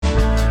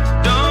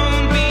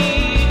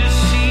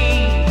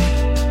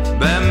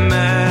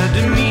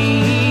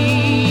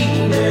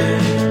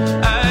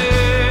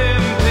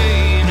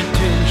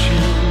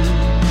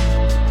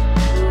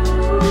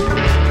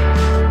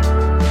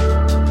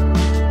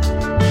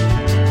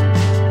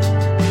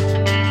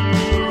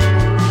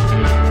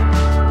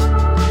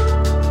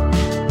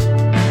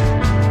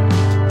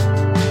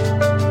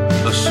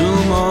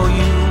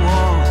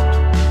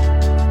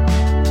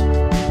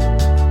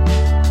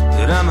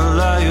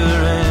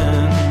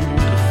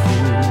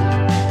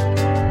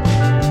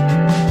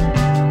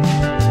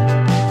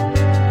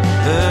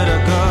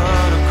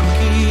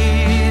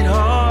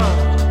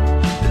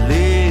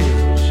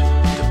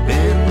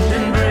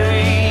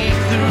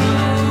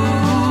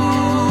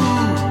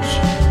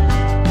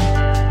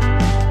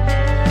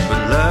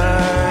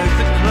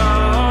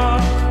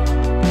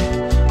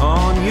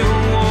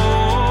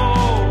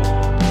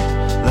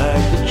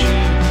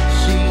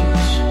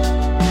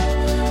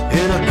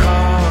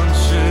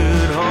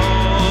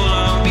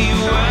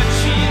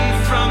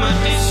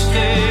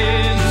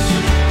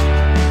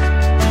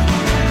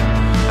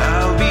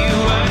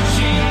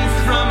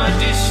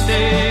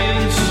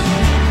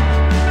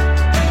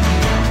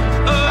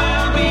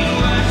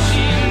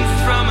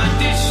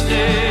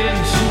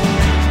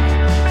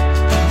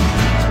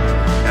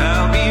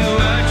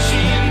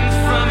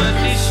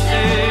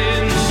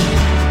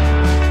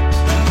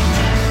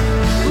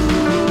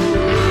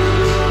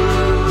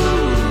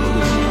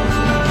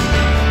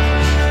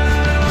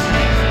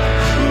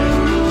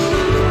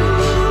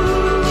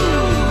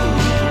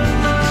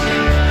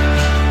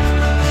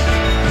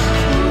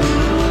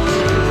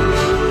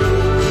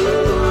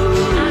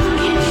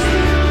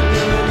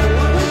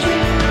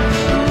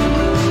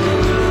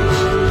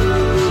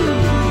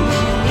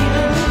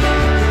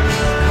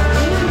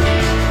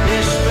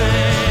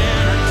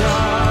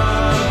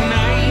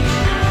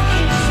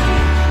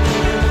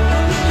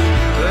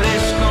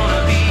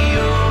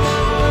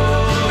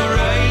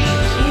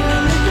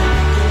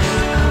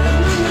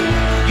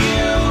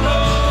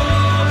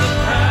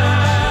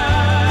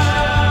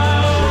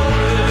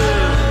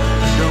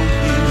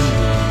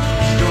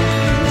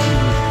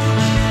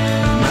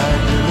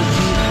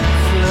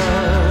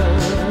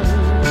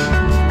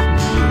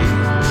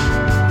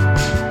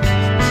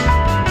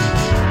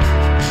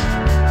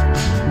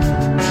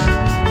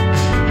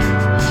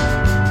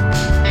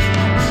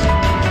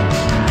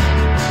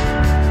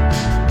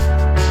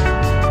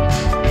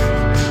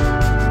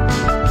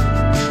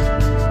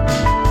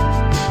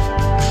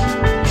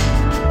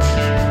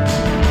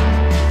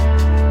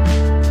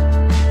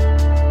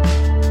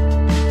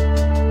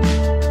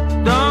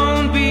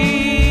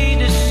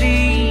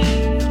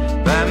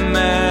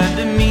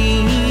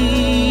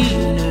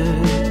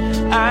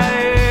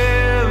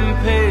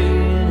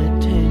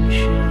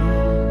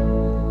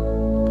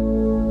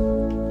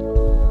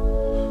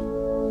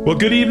Well,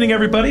 good evening,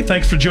 everybody.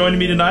 Thanks for joining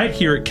me tonight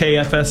here at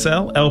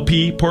KFSL,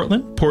 LP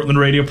Portland, Portland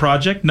Radio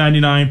Project,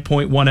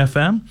 99.1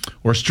 FM,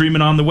 or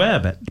streaming on the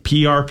web at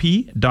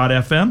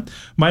prp.fm.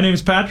 My name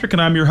is Patrick,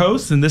 and I'm your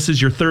host, and this is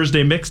your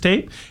Thursday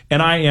mixtape,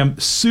 and I am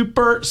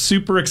super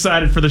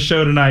excited for the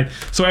show tonight.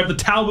 So I have the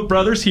Talbott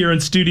brothers here in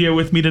studio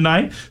with me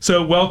tonight.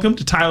 So welcome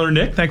to Tyler and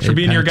Nick. Thanks for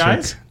being here,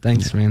 guys.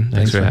 Thanks, man.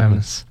 Thanks for having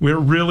us. We're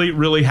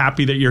really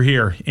happy that you're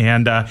here.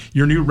 And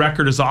your new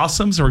record is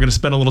awesome, so we're going to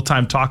spend a little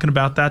time talking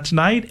about that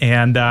tonight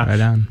and right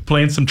on.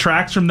 Playing some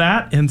tracks from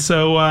that. And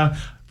so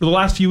for the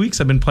last few weeks,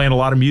 I've been playing a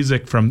lot of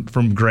music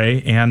from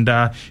Gray, and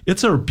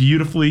it's a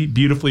beautifully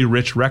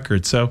rich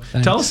record. So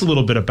Tell us a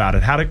little bit about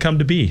it. How did it come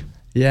to be?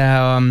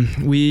 Yeah,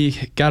 we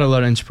got a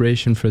lot of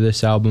inspiration for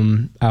this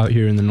album out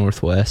here in the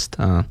Northwest.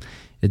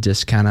 It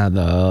just kind of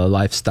the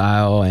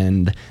lifestyle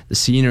and the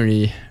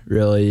scenery,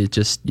 really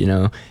just,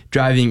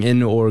 driving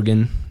into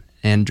Oregon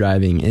and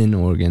driving in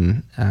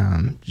Oregon,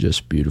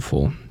 just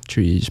beautiful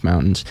trees,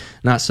 mountains,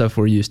 not stuff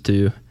we're used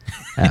to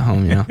at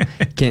home,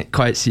 Can't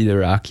quite see the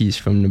Rockies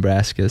from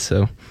Nebraska,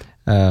 so,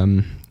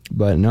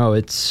 but no,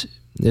 it's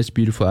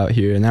beautiful out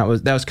here. And that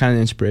was kind of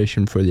the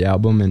inspiration for the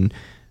album. And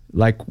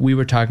like we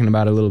were talking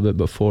about a little bit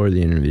before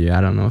the interview, I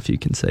don't know if you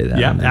can say that.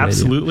 Yeah,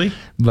 absolutely. Radio,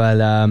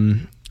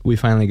 but, we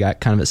finally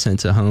got kind of a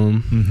sense of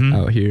home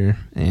out here,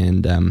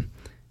 and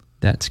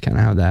that's kind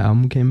of how the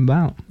album came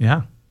about.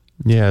 Yeah,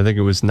 I think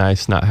it was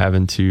nice not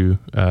having to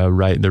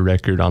write the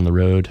record on the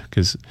road,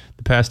 because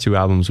the past two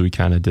albums we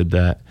kind of did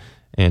that,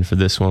 and for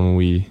this one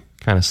we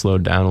kind of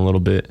slowed down a little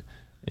bit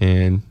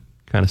and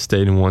kind of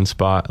stayed in one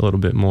spot a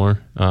little bit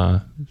more,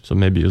 so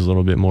maybe it was a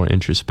little bit more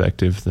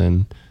introspective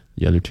than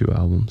the other two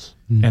albums.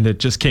 And it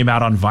just came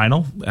out on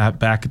vinyl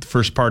back at the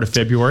first part of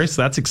February,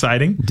 so that's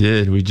exciting.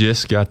 We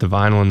just got the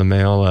vinyl in the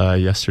mail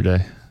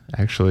yesterday,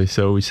 actually.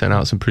 So we sent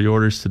out some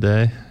pre-orders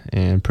today,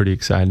 and pretty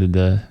excited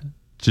to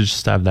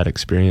just have that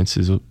experience.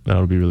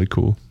 That'll be really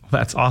cool.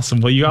 That's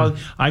awesome. Well,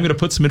 I'm going to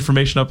put some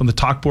information up on the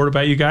talk board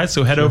about you guys.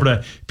 So head over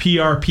to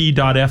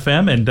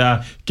prp.fm and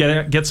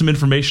get some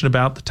information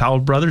about the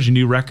Talbott Brothers, your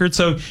new record.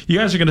 So you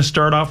guys are going to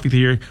start off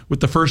with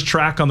the first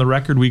track on the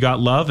record, We Got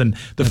Love. And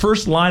the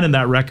first line in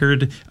that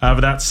record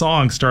of that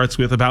song starts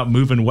with about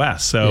moving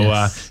west. So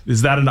yes.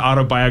 Is that an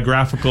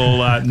autobiographical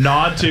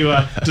nod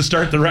to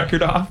start the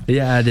record off?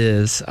 Yeah, it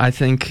is. I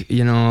think,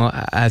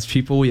 as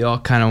people, we all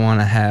kind of want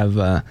to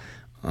have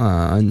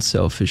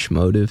unselfish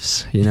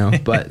motives,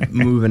 but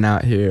moving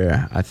out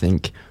here, I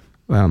think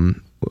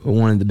one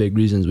of the big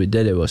reasons we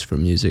did it was for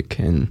music,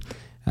 and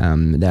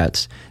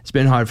it's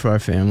been hard for our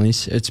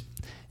families.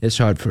 It's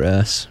hard for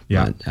us,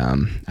 but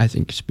I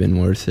think it's been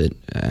worth it,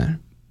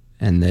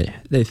 and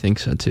they think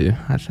so too.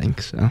 I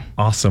think so.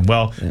 Awesome.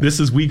 Well, This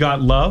is We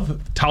Got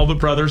Love, Talbott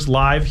Brothers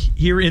live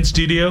here in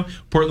studio,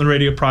 Portland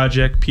Radio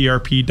Project,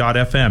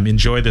 prp.fm.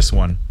 Enjoy this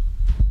one.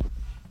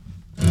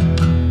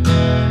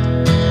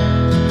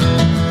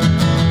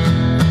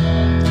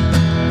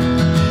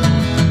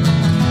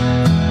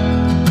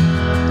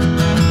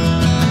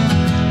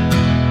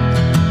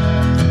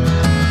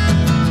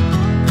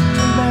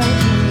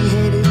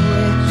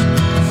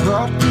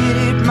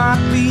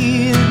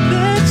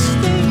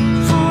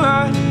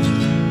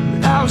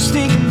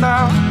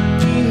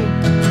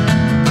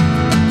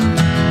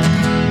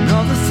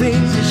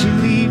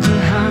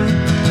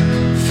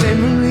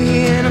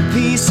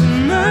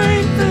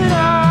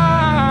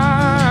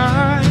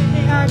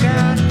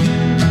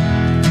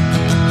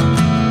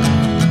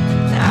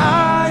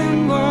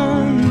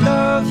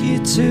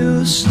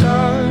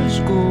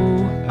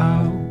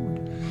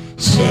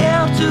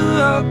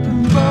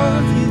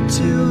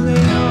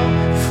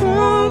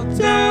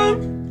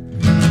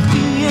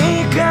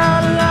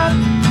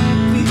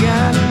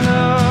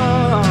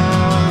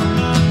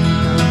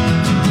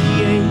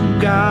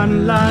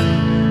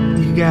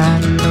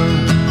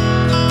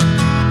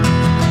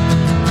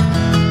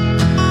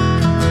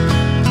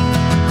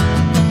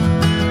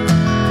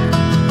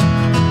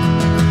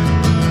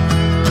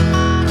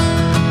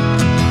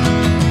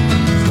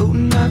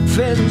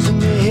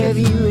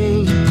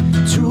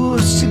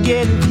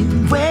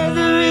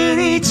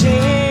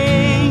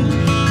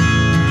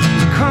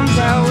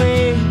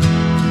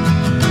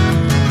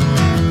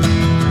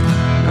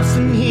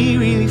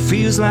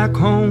 Like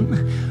home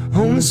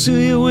to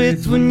you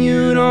with when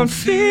you don't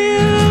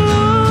feel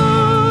alone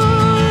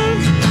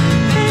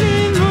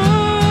anymore.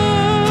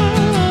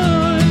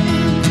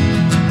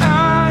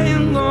 I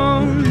am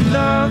gonna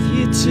love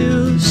you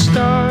till the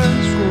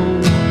stars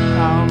go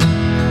out,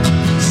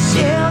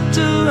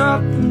 shelter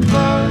up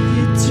above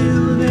you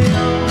till they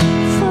all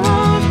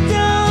fall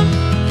down.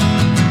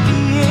 We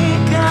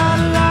ain't got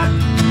a lot,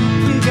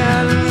 we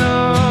got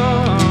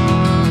love.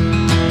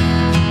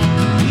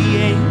 We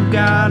ain't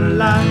got a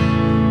lot.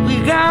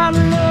 Got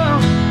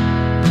love.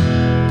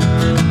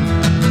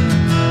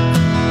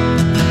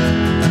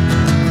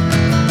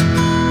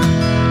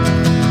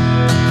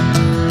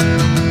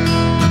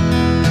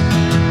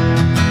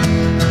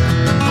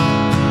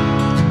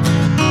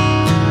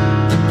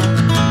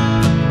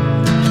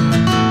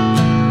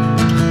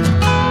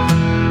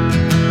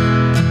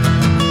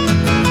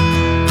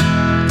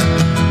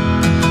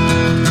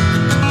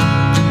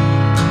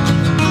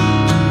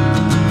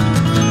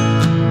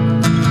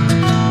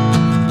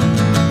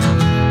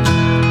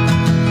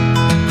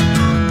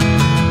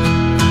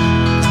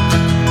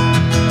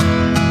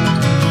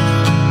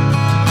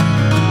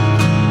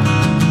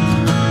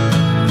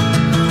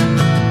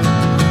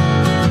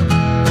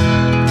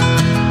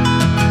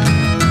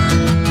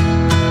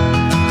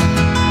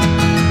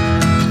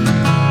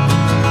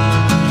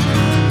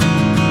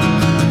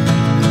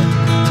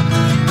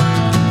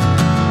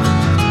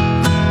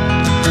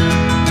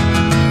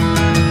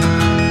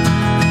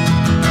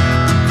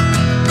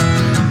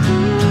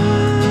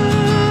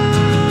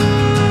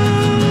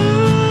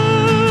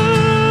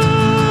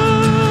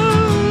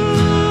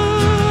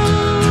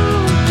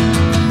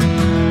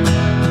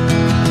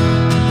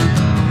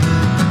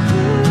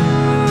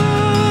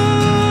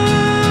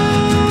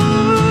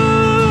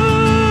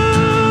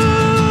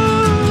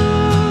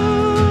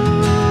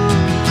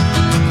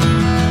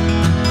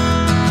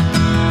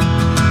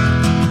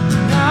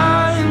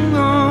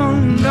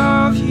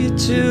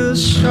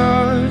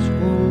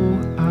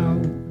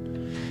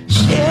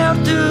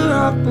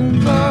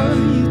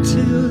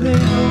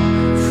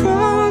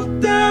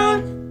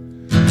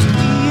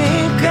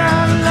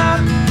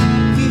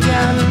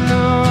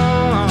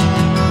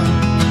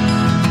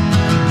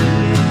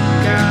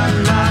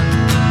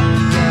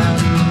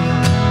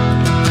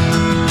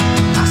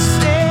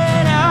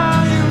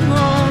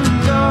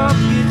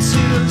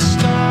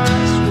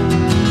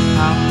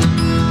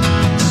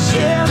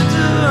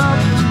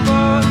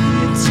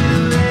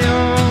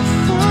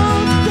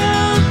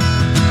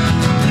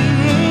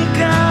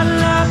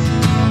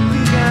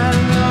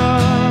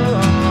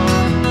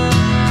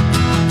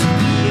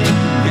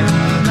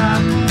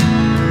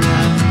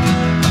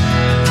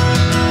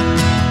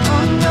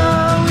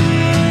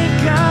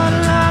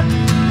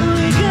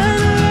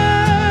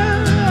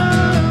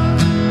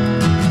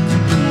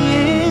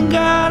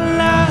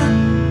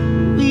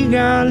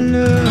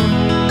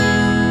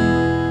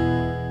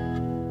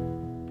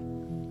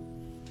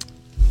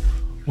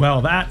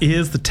 Well, that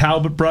is the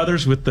Talbott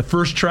Brothers with the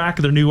first track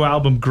of their new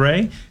album,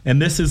 Gray. And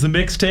this is the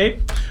mixtape.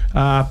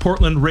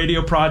 Portland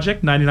Radio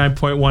Project,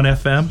 99.1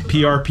 FM,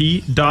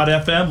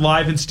 PRP.FM,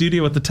 live in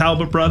studio with the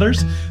Talbott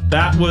Brothers.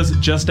 That was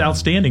just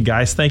outstanding,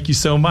 guys. Thank you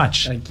so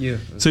much. Thank you.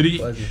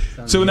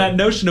 So, in that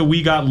notion of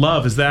We Got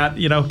Love, is that,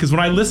 because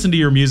when I listen to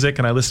your music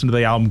and I listen to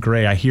the album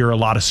Gray, I hear a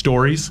lot of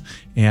stories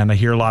and I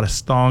hear a lot of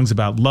songs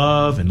about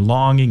love and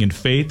longing and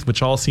faith,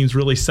 which all seems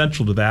really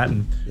central to that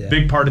and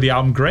big part of the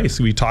album Gray.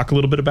 So we talk a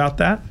little bit about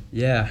that?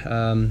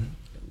 Yeah.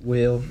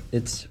 Well,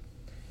 it's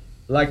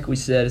like we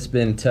said, it's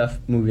been tough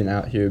moving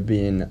out here,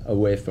 being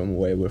away from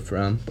where we're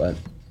from. But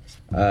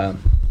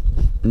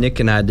Nick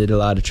and I did a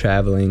lot of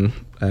traveling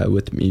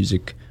with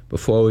music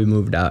before we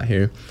moved out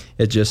here.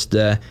 It just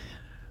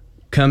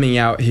coming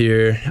out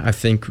here, I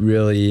think,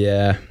 really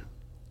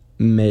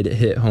made it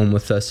hit home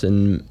with us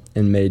and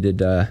made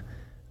it a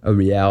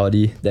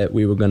reality that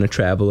we were going to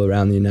travel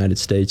around the United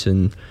States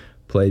and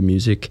play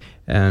music.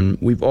 And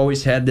we've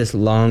always had this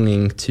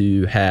longing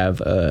to have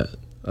a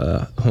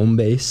home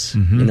base,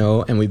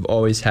 and we've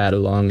always had a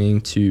longing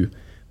to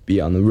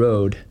be on the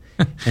road.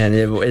 And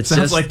it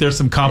sounds just like there's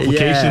some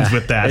complications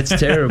with that. It's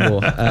terrible.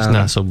 It's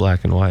not so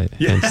black and white,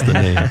 hence the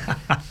name.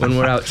 When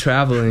we're out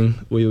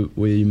traveling,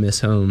 we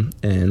miss home,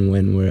 and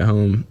when we're at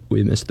home,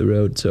 we miss the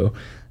road. So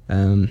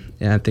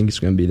I think it's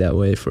going to be that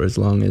way for as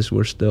long as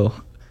we're still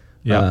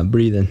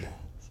breathing.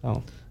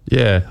 So.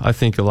 Yeah, I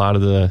think a lot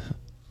of the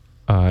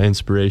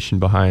inspiration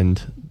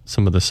behind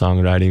some of the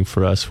songwriting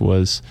for us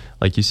was,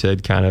 like you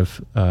said, kind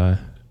of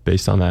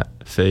based on that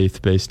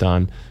faith, based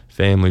on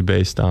family,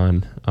 based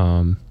on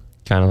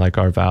kind of like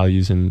our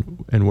values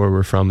and where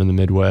we're from in the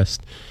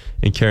Midwest,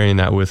 and carrying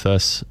that with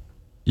us,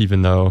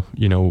 even though,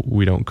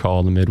 we don't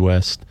call the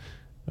Midwest,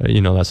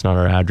 that's not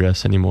our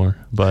address anymore.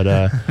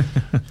 But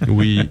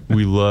we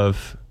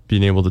love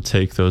being able to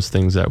take those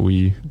things that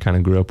we kind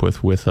of grew up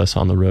with us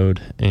on the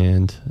road.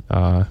 And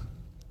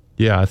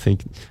I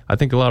think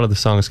a lot of the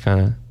songs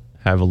kind of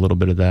have a little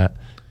bit of that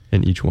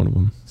in each one of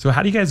them. So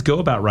how do you guys go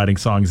about writing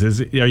songs?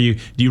 Do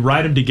you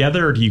write them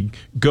together, or do you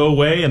go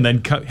away and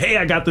then hey,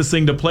 I got this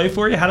thing to play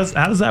for you? How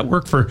does that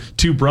work for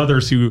two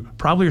brothers who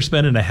probably are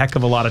spending a heck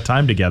of a lot of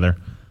time together?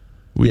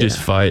 We just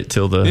fight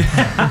till something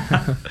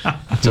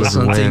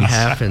wins.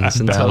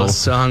 happens, until a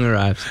song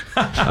arrives.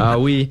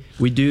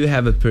 We do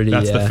have a pretty.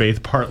 That's the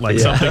faith part. Like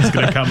something's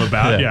going to come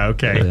about. Yeah.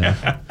 Okay.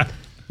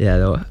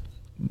 Yeah.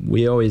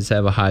 We always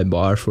have a high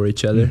bar for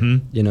each other,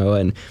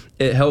 and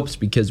it helps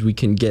because we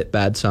can get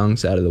bad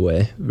songs out of the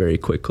way very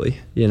quickly.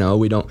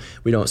 We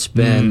don't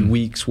spend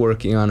weeks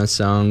working on a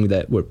song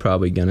that we're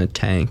probably gonna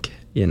tank.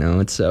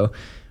 And so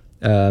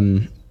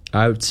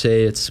I would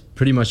say it's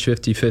pretty much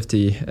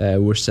 50-50.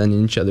 We're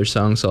sending each other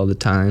songs all the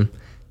time,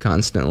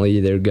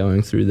 constantly. They're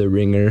going through the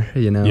ringer.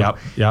 Yep.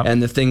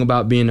 And the thing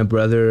about being a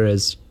brother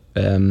is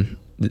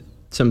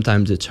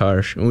sometimes it's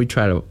harsh, and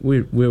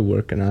we're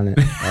working on it.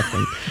 I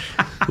think.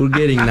 We're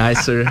getting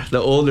nicer. The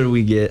older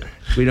we get,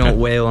 we don't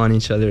wail on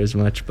each other as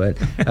much, but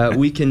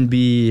we can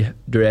be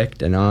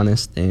direct and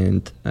honest,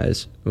 and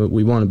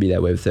we want to be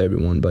that way with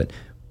everyone, but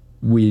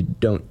we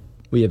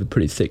have a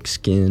pretty thick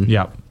skin.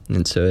 Yep.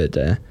 And so it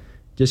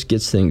just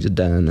gets things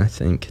done, I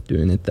think,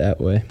 doing it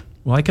that way.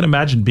 Well, I can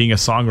imagine being a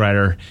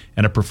songwriter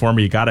and a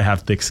performer, you got to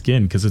have thick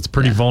skin because it's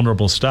pretty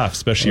vulnerable stuff,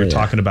 especially you're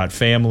talking about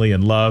family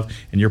and love,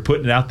 and you're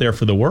putting it out there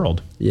for the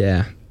world.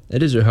 Yeah,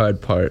 it is a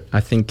hard part.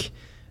 I think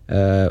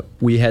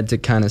we had to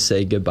kind of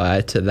say goodbye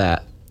to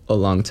that a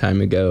long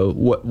time ago.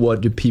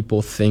 What do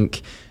people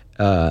think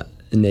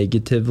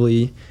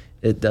negatively?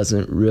 It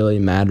doesn't really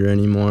matter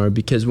anymore,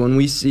 because when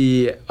we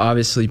see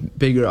obviously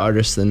bigger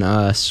artists than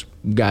us,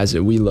 guys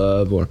that we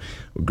love, or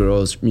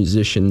girls,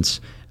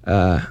 musicians,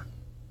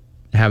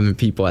 having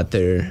people at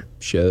their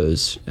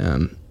shows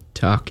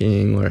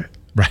talking or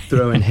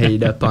throwing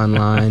hate up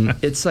online,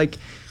 it's like,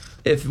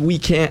 if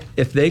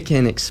they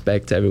can't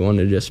expect everyone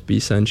to just be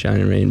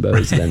sunshine and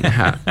rainbows, then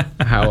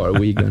how are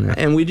we gonna?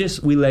 And we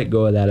let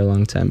go of that a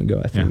long time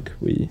ago. I think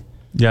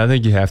I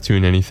think you have to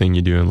in anything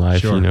you do in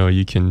life. Sure.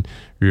 You can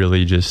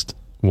really just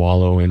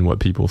wallow in what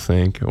people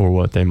think or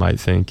what they might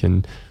think,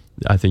 and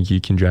I think you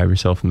can drive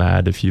yourself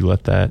mad if you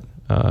let that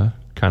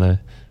kind of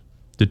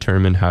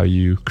determine how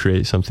you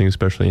create something,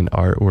 especially in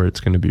art where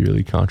it's going to be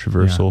really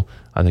controversial.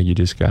 I think you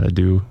just got to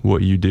do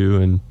what you do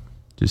and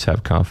just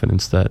have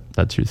confidence that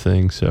that's your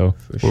thing. So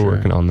we're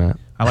working on that.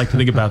 I like to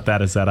think about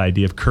that as that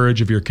idea of courage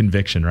of your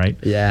conviction, right?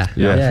 Yeah,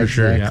 for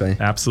sure. Exactly. Yeah,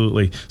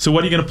 absolutely. So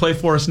what are you going to play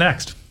for us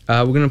next?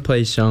 We're going to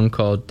play a song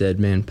called Dead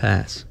Man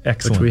Pass.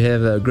 Excellent. Which we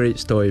have a great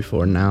story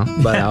for now,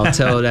 but I'll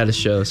tell it at a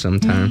show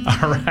sometime.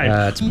 All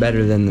right. It's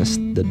better than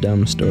the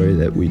dumb story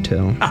that we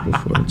tell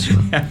before. So.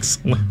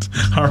 Excellent.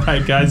 All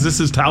right, guys. This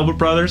is Talbott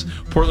Brothers,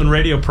 Portland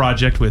Radio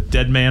Project with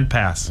Dead Man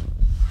Pass.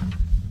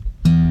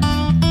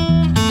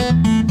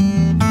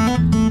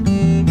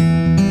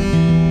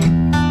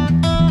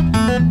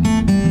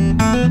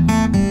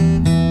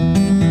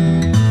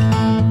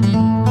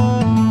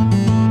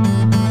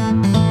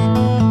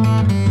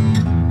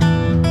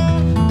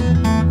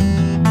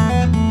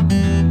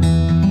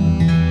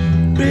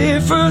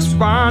 first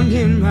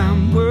winding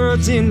round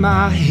words in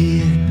my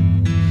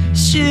head.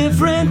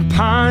 Shivering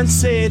pines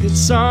say that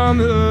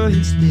summer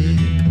is dead.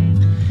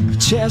 My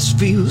chest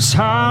feels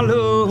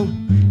hollow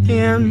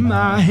and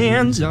my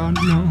hands are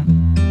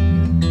numb.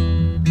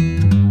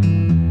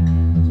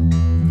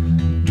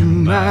 Do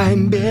my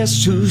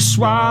best to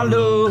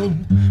swallow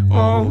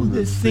all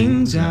the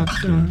things I've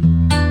done.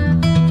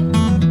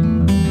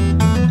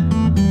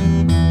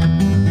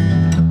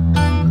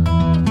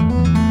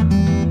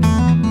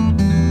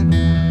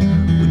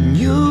 When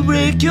you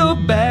break your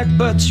back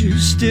but you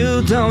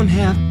still don't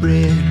have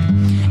bread,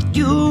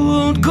 you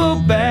won't go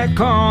back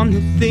on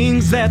the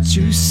things that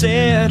you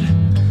said.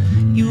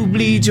 You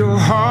bleed your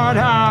heart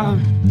out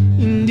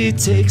and it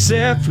takes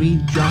every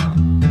drop.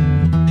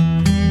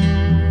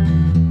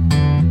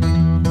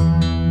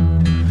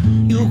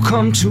 You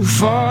come too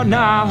far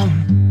now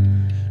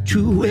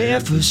to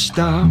ever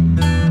stop.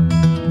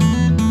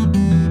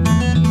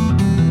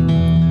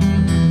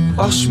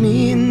 Wash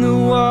me in the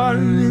water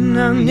and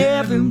I'm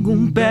never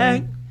going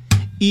back,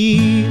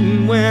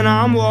 even when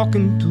I'm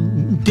walking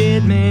through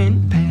dead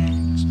man paths.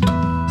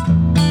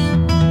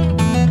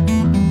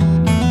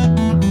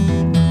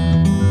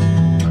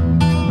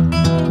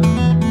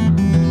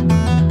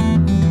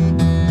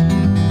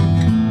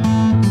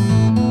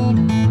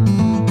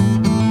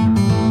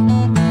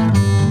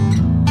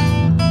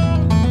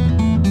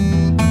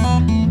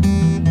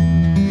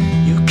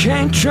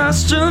 Can't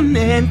trust a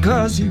man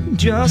 'cause he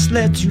just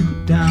let you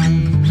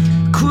down.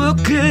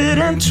 Crooked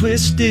and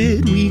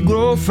twisted we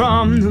grow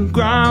from the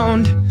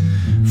ground.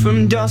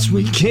 From dust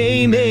we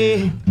came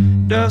in,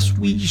 dust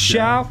we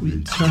shall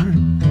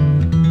return.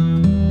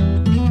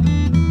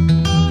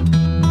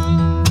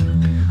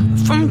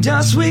 From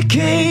dust we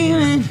came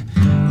in,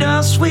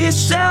 dust we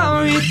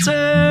shall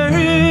return.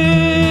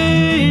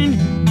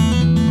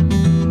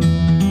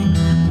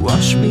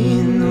 Wash me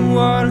in the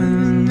water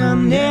and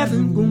I'm never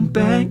going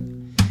back,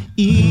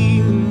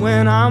 even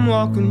when I'm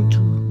walking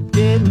through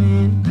dead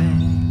man paths.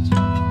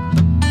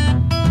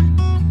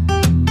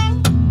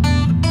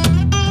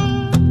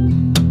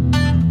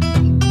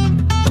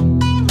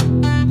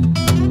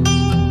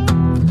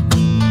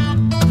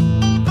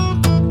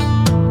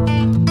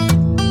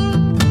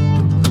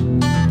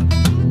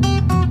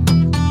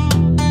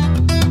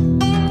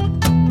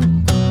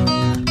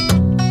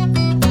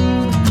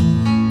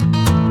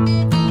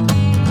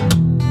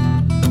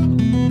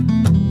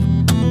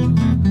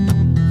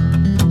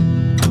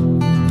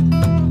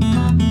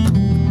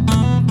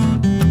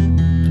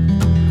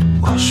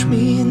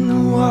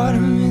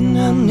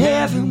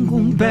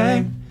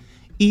 Back,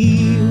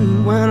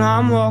 even when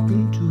I'm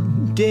walking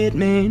through dead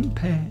man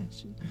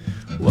paths.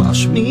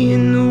 Wash me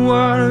in the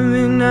water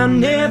and I'm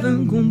never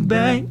going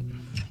back,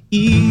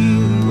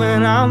 even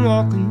when I'm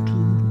walking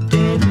through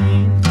dead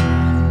man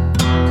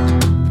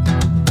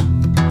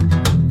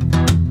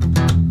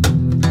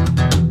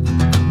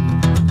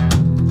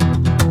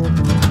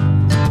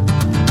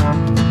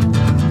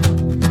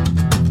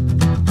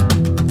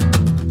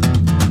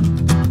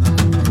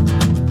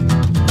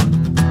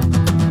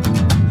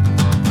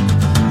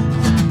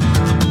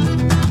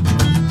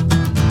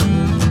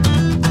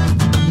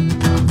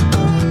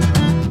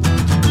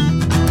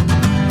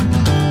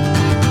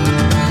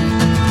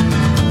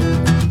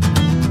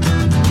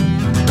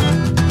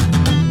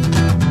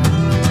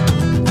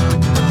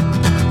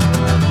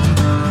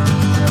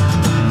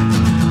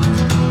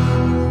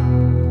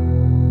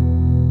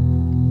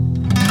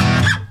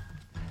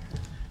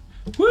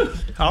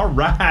All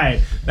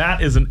right.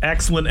 That is an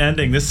excellent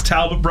ending. This is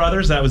Talbott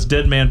Brothers. That was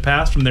Dead Man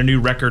Past from their new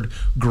record,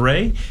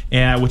 Gray,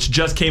 which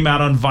just came out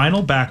on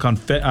vinyl back on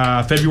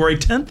February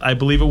 10th, I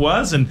believe it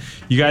was. And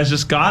you guys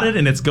just got it,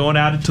 and it's going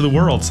out into the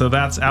world. So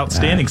that's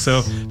outstanding. Yes.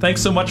 So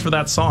thanks so much for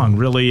that song.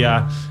 Really,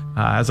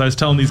 as I was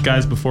telling these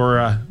guys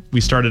before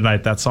we started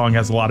tonight, that song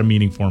has a lot of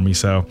meaning for me.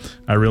 So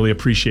I really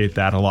appreciate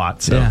that a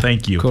lot. So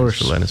thank you. Of course.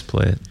 For letting us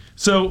play it.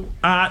 So,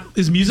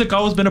 has music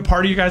always been a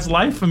part of your guys'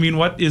 life? I mean,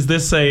 what is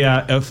this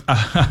a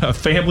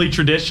family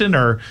tradition,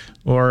 or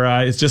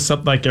it's just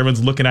something like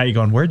everyone's looking at you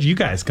going, "Where'd you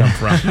guys come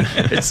from?"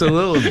 It's a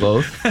little of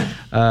both.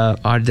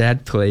 Our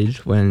dad played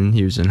when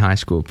he was in high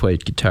school.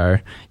 Played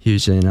guitar. He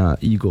was in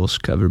Eagles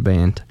cover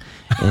band,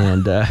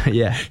 and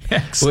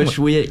wish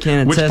we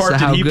can't attest to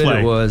how good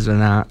it was or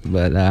not,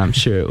 but I'm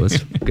sure it was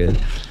good.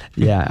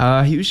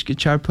 Yeah, he was a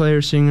guitar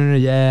player, singer.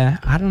 Yeah,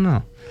 I don't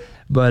know,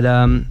 but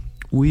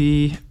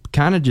we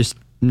kind of just,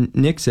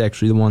 Nick's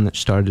actually the one that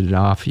started it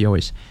off. He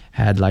always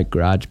had like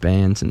garage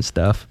bands and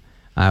stuff.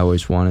 I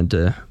always wanted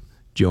to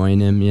join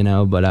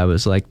him, but I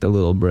was like the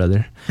little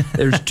brother.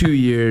 There's 2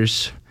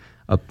 years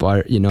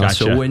apart, Gotcha.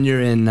 So when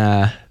you're in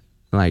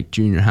like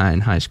junior high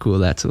and high school,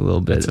 that's a little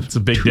bit it's a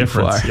big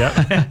difference.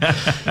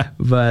 Yep.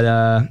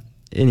 But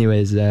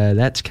anyways,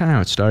 that's kind of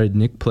how it started.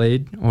 Nick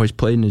always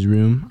played in his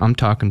room. I'm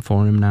talking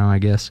for him now, I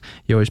guess.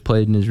 He always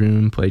played in his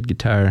room, played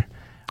guitar.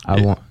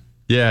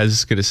 Yeah, I was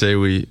just gonna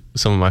say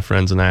some of my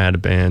friends and I had a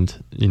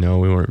band. We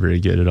weren't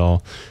very good at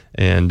all,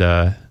 and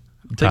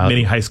I think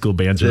many high school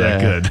bands are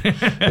that good.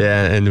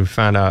 Yeah, and we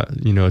found out,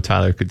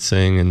 Tyler could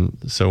sing, and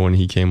so when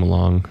he came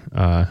along,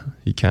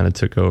 he kind of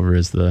took over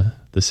as the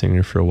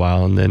singer for a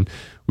while, and then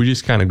we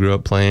just kind of grew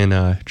up playing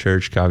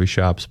church, coffee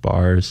shops,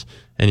 bars,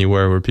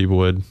 anywhere where people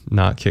would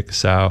not kick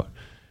us out.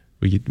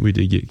 We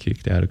did get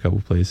kicked out a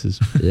couple places.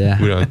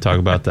 Yeah, we don't talk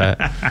about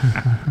that.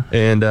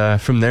 And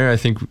from there, I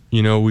think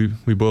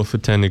we both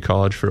attended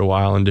college for a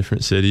while in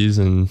different cities,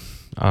 and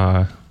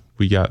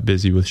we got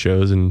busy with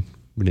shows, and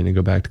we didn't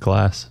go back to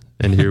class,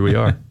 and here we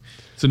are.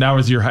 So now,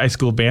 was your high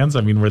school bands?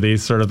 I mean, were they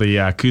sort of the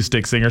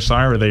acoustic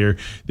singer-songwriter? Were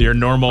they your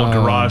normal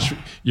garage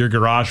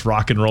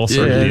rock and roll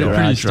sort of deal? Yeah,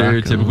 pretty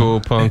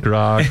stereotypical punk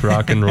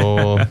rock and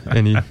roll,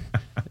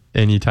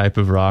 any type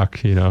of rock,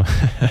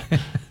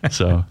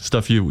 So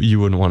stuff you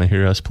wouldn't want to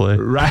hear us play,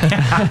 right?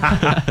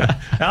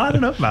 I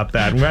don't know about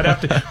that. We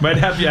might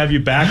have you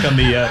back on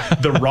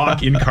the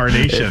rock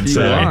incarnation.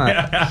 So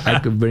I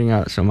could bring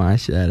out some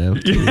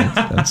eyeshadow too.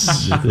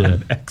 Yeah.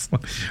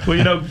 Excellent.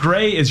 Well,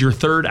 Gray is your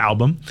third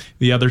album.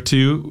 The other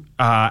two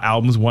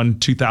albums, one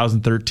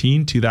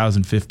 2013,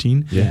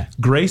 2015. Yeah.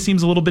 Gray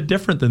seems a little bit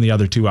different than the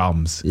other two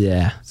albums.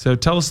 Yeah. So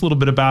tell us a little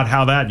bit about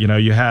how that.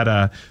 You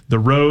had The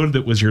Road,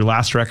 that was your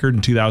last record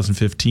in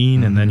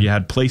 2015, and then you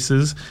had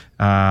Places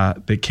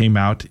that came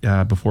out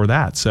before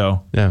that.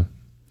 So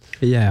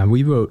yeah,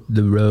 we wrote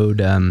The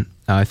Road.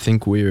 I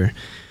think we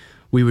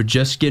were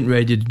just getting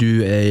ready to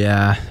do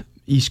a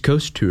East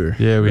Coast tour.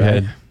 Yeah, we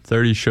had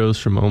 30 shows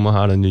from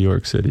Omaha to New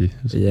York City.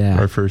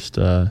 Our first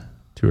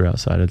tour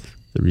outside of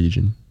the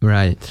region.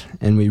 Right,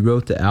 and we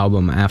wrote the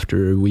album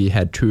after we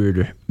had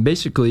toured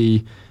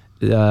basically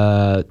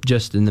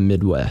just in the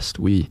Midwest.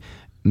 We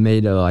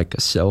made a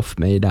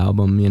self-made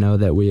album,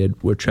 that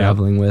we're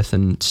traveling with,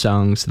 and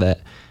songs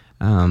that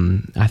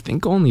I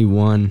think only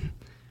one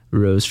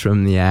rose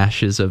from the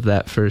ashes of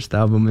that first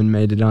album and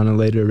made it on a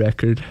later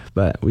record,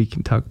 but we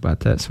can talk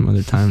about that some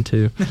other time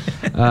too.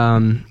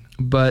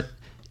 But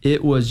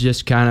it was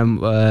just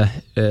kind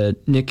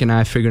of Nick and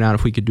I figuring out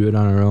if we could do it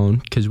on our own,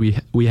 because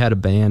we had a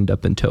band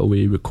up until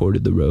we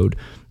recorded The Road,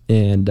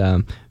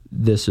 and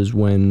this is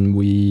when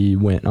we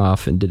went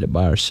off and did it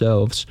by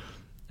ourselves,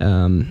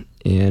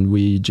 and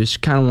we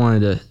just kind of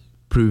wanted to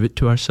prove it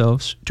to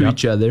ourselves, to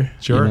each other.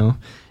 Sure.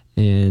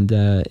 And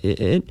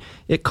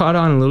it caught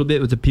on a little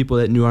bit with the people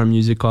that knew our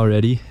music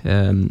already.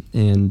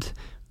 And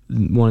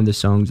one of the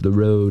songs, The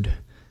Road,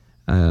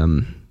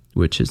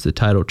 which is the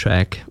title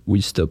track,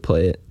 we still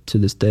play it to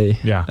this day.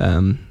 Yeah.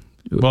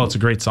 Well, it's a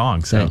great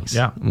song. So thanks.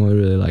 Yeah, we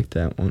really like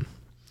that one.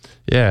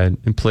 Yeah,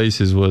 and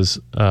Places was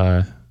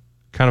kind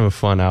of a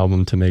fun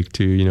album to make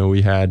too.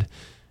 We had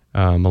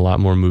a lot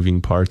more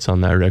moving parts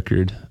on that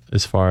record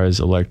as far as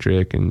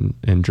electric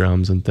and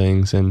drums and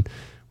things, and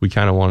we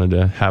kind of wanted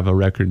to have a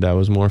record that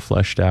was more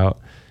fleshed out,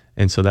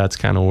 and so that's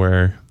kind of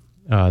where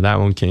that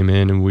one came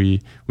in. And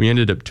we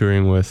ended up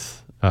touring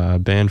with a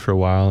band for a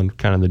while, and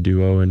kind of the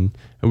duo, and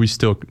we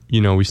still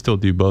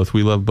do both.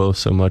 We love both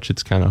so much,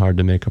 it's kind of hard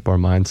to make up our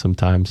minds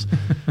sometimes.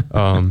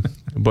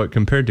 But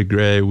compared to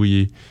Gray,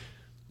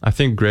 I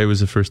think Gray was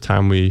the first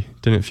time we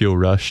didn't feel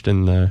rushed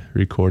in the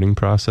recording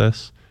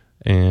process,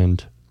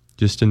 and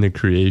just in the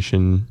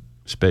creation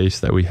space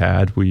that we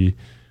had, we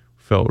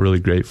felt really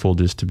grateful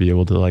just to be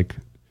able to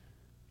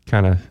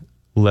kind of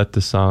let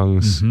the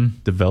songs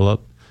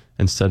develop,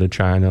 instead of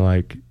trying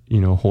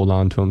to hold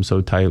on to them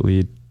so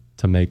tightly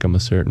to make them a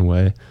certain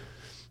way.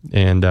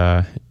 And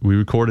we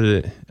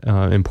recorded it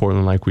in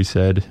Portland, like we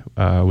said,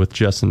 with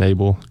Justin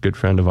Abel, a good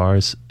friend of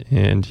ours,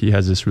 and he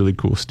has this really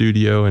cool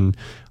studio, and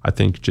I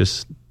think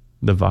just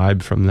the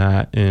vibe from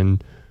that,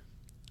 and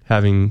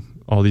having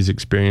all these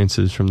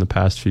experiences from the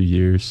past few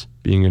years,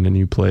 being in a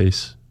new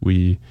place,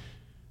 we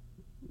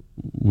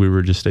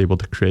were just able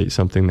to create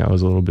something that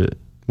was a little bit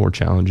more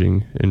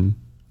challenging and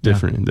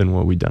different than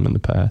what we'd done in the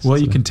past. Well,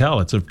 you can tell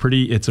it's a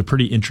pretty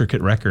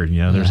intricate record.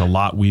 There's a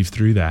lot weaved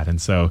through that,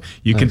 and so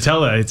you can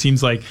tell it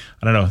seems like,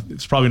 I don't know,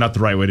 it's probably not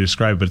the right way to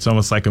describe it, but it's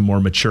almost like a more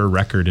mature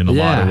record in a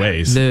lot of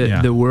ways.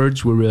 The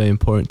words were really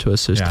important to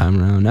us this time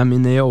around. I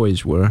mean, they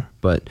always were,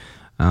 but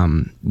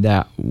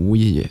that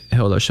we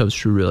held ourselves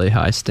to a really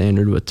high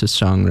standard with the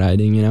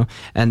songwriting,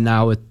 and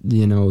now with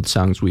the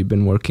songs we've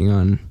been working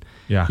on.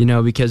 Yeah.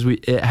 Because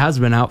it has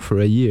been out for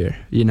a year,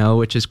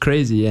 which is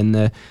crazy, and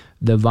the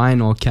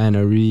vinyl kind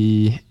of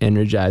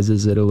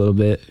re-energizes it a little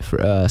bit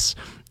for us,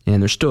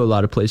 and there's still a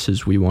lot of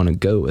places we want to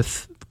go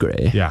with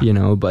Gray. Yeah.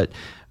 But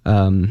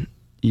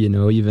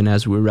even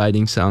as we're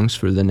writing songs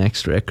for the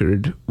next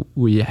record,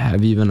 we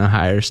have even a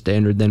higher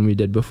standard than we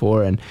did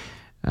before, and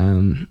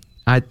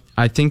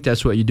I think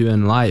that's what you do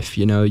in life.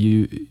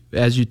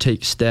 As you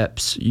take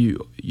steps,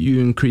 you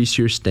increase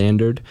your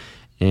standard.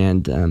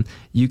 and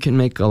you can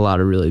make a lot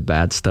of really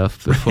bad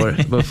stuff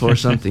before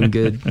something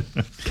good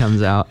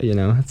comes out, you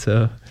know.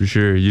 So For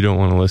sure, you don't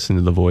want to listen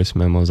to the voice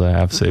memos I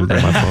have saved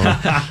on my phone.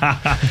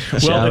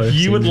 Well, if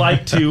you would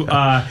like to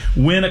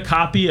win a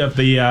copy of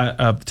the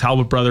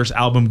Talbott Brothers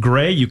album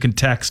Gray, you can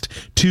text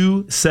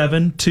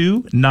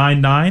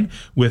 27299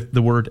 with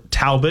the word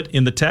Talbott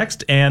in the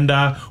text, and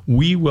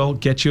we will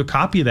get you a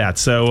copy of that.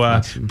 So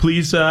Awesome.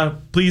 please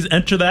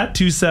enter that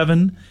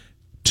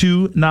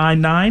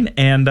 27299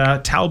 and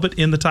Talbott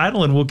in the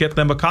title, and we'll get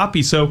them a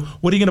copy. So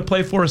what are you going to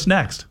play for us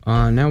next?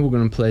 now we're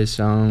gonna play a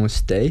song with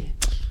Stay.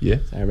 Yeah.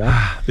 Is that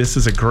right? This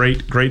is a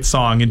great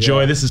song.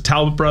 Enjoy. Yeah. This is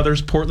Talbott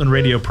Brothers Portland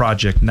Radio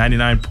Project,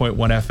 99.1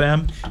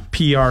 FM,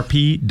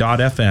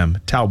 PRP.FM.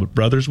 Talbott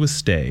Brothers with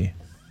Stay.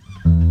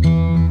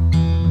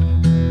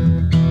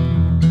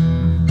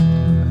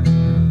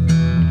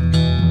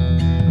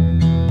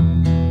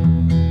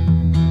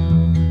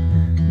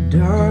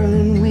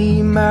 Darling,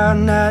 we might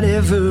not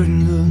ever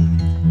look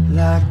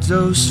like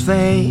those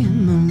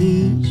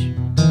families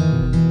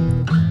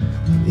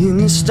in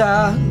the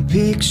style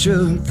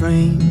picture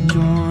frames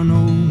on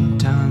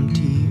old-time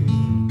TV.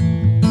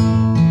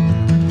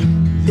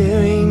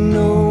 There ain't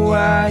no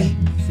white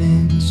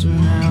fence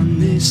around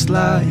this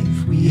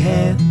life we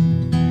have.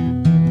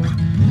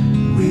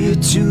 We're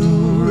two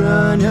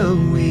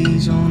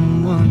runaways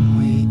on a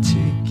one-way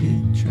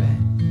ticket track.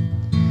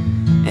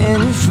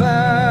 And if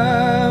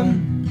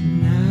I'm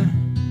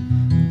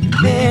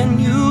man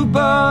you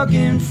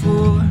bargained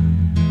for,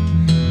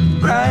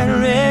 bright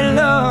red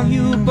love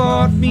you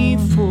bought me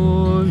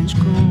for is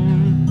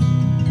gone.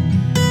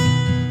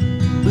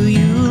 Will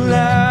you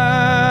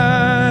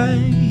lie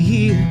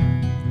here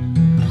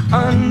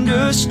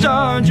under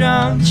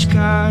star-drowned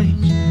skies?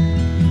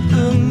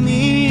 Look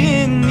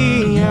me in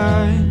the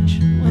eyes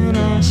when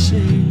I say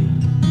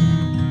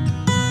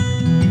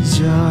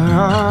these are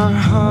our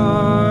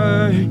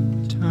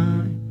hard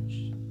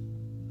times.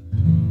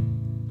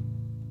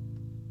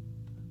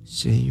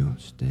 Say you'll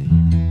stay.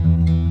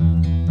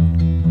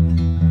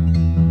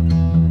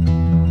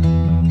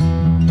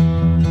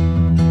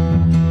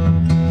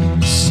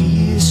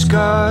 See the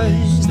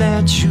scars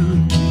that you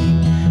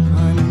keep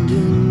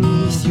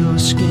underneath your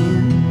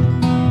skin,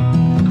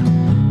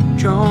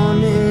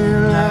 drawn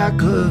in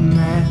like a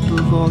map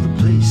of all the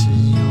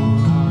places your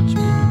heart's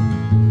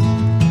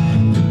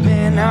been. The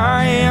man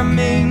I am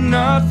ain't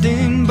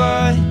nothing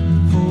but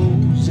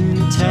holes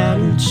in a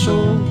tattered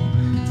soul,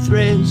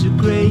 threads of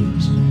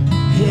grace,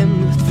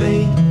 him with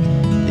faith,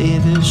 they're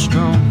the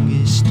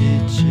strongest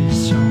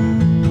stitches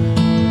on.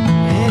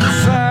 And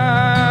if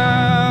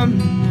I'm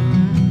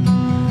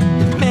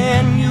the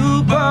man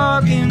you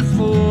bargained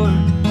for,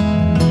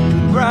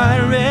 the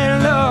bright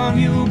red love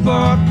you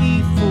bought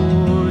me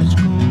for is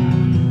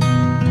gone.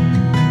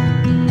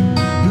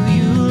 Will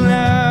you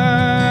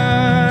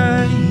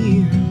lie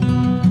here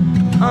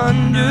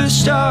under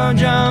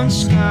star-drowned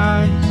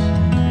skies?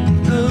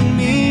 Look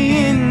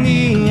me in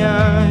the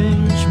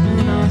eyes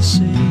when I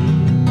say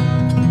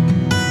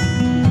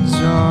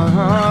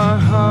our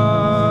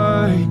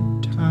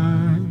hard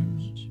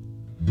times.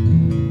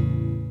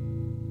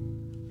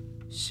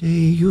 Say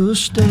you'll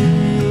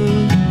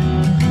stay.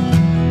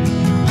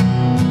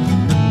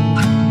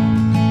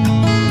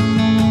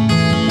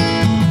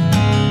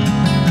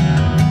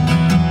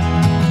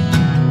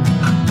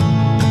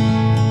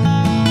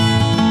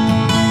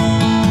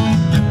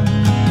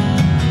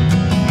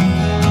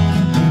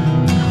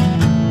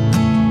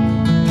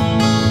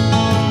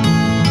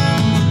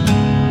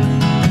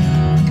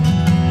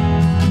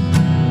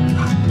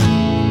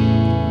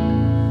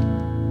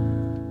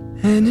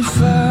 And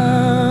if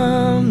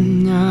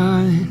I'm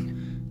not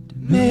the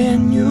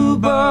man you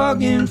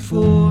bargained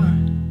for,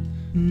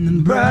 and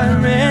the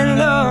bright red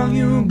love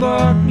you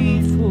bought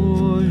me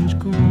for is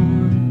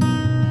gone,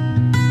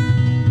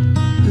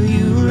 will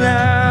you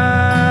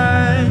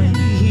lie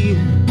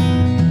here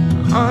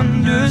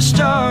under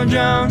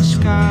star-drowned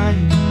sky?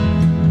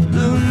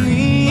 Look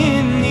me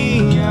in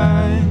the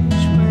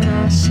eyes when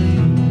I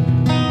say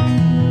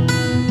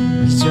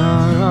these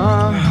are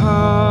our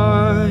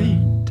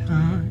hard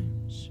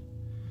times.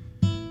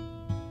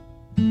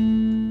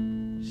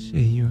 Say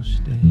you'll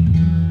stay.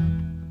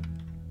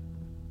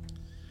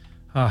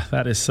 Ah,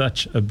 that is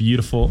such a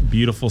beautiful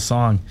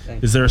song.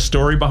 Is there a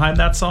story behind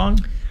that song?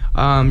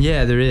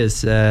 Yeah, there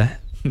is.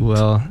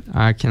 Well,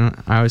 I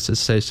always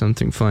just say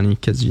something funny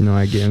because, you know,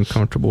 I get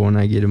uncomfortable and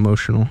I get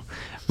emotional.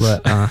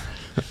 But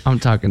I'm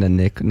talking to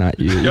Nick, not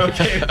you.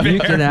 Okay, You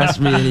can ask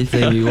me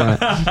anything you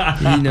want.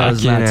 He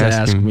knows not to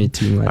ask me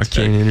too much. I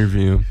can't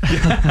interview him.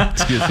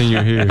 It's a good thing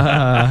you're here.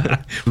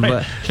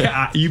 But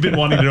You've been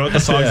wanting to know what the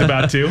song's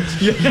about too?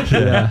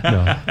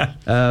 yeah.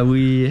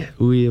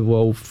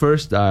 Well,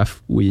 first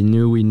off, we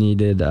knew we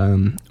needed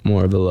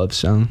more of a love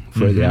song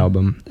for the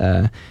album.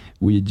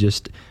 We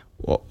just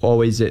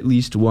always at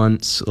least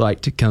once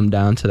like to come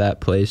down to that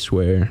place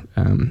where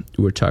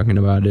we're talking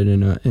about it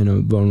in a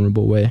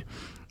vulnerable way.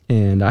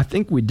 And I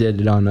think we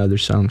did it on other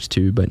songs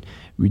too, but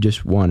we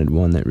just wanted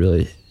one that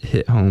really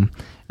hit home.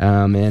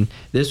 And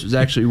this was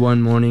actually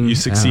one morning. You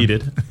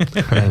succeeded.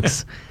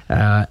 Thanks.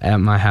 At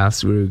my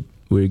house, we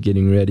were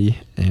getting ready,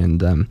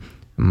 and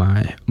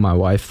my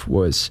wife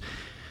was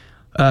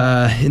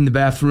in the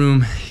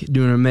bathroom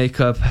doing her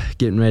makeup,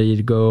 getting ready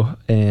to go,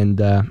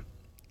 and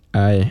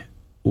I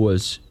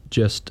was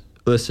just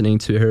listening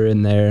to her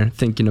in there,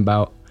 thinking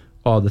about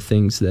all the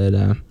things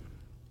that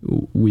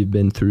we've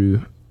been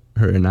through,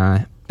 her and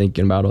I,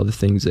 thinking about all the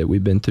things that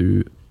we've been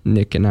through,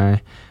 Nick and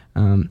I.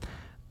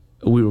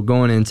 We were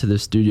going into the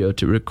studio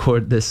to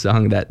record this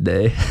song that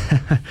day.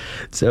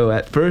 So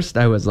at first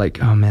I was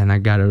like, oh man, I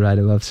gotta write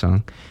a love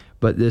song.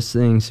 But this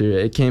thing,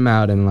 it came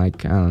out in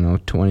like, I don't know,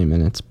 20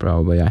 minutes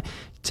probably. I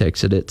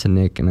texted it to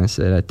Nick and I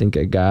said, I think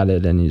I got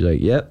it. And he's like,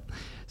 yep.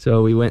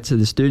 So we went to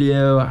the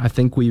studio. I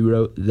think we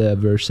wrote the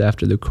verse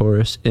after the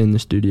chorus in the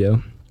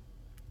studio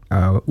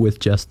with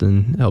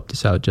Justin, helped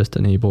us out,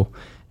 Justin Abel.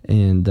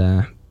 And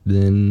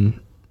then,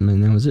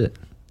 man, that was it.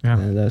 Yeah.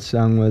 That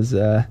song was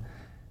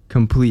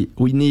complete.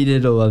 We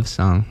needed a love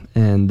song,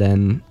 and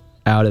then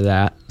out of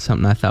that,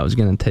 something I thought was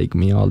going to take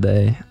me all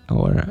day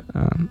or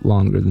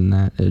longer than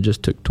that, it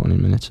just took 20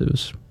 minutes. It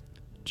was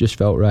just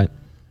felt right.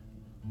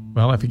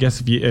 Well, if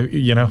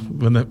you know,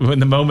 when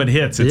the moment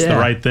hits, it's the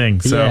right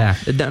thing. So yeah,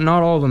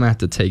 not all of them have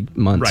to take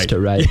months to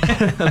write.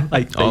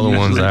 Like all the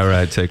ones I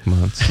write take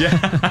months.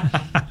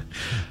 Yeah.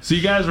 So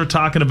you guys were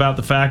talking about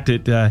the fact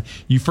that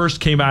you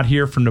first came out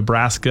here from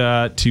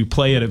Nebraska to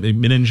play at a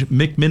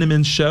Mick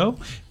Miniman's show,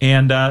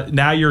 and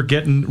now you're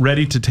getting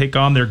ready to take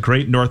on their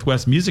Great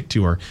Northwest Music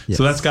Tour. Yes.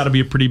 So that's got to be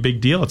a pretty big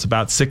deal. It's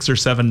about 6 or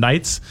 7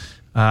 nights.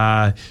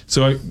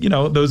 So, you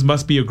know, those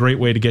must be a great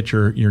way to get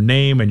your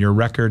name and your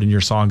record and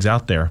your songs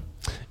out there.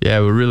 Yeah,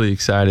 we're really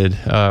excited.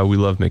 We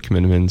love Mick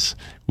Miniman's.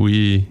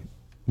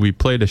 We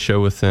played a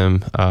show with them,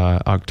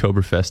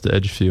 Oktoberfest at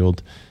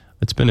Edgefield.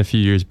 It's been a few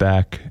years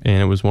back,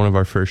 and it was one of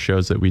our first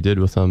shows that we did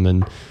with them.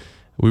 And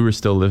we were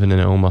still living in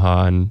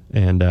Omaha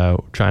and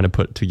trying to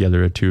put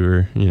together a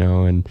tour, you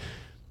know,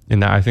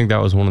 and I think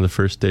that was one of the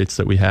first dates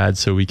that we had.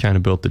 So we kind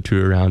of built the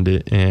tour around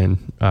it,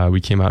 and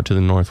we came out to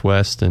the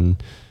Northwest, and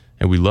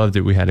we loved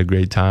it. We had a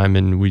great time,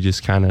 and we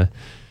just kind of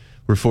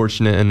were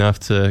fortunate enough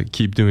to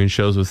keep doing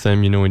shows with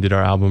them. You know, we did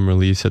our album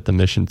release at the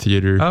Mission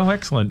Theater. Oh,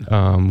 excellent.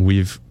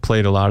 We've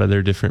played a lot of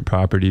their different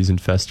properties and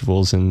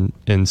festivals, and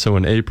so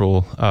in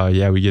April,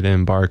 we get to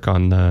embark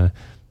on the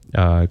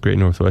Great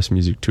Northwest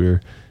Music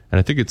Tour, and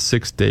I think it's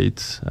 6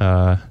 dates.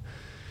 I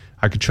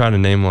could try to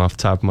name them off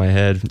the top of my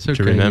head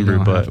to remember,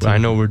 but I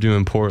know we're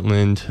doing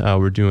Portland,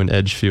 we're doing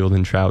Edgefield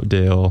and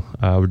Troutdale,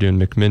 we're doing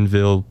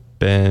McMinnville,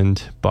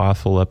 Bend,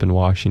 Bothell up in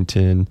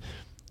Washington,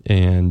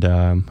 and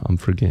I'm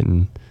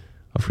forgetting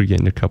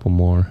a couple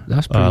more.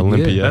 That's pretty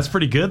Olympia. good. That's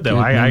pretty good, though.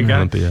 Good I got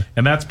Olympia.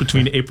 And that's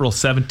between April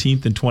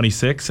 17th and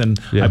 26th. And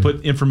Yeah. I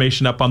put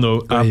information up on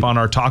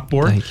our talk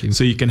board, Thank you.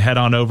 so you can head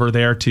on over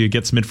there to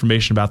get some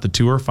information about the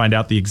tour, find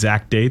out the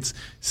exact dates,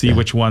 see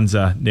which ones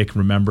Nick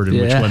remembered and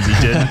which ones he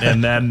didn't,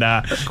 and then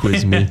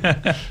Quiz me.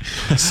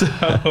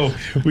 So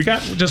we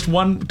got just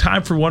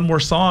time for one more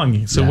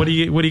song. So what do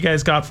you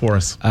guys got for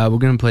us? We're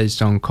gonna play a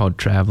song called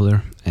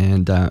 "Traveler,"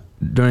 and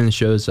during the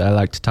shows, I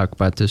like to talk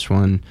about this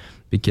one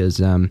because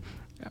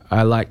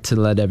I like to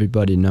let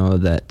everybody know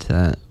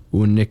that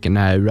when Nick and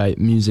I write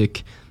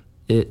music,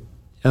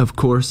 of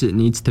course it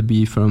needs to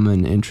be from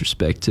an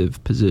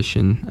introspective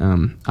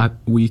position.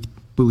 We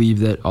believe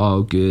that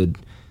all good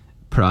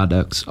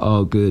products,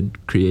 all good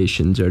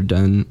creations are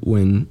done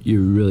when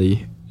you're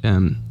really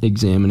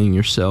examining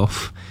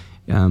yourself,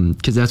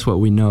 because that's what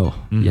we know,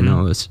 you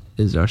know,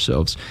 is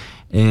ourselves.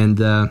 And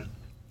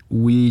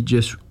we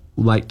just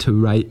like to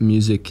write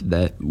music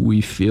that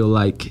we feel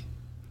like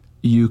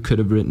you could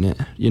have written it,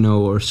 you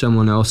know, or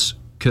someone else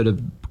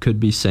could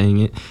be saying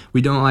it.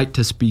 We don't like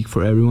to speak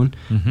for everyone,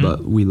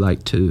 but we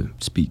like to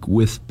speak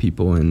with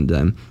people,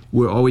 and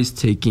we're always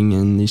taking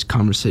in these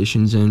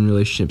conversations and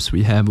relationships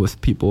we have with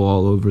people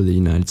all over the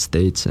United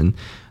States, and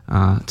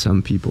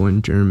some people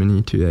in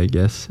Germany too, I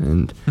guess,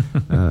 and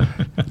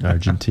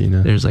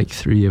Argentina. There's like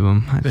 3 of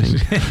them, I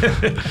think.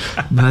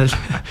 But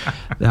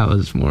that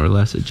was more or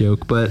less a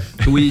joke. But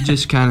we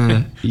just kind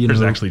of,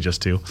 There's actually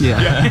just 2.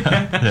 Yeah.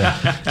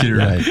 Get it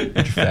right. Get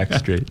your facts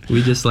straight.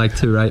 We just like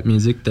to write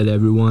music that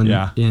everyone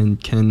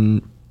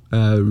can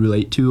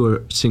relate to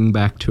or sing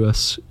back to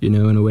us, you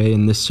know, in a way.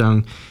 And this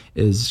song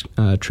is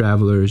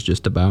Traveler is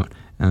just about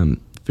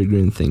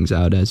figuring things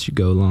out as you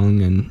go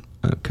along and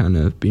kind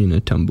of being a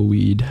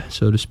tumbleweed,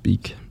 so to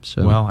speak.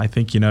 So, well, I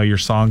think, you know, your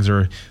songs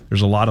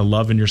there's a lot of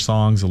love in your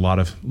songs, a lot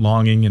of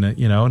longing, and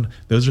you know, and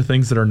those are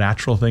things that are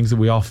natural things that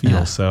we all feel.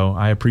 Yeah. So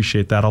I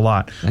appreciate that a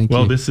lot. Thank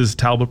you. This is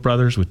Talbott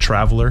Brothers with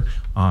Traveler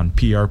on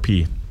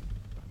PRP.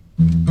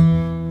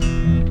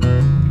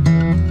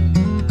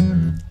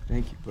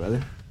 Thank you,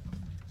 brother.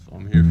 That's what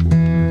I'm here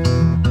for.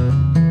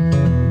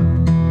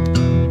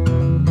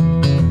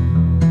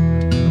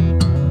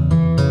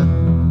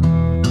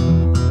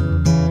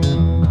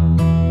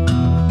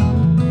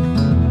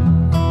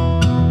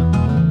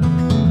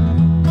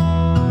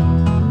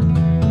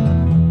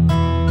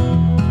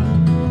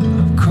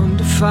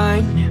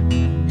 Find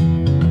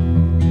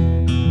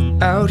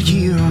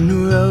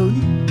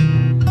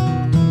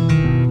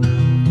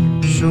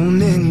So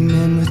many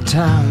men with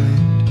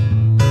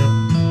talent,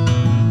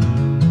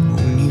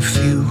 only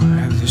few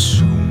have the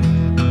soul.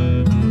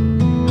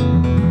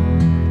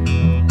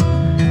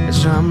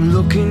 As I'm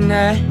looking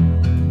at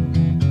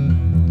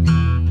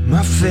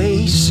my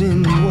face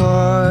in the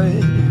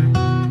water,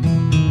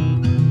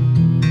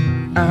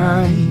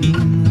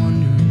 I'm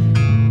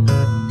wondering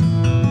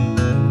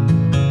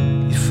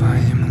if I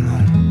am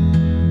alone.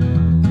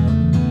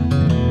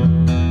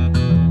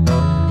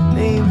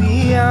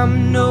 Maybe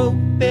I'm no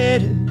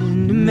better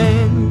than the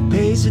man who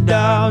pays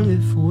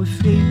 $1 for a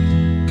fake.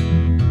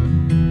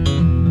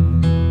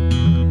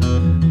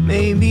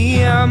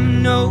 Maybe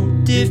I'm no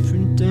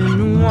different than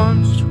the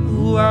ones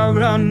who are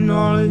running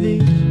all of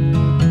this.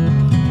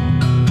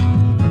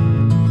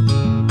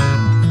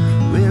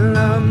 Well,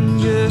 I'm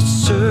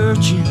just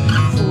searching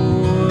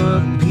for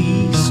a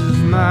peace of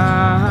mind,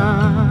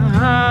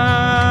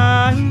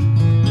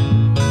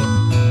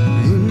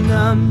 and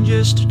I'm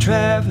just a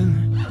traveler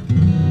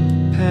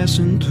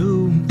passing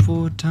through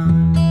for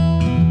time.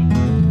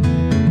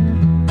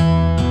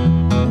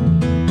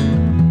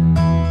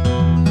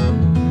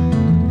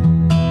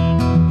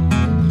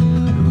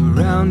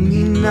 Around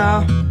me now,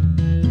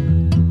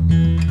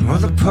 all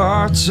the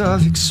parts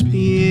of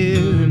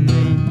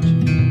experiment.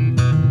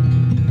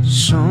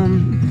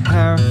 Some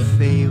have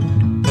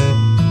failed,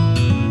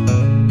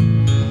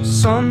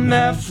 some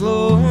have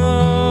flown.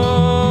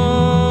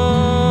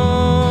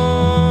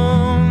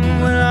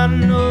 Well, I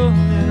know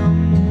that I'm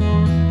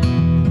more,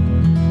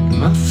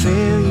 my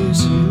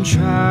failures and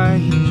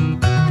tries.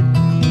 I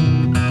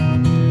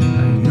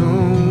know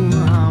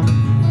I'm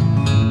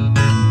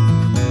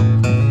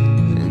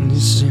more than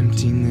this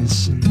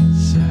emptiness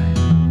inside.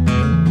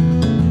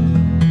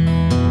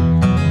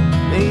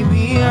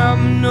 Maybe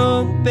I'm no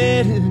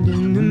better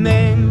than the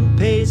man who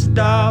pays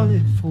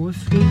 $1 for a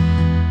fee.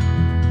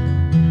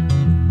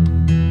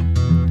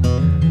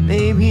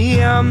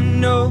 Maybe I'm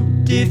no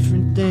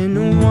different than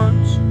the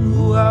ones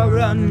who are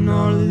running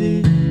all of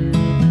this.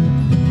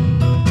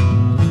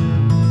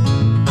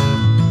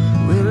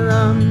 Well,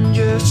 I'm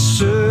just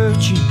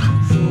searching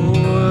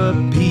for a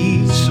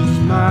peace of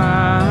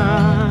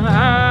mind,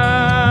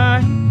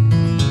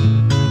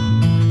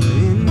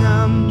 and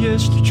I'm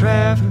just a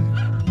traveler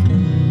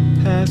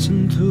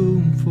passing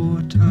through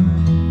for time.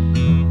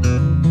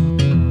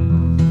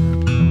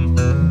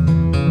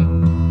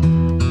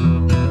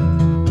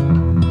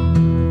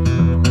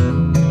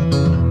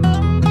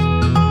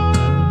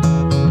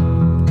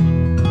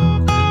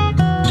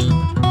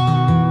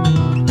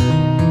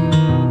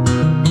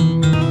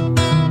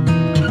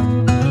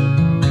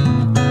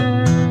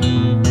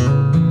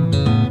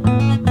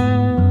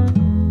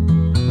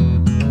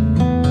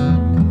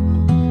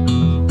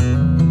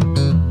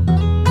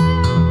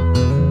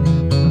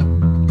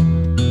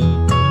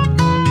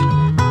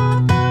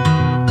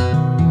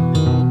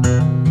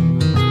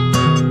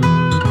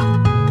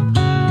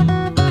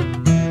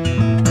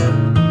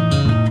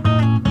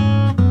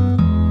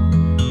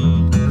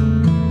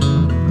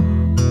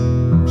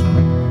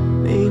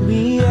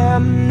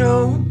 I'm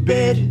no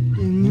better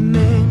than the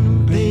man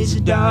who pays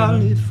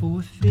 $1 for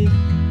a fee.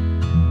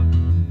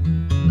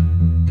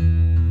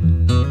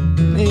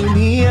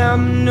 Maybe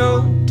I'm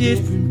no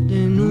different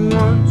than the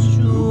ones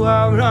who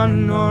are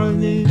running all of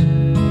this.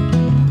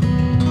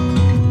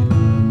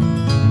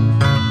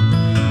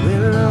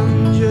 Well,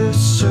 I'm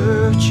just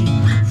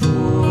searching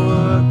for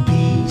a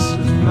peace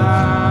of mind,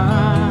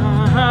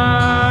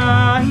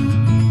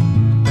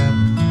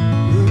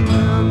 and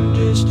I'm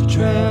just a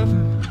traveler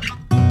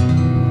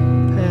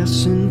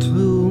passing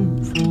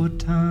through for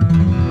time.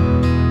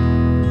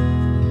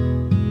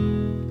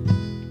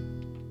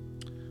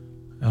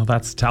 Well,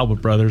 that's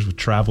Talbott Brothers with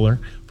Traveler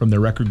from their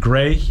record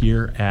Gray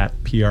here at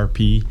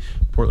PRP,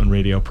 Portland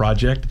Radio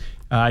Project.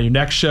 Your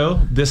next show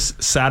this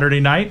Saturday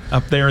night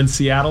up there in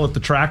Seattle at the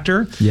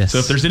Tractor. Yes. So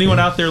if there's anyone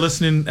out there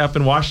listening up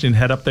in Washington,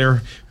 head up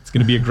there. It's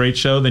going to be a great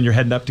show. Then you're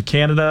heading up to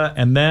Canada.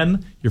 And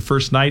then your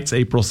first night's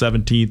April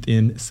 17th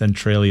in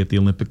Centralia at the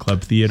Olympic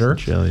Club Theater.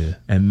 Centralia.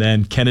 And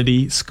then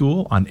Kennedy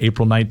School on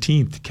April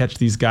 19th to catch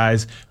these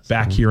guys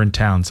back here in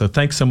town. So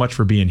thanks so much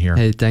for being here.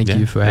 Hey, thank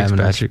you for having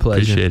us. Patrick.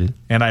 Pleasure. Appreciate it.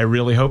 And I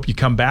really hope you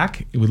come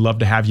back. We'd love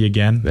to have you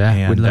again. Yeah,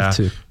 and, we'd love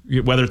to.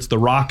 Whether it's the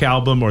rock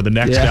album or the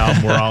next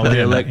album, we're all The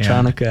in.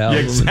 electronica album.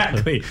 Yeah,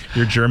 exactly.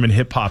 Your German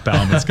hip hop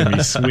album is going to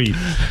be sweet.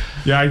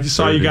 Yeah, I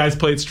saw you guys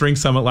play at String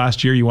Summit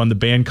last year. You won the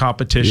band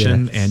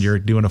competition, Yes. and you're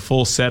doing a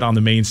full set on the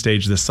main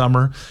stage this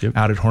summer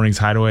out at Hornings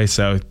Hideaway.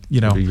 So,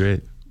 That'd be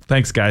great.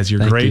 Thanks, guys.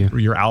 You're Thank great. you.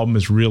 Your album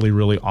is really,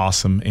 really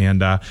awesome,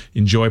 and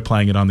enjoy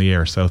playing it on the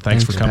air. So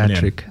thanks for coming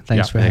Patrick. in.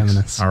 Thanks for having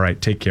us. All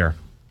right, take care.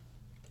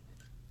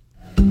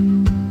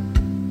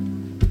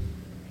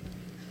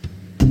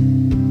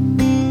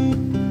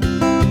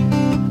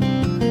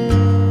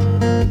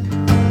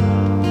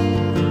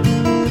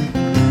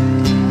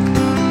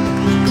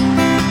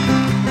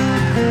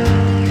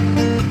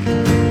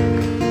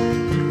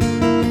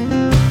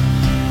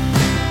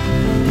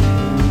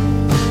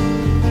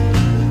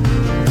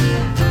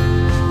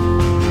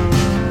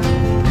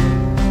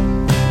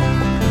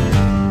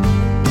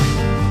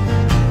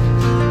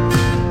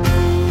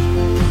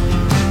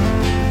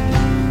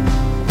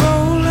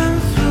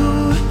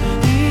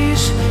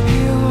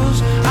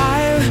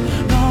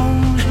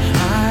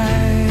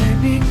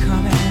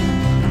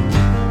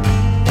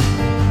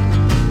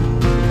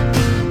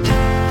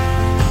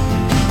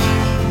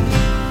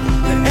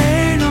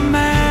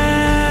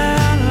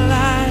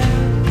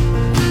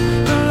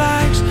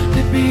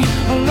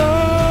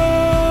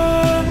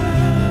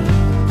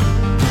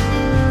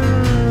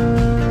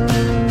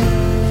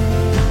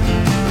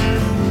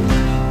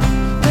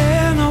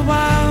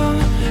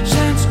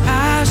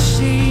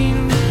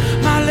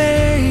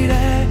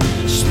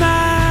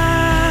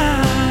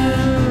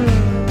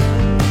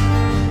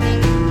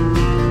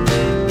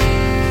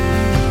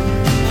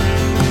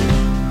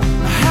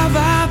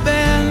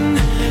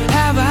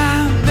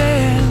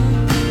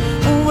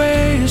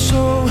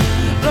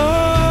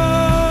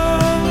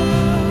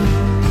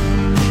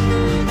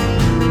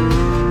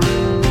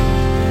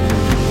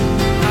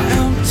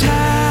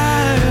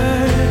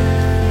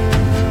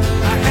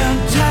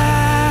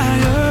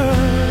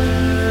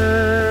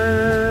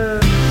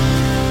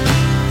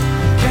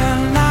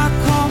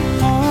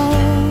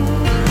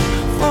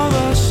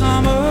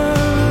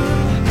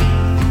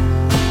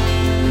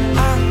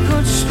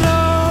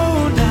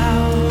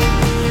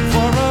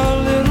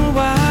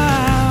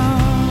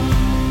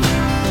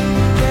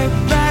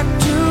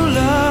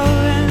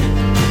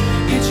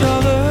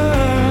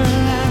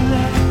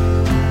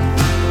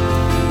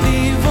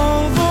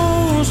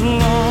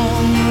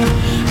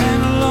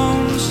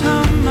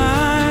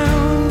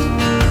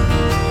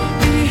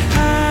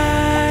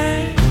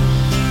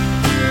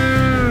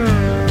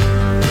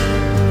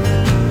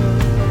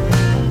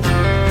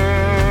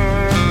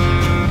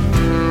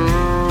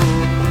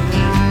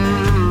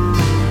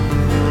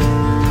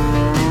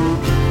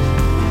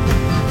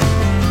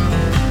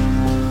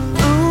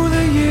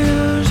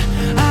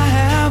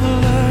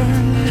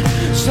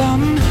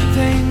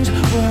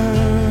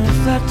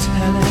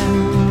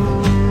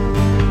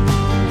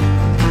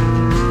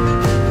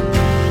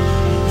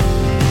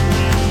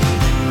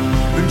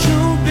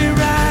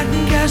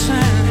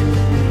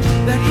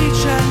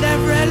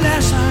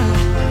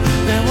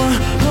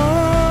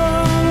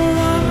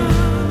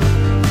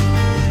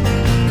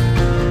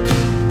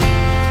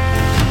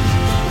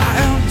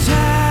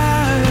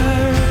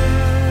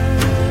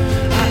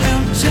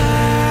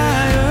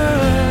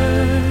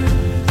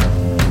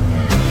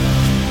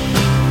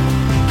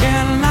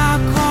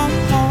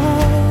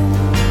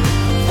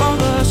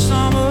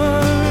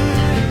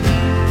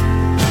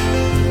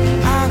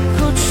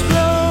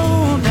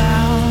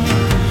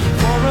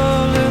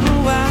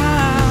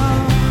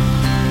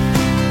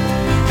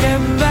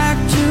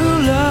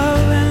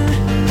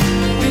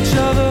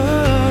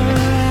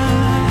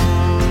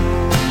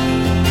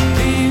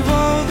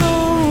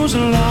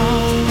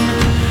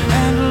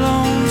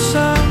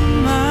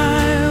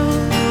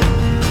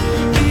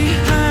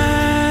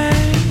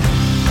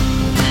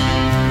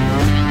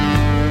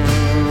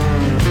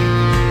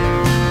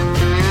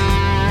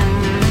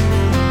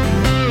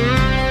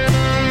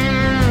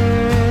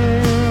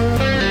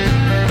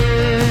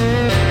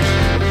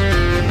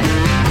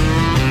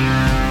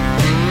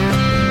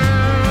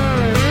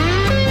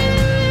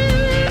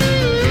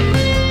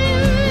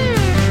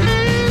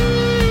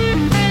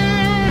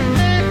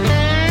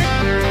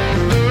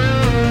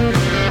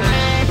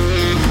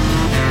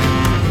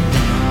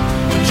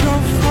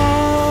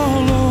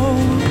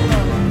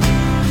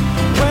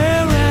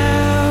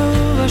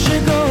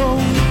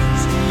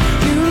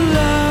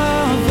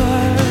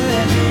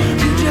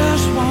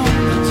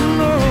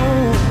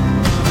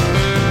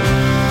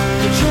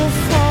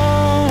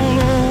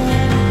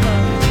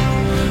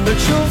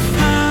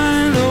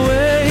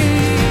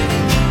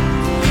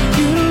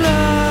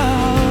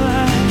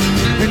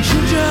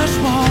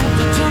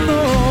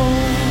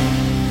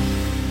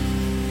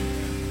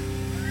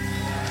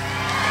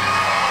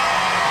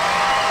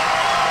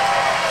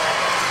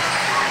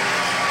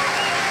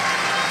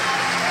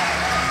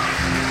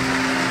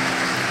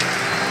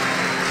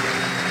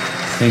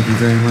 Thank you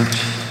very much.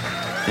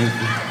 Thank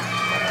you.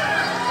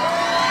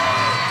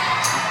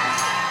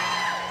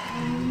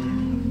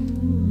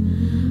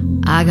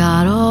 I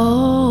got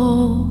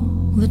all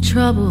the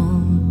trouble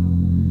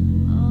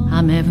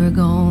I'm ever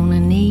gonna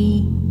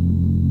need.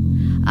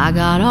 I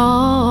got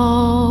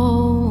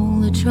all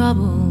the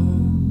trouble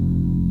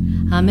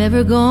I'm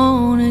ever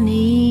gonna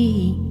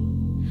need.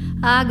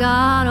 I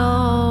got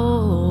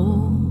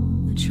all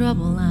the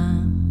trouble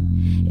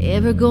I'm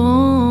ever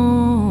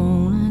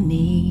gonna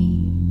need.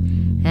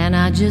 And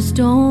I just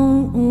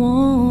don't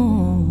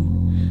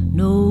want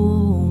no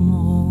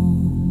more.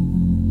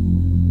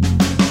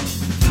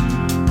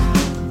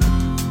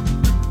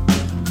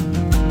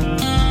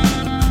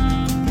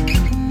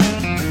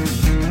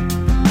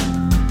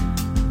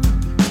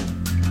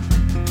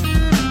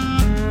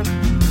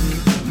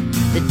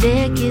 The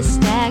deck is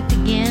stacked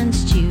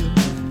against you.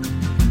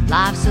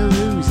 Life's a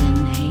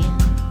losing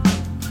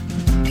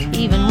hand.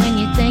 Even when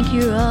you think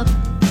you're up,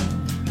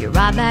 you're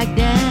right back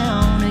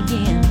down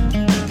again.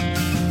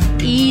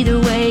 Either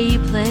way you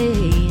play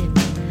it,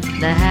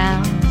 the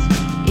house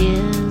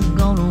is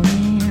gonna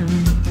win.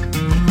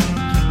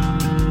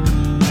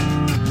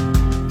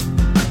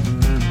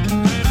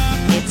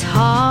 It's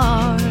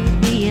hard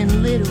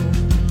being little,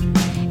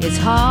 it's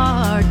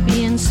hard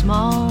being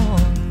small.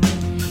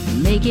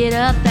 You make it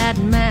up that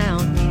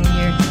mountain,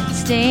 you're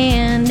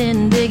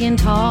standing big and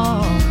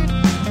tall.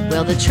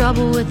 Well, the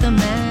trouble with the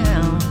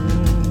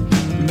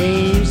mountain,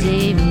 there's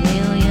a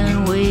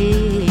million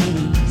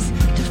ways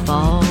to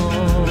fall.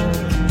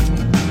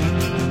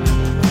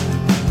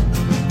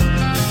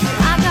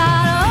 I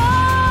got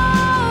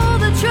all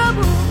the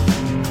trouble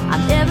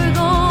I'm ever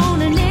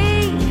gonna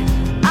need.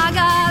 I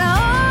got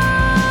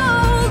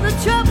all the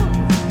trouble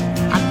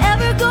I'm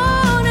ever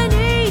gonna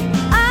need.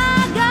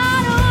 I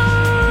got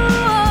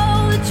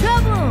all the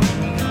trouble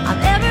I'm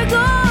ever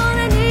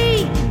gonna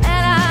need.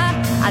 And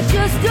I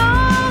just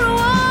don't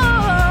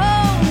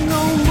want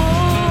no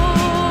more.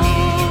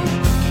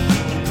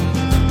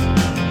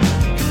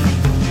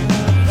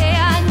 Hey,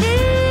 I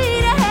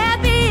need a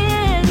happy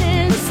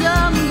ending.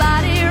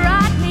 Somebody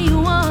write me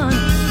one.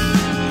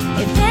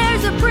 If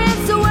there's a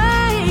prince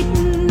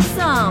awaiting,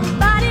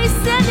 somebody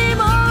send him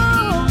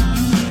home.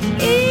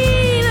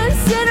 Even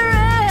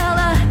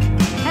Cinderella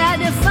had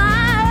to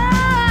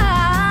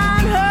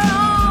find her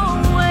own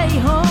way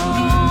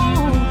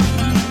home.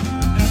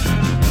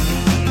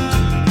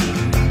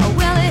 Oh,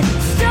 well, it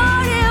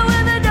started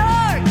with a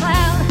dark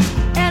cloud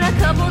and a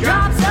couple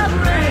drops of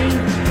rain.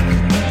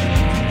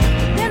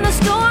 Then the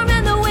storm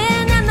and the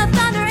wind and the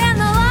thunder and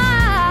the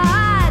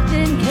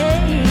lightning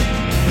came.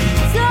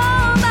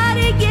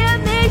 Somebody give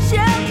me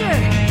shelter.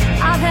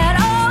 I've had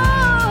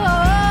all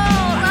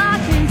I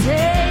can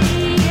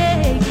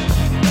take.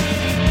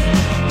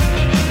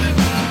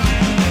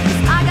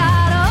 I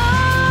got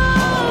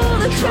all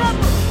the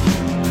trouble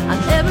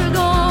I'm ever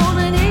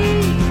gonna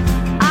need.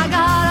 I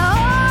got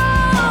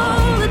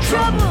all the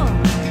trouble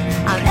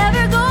I'm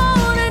ever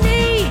gonna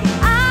need.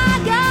 I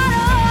got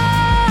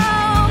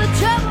all the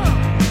trouble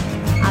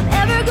I'm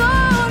ever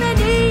gonna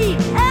need.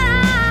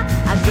 And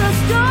I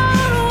just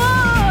don't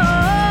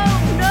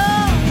want no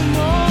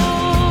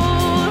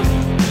more.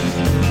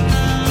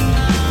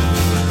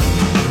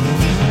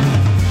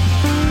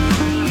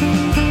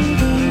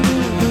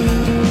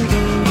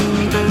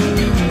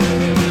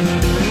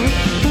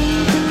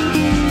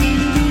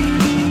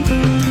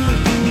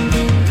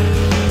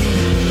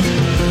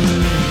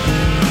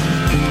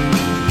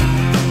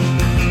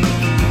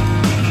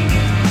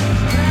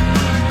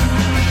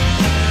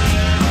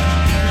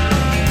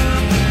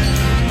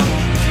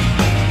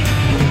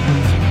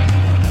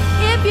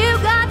 If you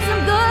got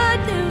some good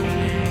news,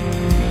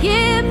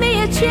 give me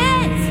a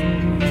chance.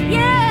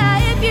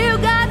 Yeah, if you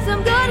got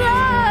some good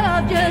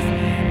love, just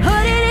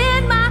put it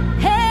in my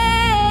hand.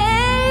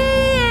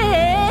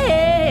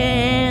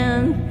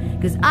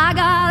 'Cause I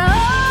got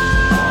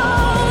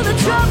all the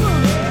trouble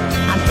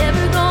I'm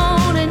ever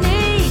gonna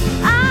need.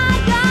 I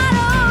got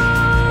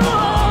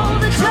all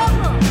the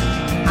trouble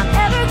I'm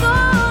ever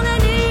gonna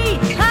need.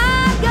 I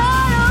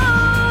got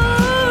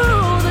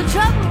all the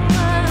trouble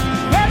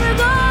I'm ever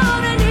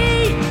gonna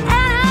need.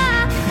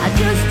 And I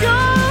just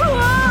don't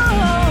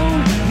want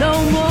no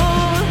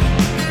more.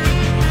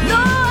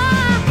 No,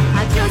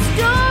 I just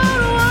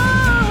don't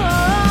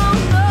want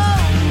no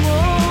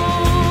more.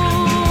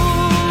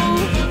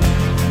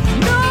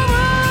 No more.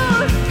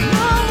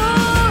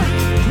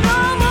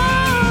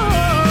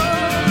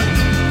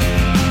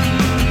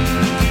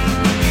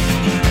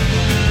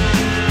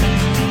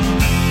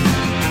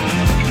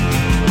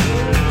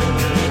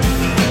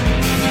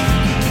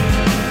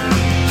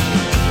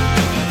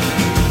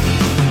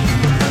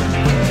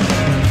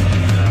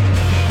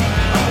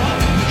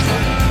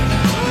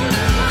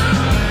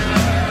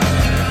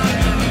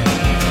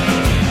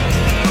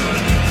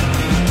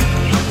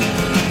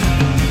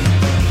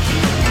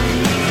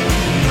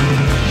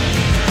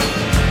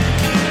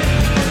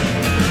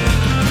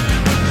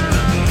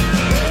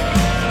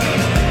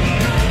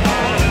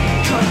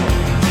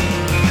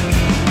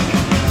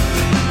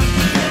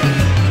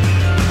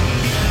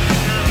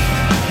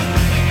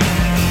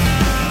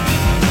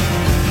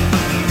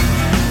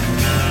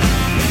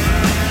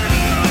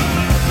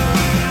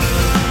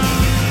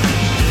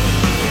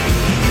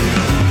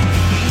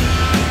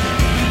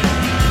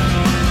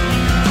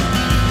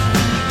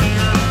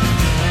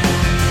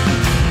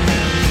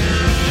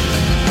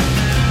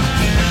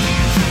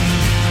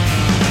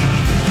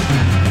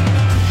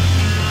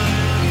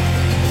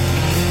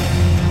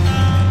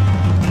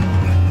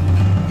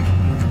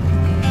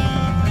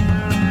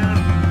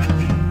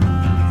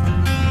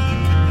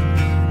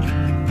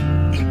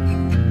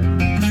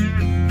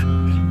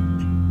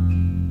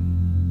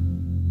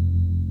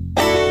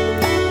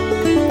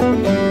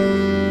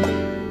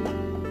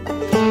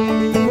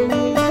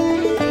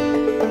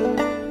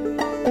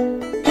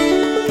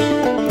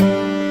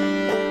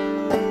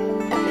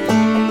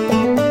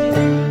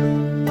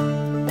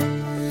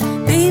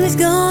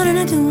 Mary's gone and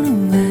I don't know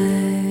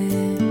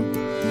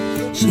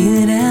why. She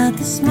lit out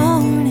this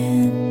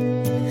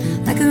morning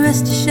like a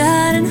rusty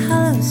shot in a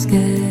hollow sky.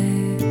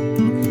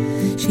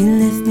 She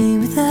left me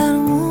without a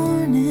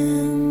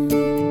warning.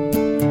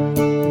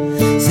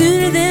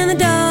 Sooner than the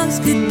dogs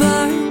could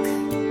bark,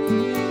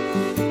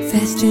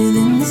 faster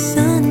than the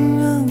sun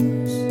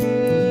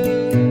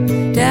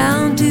rose,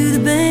 down to the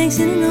banks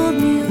in an old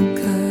mule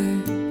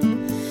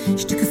car.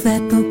 She took a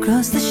flatboat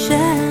across the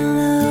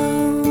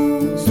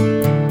shallows,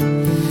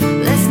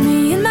 left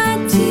me in my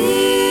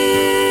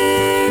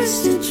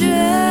tears to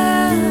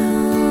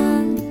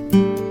drown.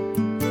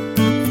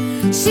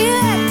 She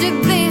left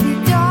her baby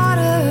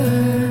daughter.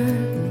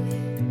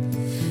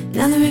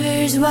 Now the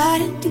river's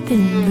wide and deep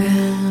and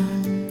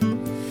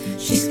brown.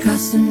 She's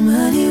crossing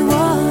muddy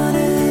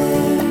waters.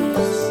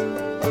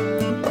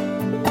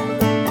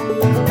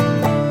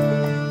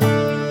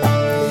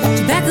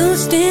 Tobacco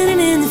standing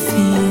in the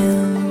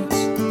fields,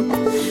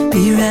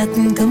 beer out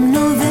and come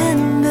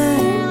November,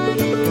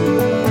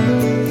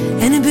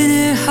 and a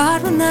bitter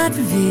heart will not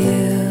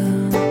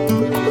reveal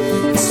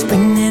the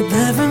spring that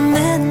love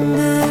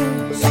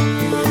remembers.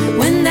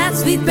 When that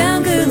sweet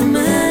brown girl of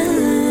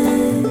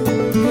mine,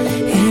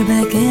 hair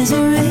black as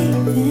a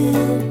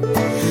raven,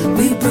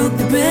 we broke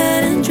the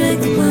bread and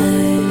drank the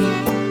wine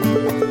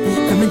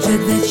from a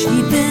jug that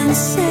she'd been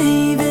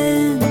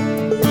saving.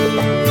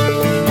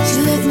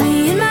 She left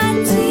me in my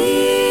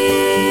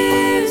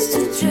tears to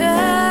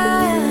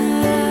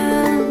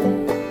drown.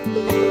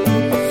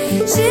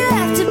 She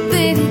left her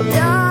baby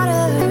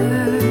daughter.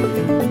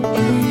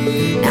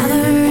 Now the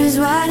river is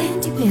wide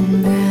and deep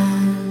and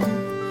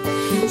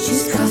brown.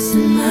 She's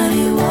crossing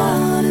muddy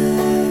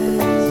waters.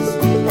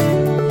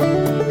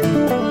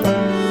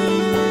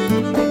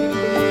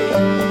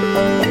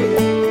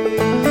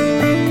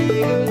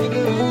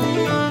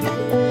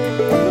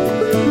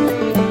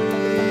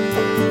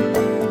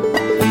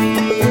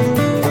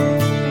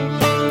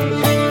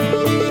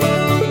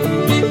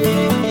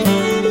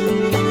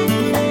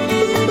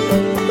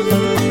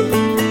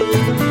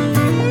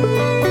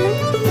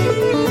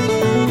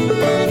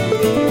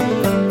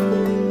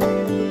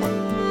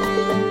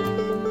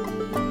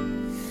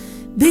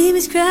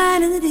 Baby's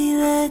crying and the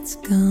daylight's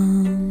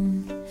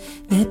gone.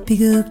 That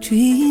big oak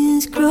tree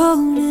is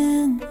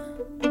groaning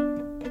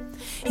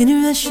in a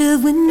rush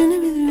of wind and a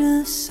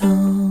river of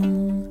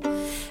song.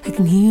 I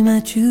can hear my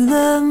true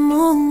love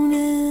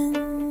moaning,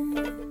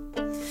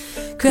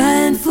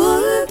 crying for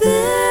a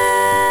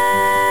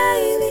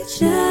baby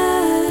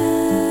child,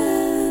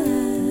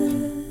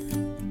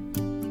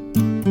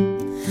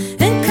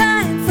 and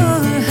crying for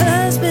her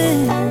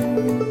husband,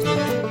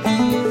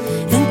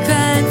 and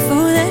crying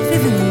for that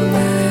river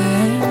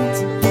wide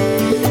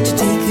to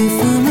take her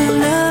from her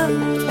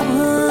loved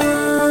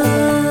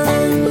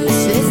one.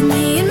 She left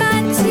me in my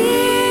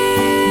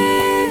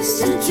tears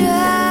to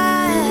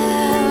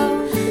drown.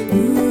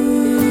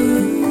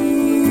 Ooh.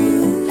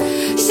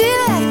 She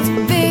left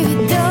her baby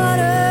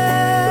daughter.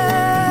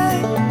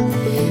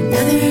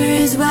 Now the river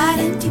is wide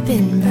and deep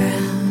and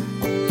brown.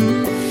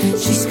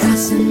 She's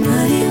crossing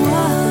muddy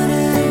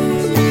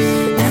waters.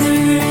 Now the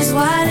river is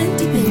wide and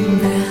deep and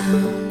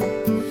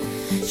brown.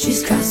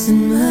 She's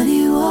crossing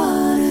muddy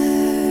waters.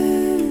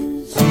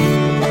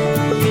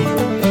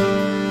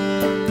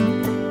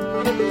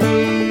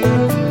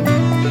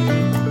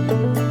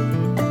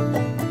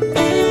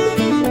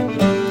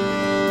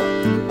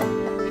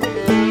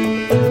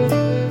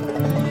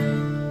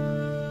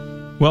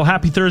 Well,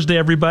 happy Thursday,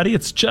 everybody.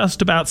 It's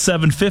just about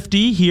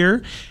 7:50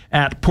 here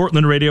at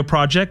Portland Radio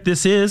Project.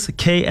 This is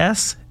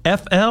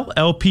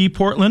KSFLLP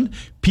Portland,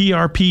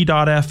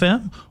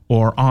 PRP.FM,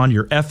 or on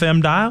your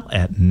FM dial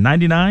at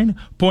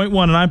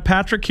 99.1. And I'm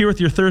Patrick here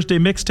with your Thursday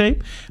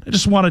mixtape. I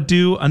just want to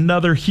do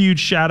another huge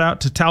shout out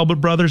to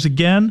Talbott Brothers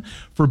again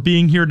for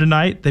being here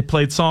tonight. They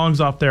played songs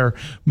off their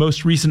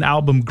most recent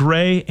album,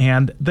 Gray,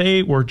 and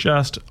they were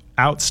just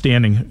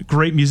outstanding.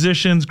 Great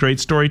musicians, great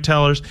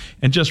storytellers,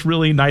 and just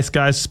really nice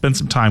guys to spend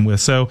some time with.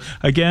 So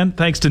again,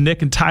 thanks to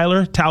Nick and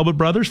Tyler, Talbott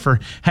Brothers, for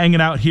hanging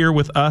out here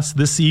with us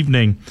this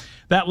evening.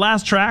 That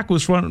last track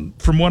was from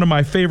one of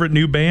my favorite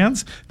new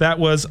bands. That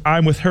was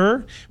I'm With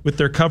Her, with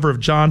their cover of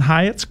John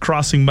Hyatt's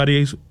Crossing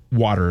Muddy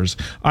Waters.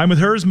 I'm With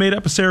Her is made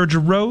up of Sarah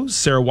Jarose,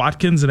 Sarah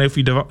Watkins, and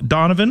Effie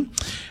Donovan,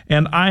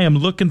 and I am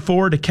looking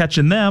forward to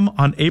catching them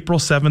on April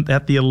 7th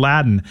at the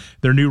Aladdin.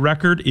 Their new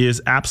record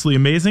is absolutely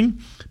amazing.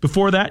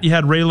 Before that, you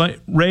had Ray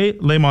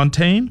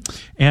LaMontagne,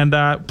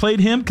 and played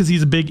him because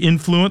he's a big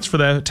influence for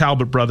the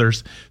Talbott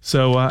Brothers.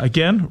 So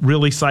again,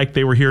 really psyched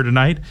they were here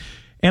tonight.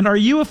 And are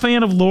you a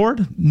fan of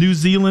Lorde? New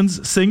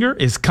Zealand's singer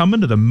is coming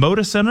to the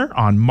Moda Center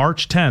on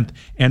March 10th,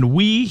 and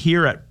we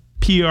here at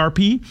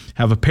PRP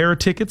have a pair of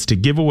tickets to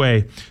give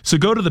away. So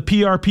go to the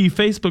PRP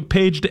Facebook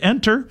page to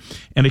enter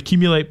and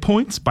accumulate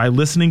points by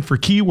listening for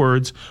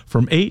keywords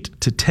from 8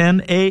 to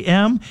 10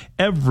 a.m.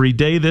 every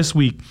day this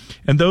week.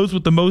 And those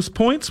with the most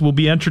points will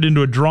be entered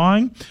into a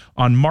drawing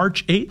on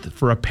March 8th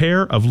for a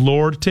pair of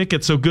Lord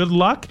tickets. So good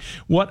luck.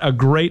 What a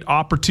great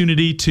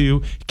opportunity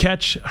to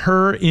catch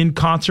her in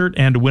concert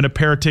and win a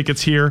pair of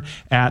tickets here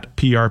at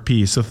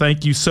PRP. So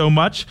thank you so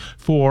much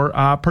for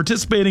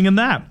participating in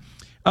that.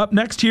 Up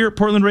next here at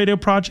Portland Radio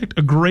Project,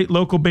 a great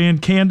local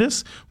band,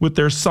 Candace, with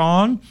their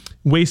song,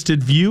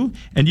 Wasted View.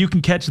 And you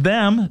can catch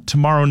them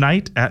tomorrow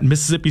night at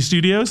Mississippi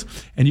Studios.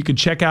 And you can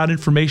check out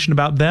information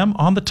about them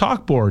on the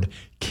talk board.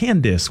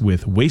 Candace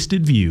with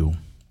Wasted View.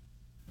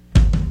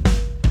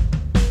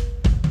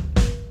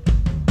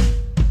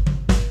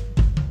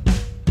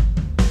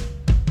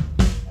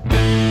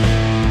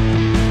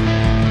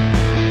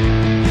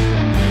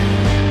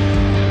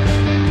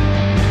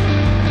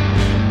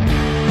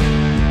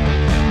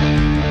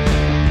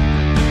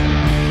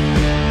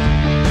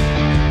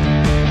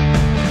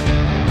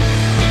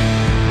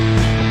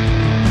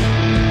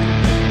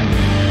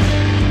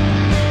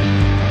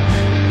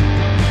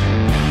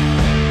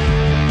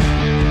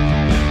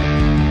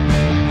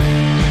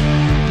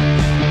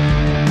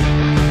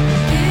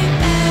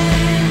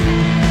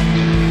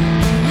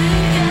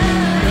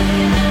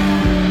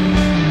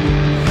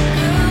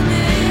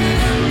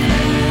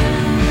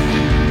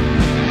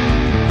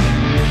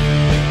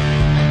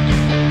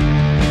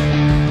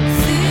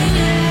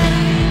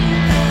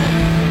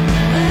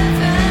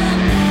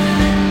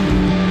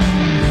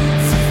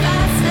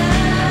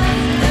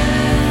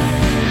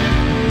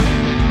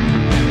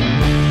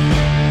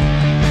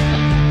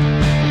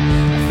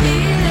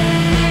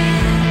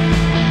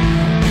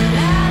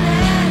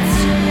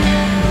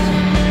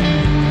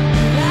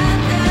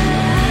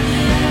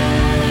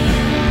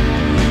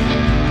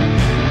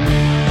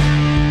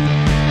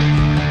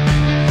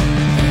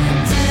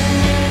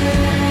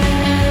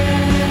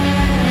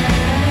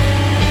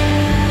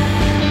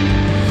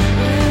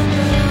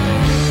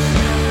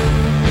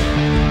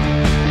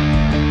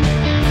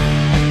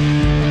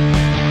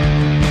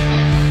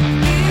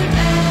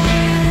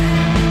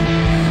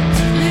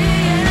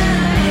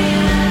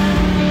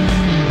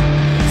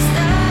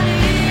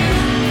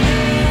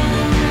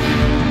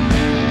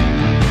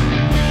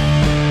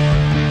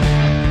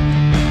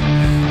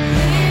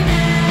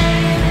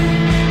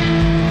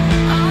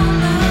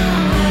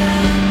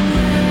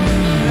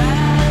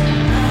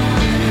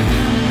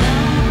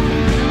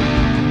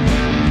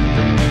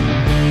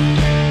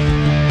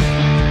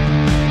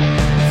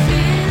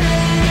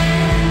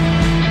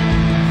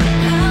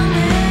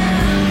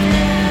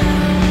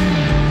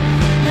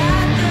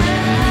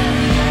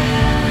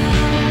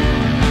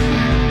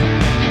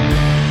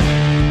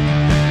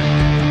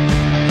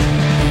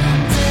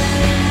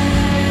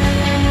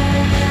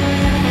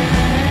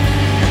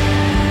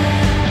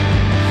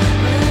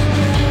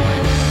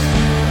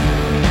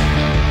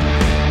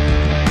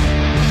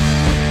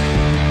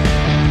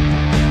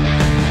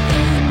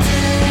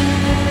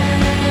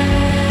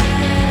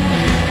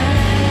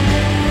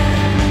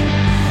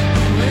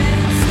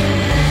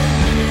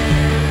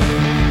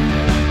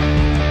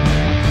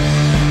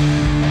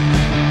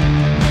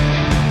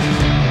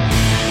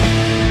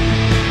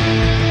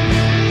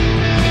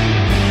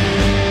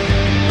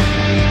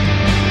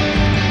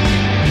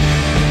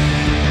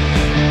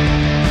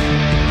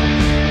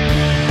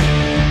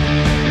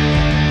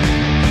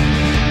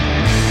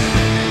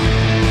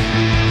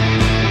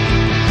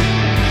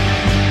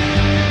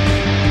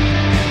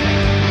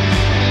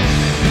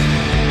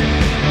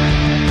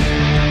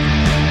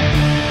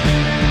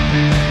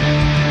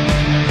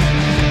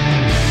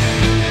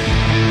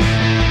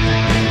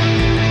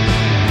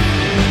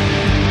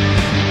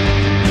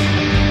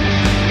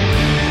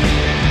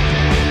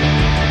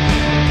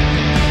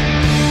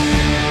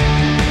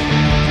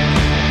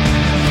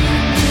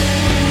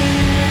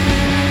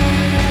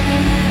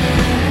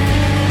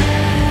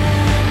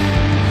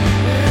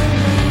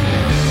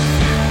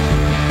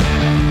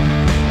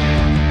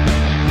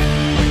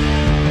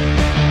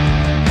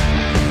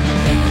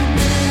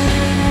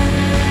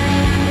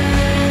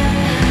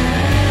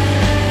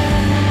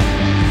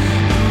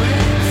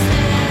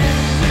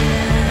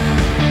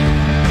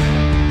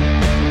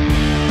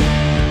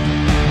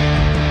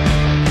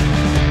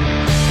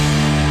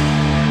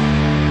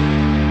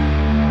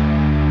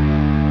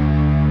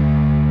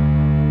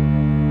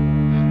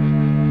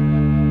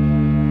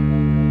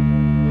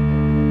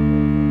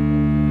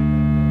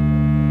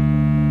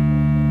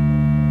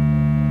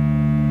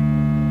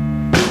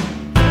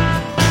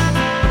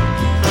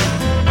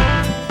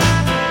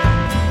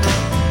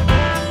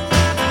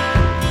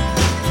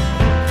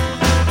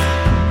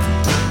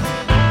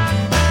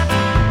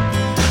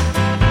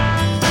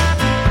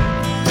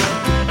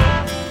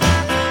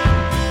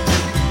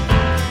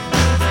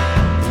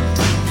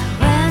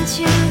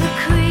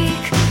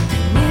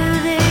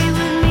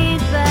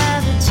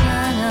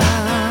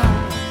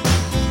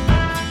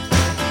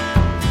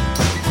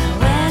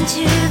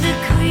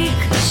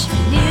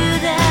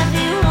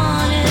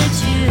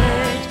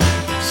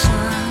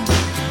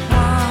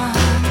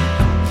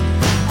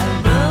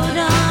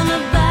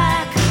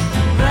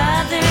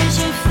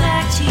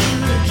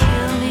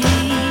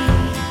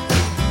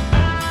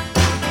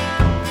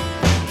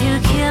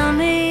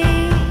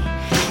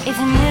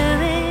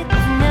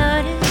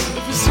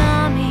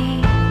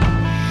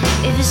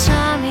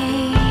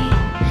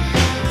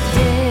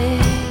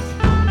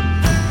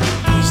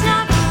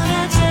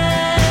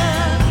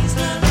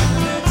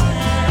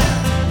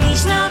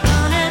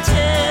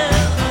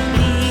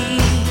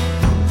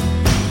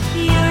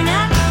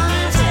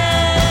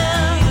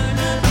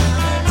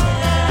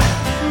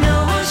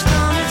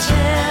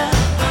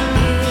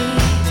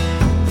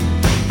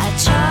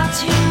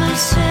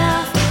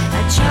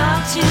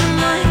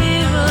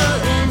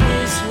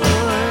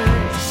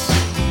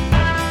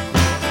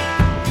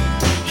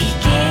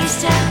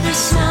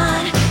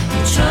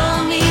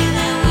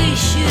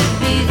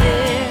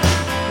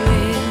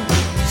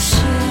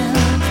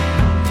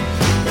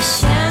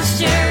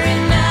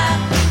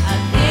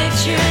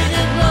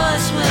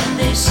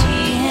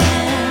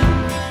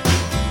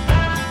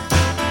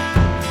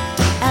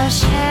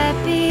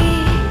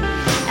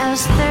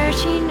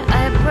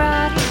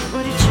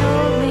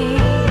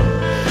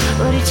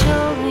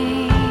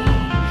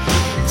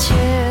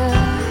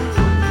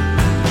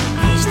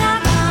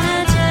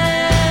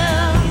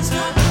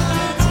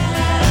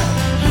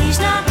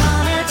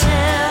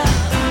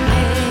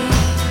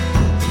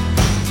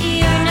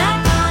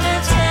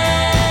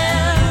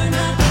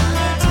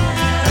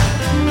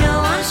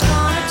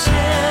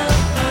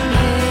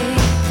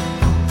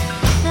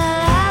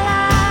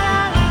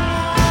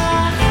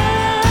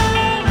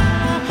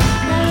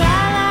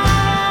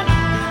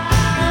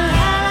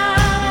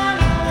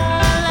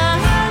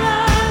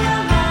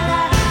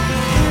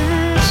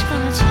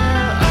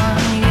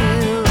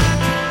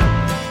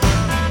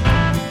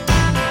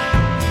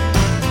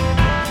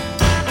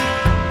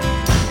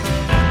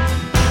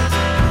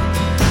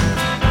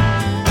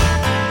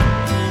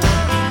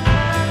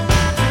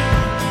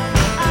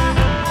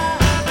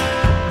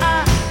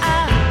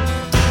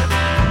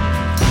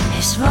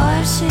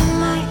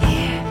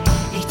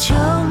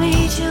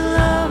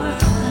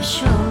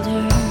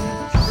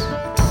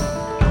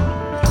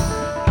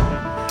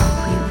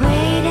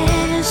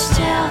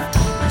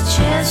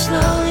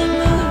 slowly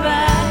move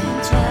right in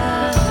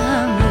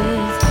time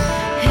with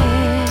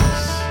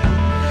his.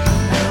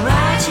 My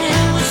right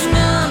hand was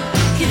numb,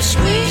 kept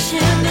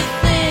squeezing the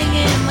thing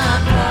in my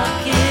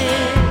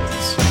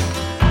pockets.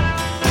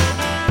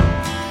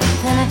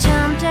 Then I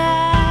jumped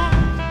out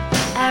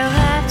of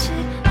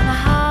ratchet and I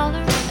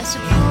hollered as I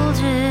pulled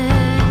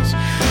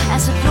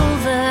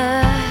the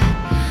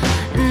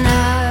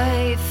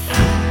knife.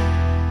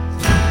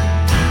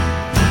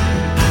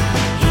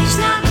 He's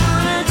not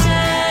gonna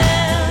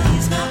tell,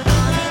 he's not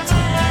gonna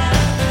tell,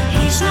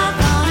 he's not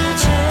gonna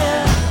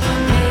tell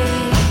me.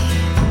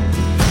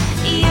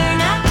 You're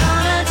not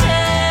gonna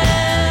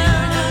tell,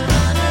 not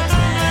gonna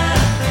tell,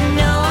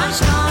 no one's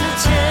gonna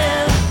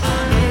tell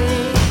me.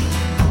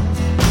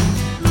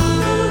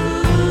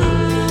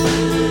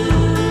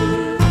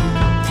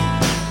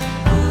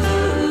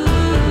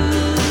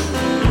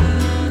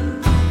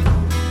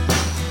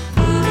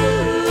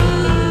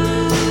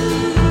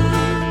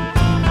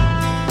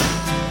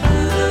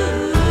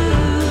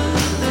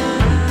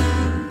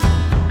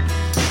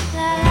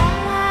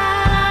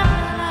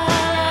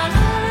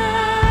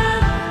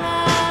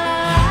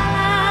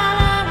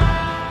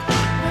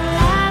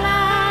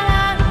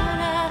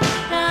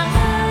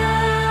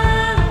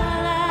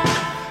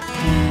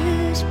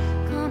 Who's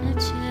gonna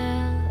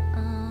tell?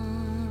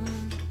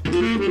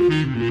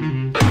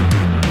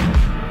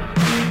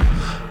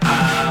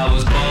 I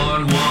was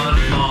born one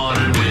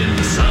morning when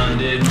the sun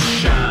didn't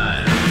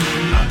shine.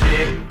 I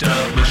picked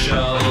up my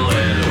shovel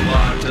and I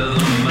walked to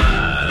the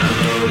mine. I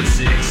loaded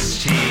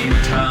 16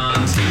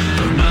 tons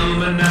of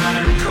number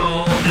 9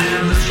 coal,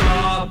 and the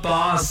straw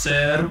boss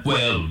said,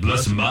 well,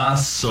 bless my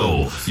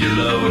soul, you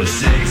loaded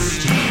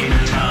 16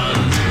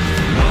 tons.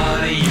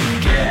 What do you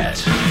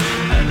get?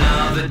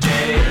 Another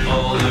day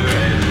older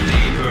and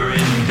deeper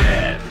in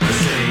debt.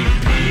 St.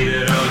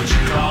 Peter, don't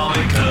you call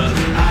me, 'cause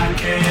I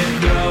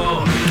can't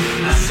go.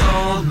 I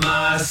sold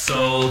my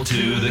soul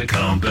to the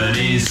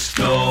company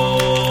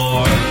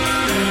store.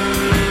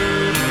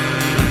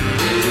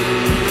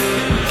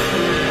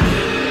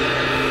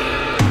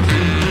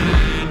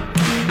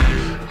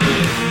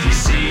 If you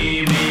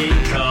see me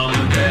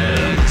coming,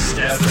 better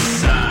step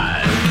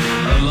aside.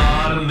 A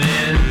lot of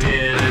men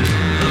did it,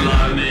 a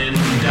lot of men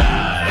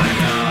died. I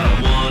got a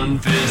one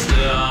fist of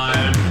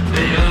iron,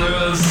 the other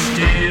of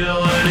steel,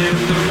 and if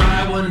the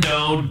right one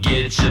don't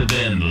get you,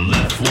 then the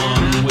left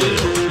one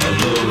will. A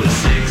load of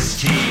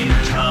 16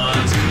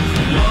 tons,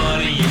 what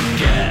do you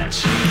get?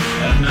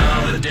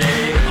 Another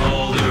day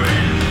older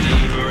and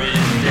deeper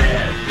in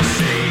debt.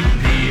 St.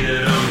 Peter,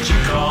 don't you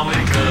call me,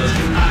 'cause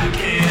I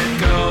can't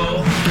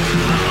go.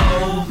 I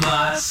owe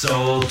my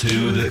soul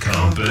to the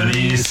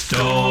company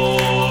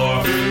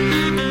store.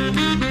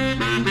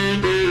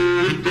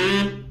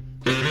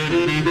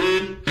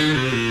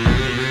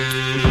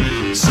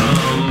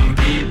 Some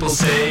people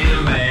say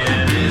a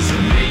man is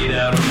made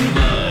out of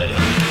mud.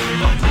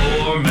 A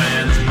poor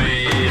man's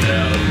made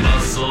out of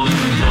muscle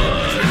and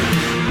blood.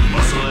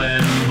 Muscle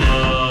and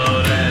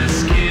blood and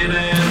skin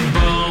and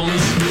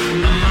bones.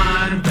 A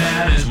mind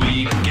that is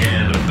weak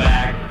and a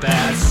back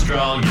that's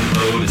strong. You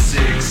load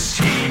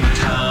 16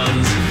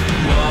 tons.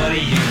 What do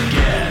you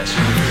get?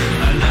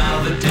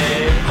 Another day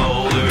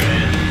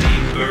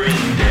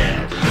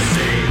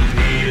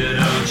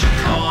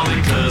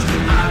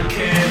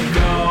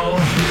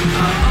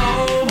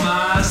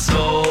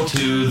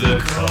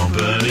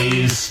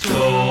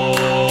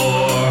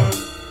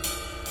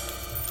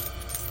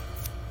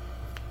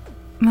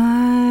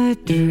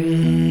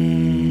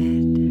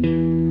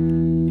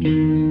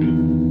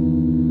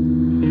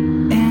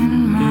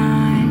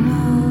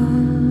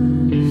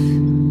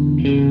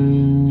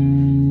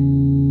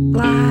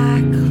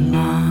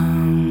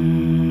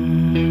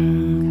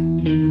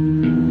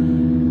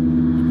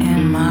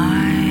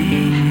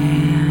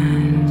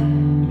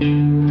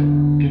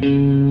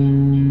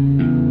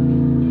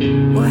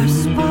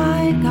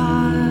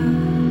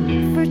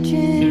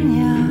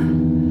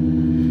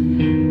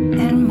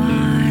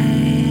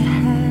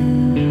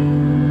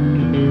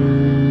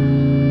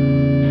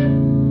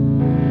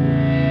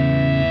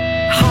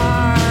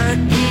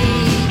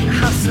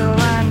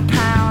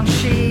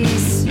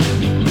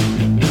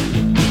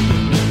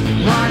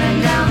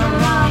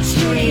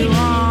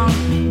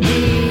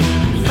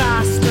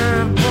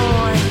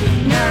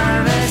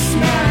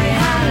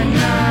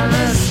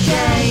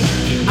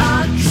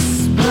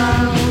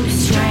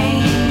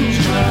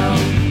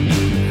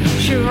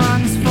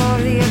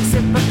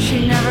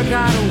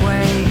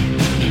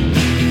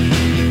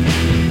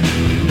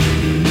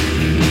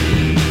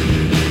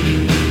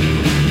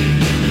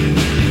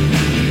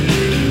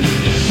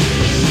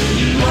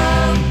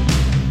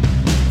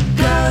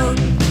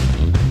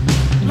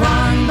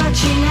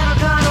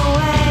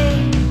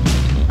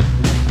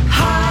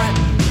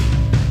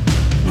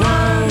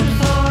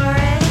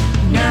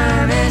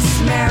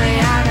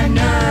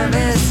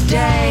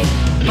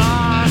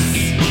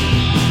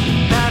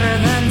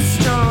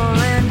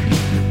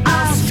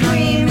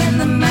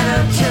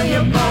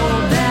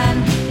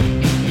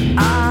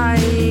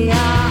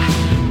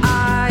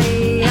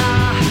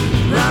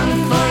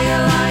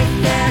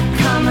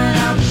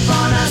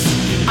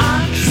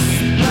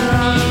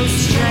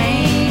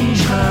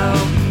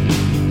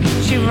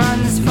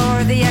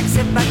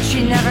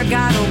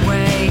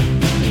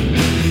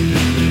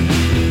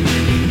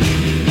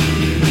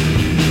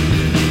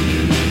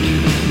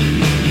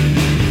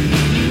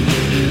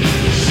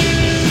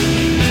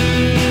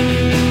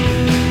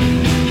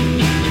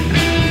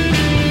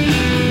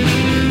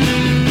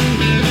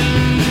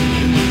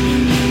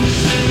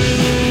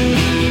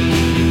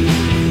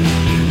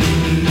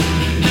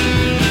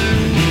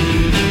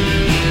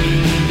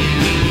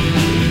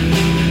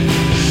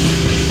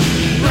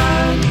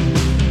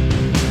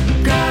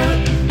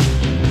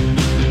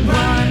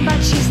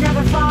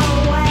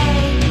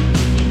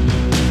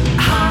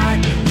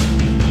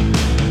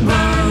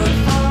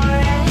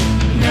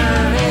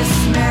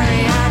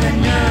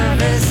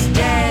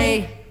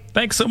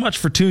Thanks so much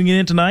for tuning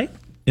in tonight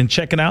and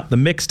checking out the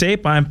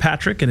mixtape. I'm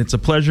Patrick, and it's a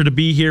pleasure to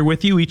be here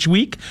with you each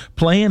week,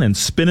 playing and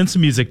spinning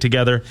some music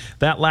together.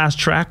 That last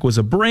track was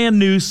a brand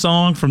new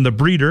song from The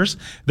Breeders.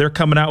 They're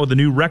coming out with a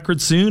new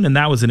record soon, and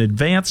that was an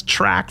advanced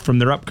track from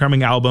their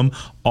upcoming album,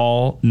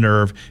 All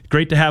Nerve.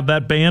 Great to have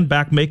that band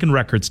back making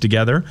records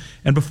together.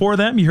 And before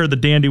them, you heard the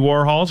Dandy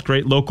Warhols,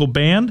 great local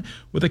band,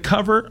 with a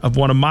cover of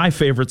one of my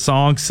favorite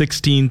songs,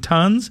 16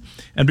 Tons.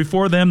 And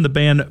before them, the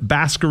band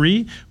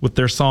Baskery with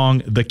their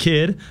song The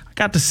Kid. I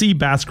got to see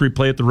Baskery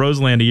play at the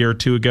Roseland a year or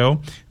two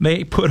ago.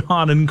 They put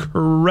on an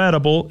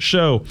incredible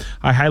show.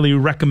 I highly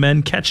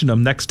recommend catching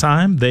them next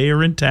time they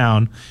are in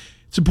town.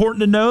 It's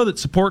important to know that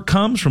support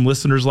comes from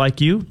listeners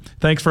like you.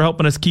 Thanks for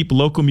helping us keep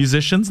local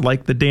musicians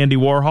like the Dandy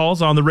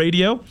Warhols on the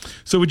radio.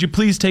 So would you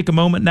please take a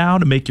moment now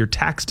to make your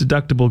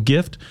tax-deductible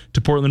gift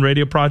to Portland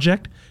Radio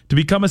Project? To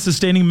become a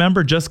sustaining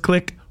member, just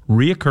click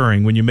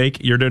Reoccurring when you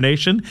make your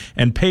donation,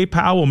 and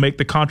PayPal will make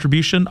the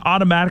contribution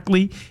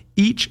automatically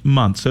each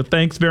month. So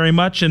thanks very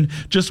much, and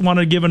just want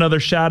to give another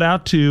shout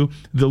out to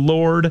the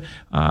Lord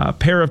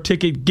pair of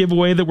ticket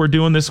giveaway that we're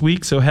doing this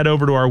week. So head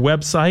over to our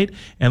website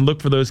and look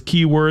for those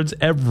keywords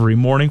every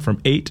morning from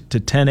 8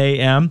 to 10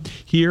 a.m.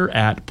 here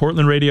at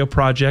Portland Radio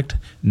Project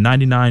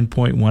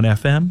 99.1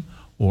 FM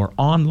or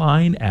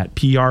online at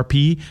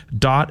prp.fm.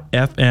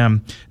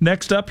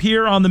 Next up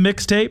here on the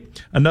mixtape,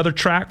 another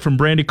track from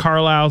Brandi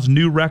Carlile's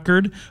new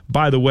record,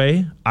 By the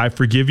Way, I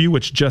Forgive You,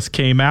 which just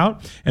came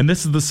out. And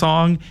this is the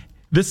song.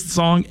 This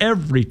song,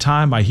 every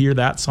time I hear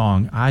that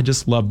song, I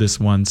just love this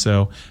one.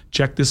 So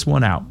check this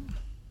one out.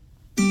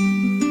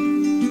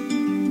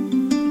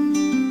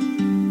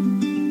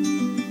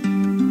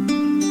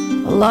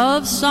 A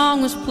love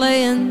song was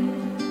playing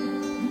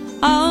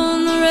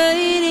on the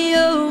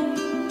radio.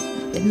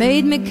 It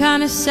made me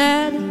kind of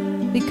sad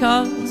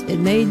because it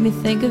made me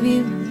think of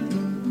you.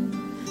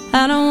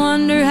 I don't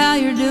wonder how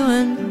you're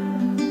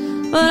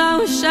doing, but I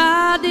wish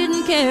I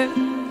didn't care,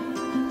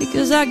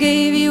 because I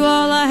gave you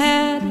all I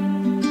had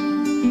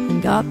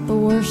and got the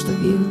worst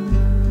of you.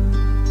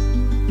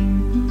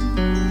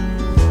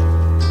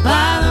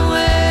 By the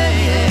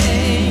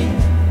way,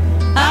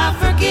 I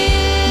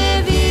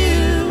forgive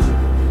you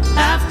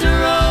after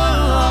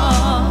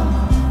all.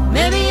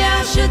 Maybe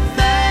I should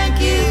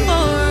thank you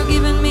for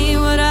giving me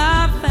what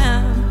I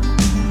found,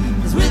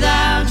 'cause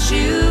without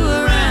you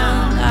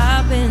around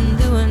I've been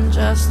doing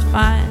just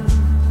fine,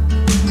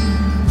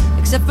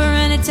 except for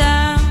any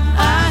time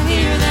I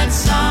hear that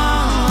song.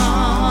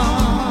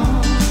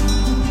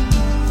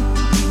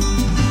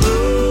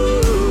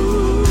 Ooh.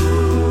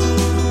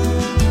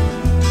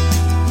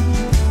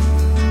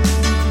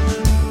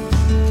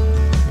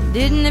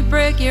 Didn't it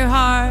break your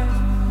heart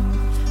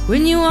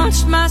when you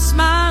watched my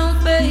smile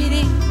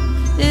fading?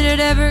 Did it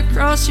ever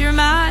cross your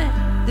mind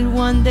that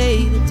one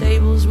day the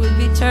tables would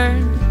be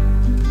turned?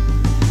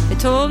 They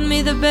told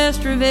me the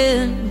best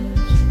revenge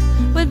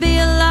would be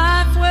a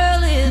life well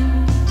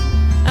lived,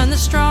 and the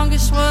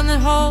strongest one that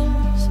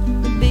holds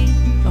would be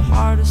the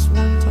hardest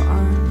one to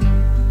earn.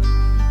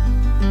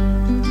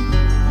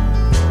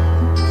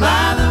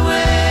 By the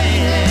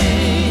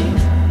way,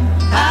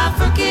 I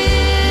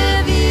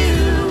forgive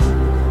you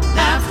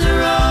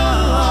after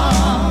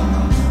all.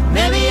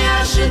 Maybe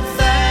I should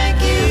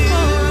thank you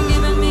for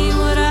giving me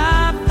what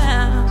I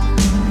found,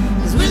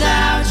 'cause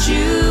without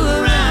you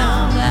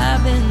around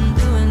I've been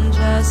doing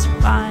just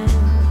fine,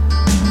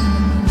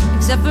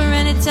 except for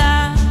any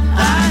time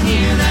I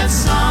hear that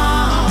song.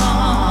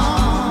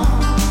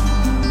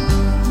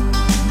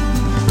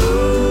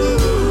 Ooh.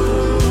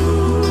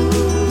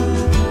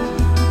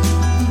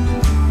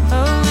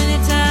 Oh,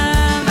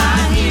 anytime I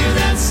hear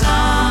that song.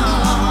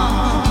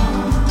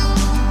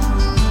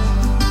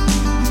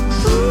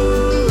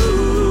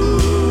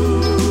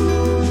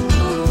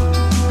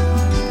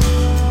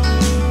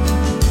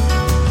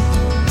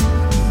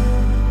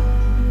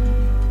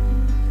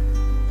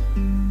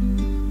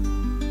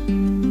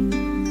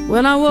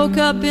 When I woke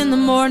up in the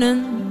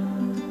morning,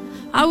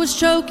 I was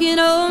choking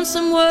on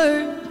some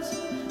words.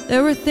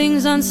 There were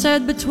things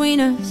unsaid between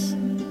us.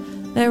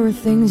 There were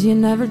things you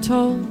never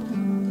told.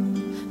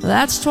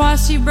 That's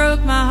twice you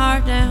broke my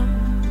heart down.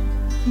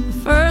 The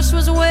first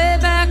was way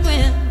back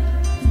when,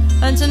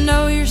 and to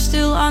know you're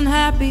still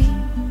unhappy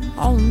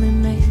only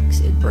makes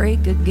it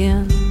break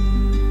again.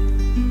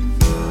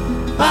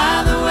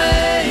 By the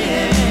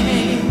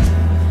way,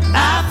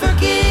 I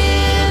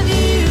forgive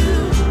you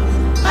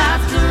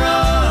after all.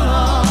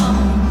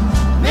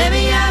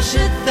 Maybe I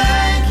should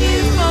thank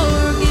you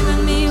for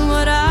giving me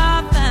what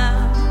I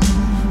found,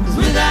 'cause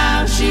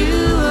without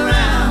you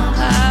around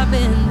I've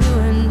been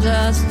doing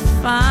just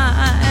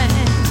fine.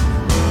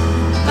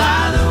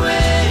 By the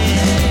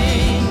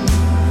way,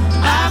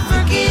 I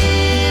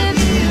forgive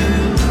you.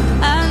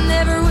 I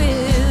never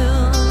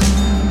will,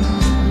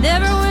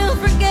 never will.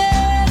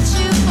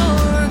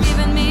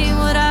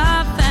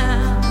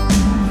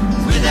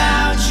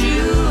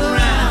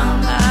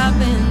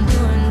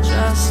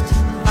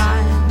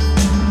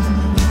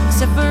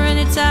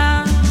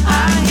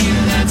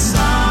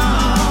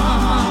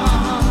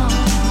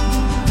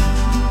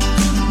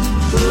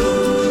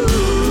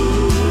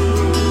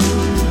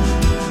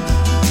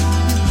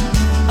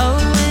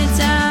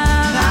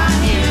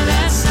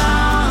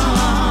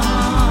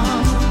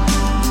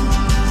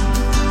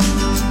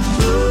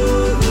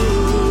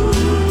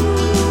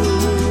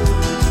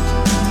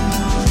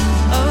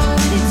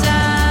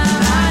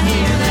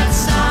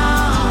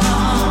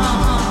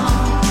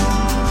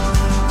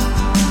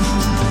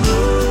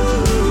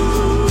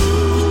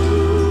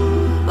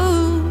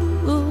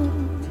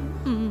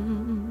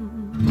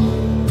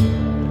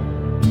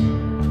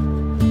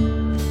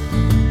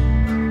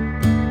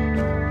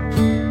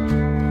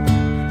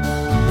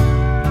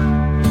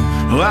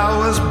 Well, I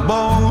was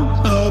born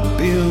up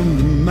in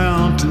the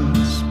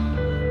mountains,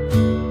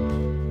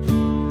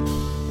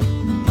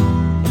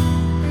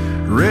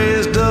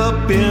 raised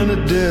up in a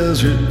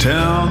desert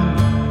town,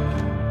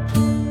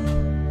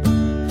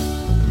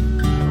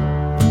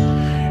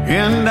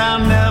 and I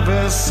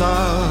never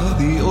saw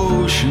the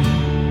ocean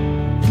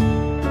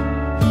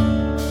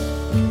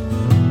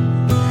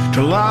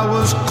till I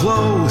was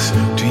close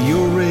to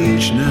your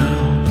age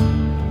now.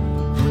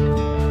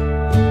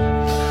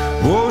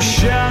 Oh,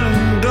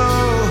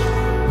 Shenandoah,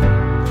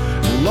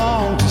 I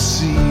long to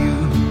see you.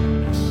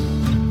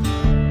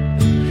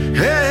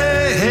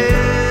 Hey,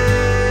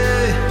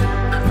 hey,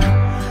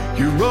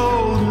 you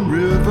rolling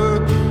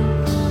river.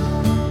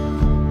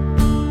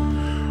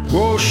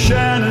 Oh,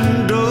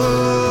 Shenandoah,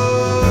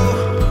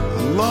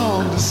 I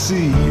long to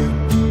see you.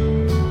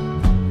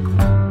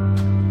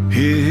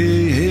 Hey,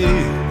 hey,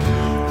 hey,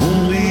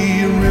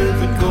 only a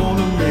river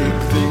gonna make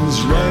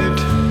things right.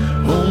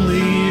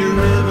 Only a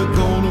river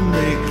gonna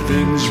make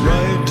things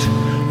right.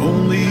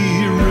 Only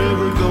a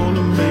river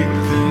gonna make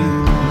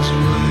things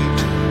right.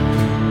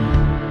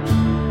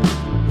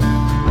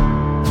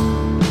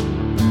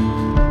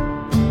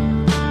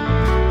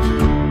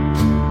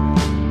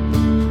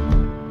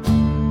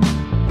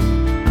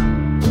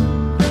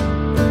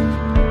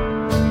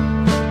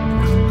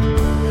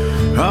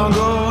 I'm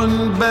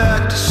going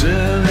back to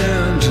San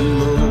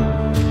Angelo.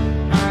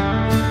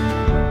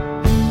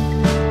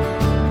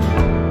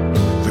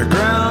 The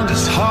ground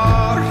is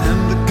hard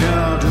and the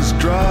count is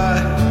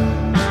dry,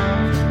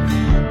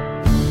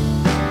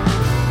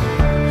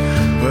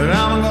 but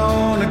I'm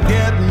gonna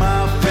get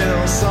my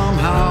fill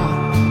somehow.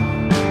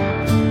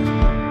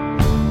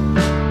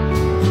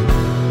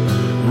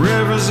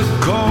 Rivers of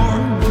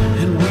corn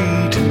and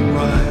wheat and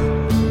rye.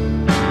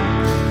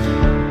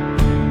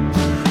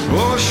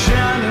 Oh,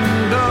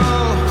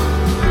 Shenandoah,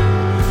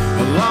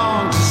 I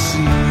long to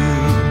see you.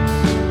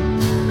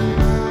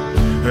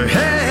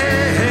 Hey,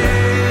 hey,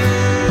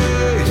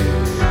 hey,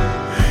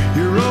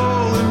 you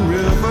rolling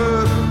river.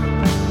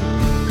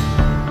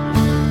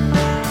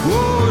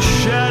 Oh,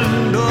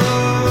 Shenandoah,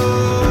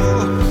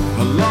 I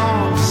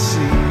long to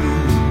see you.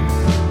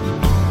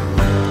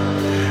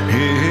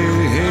 Hey, hey,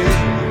 hey,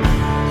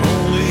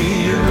 only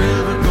a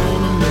river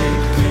gonna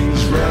make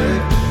things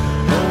right.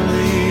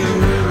 Only a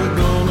river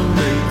gonna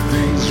make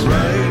things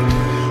right.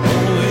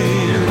 Only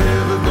a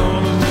river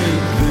gonna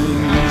make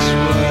things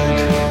right.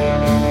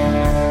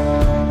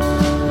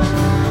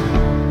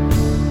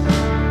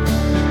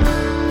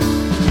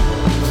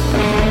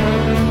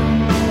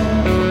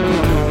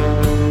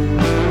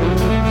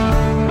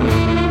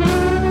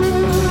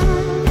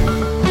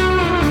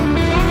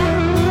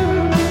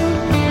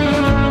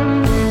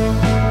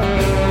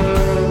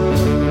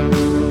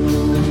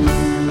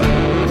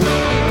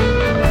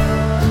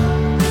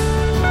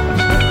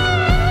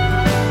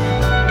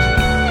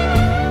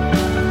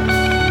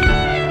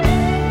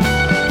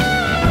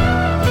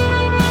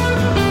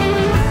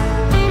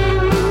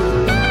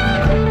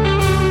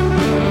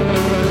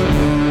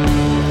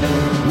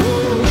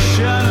 Oh,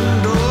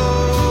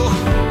 Shenandoah,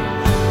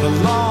 I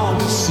long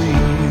to see you.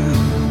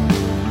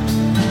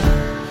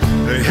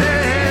 Hey,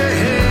 hey,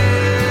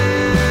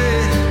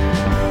 hey,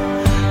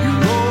 you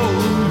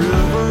rolling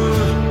river.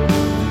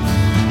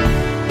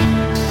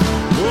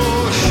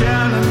 Oh,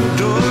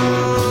 Shenandoah,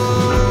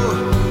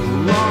 I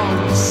long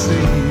to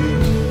see you.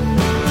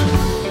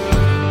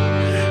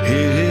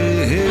 Hey, hey,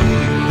 hey,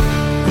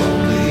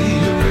 only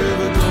a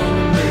river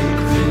gonna make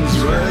things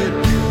right.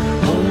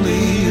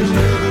 Only a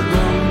river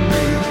gonna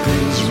make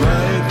things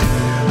right.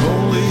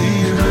 Only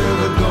a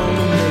river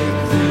gonna make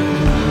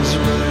things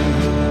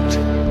right.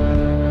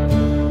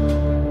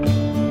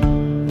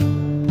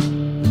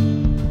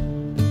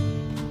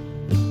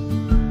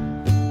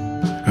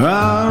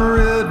 Ah,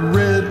 Red,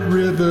 Red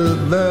River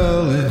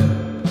Valley.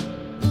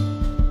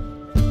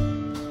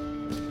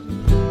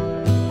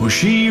 Will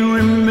she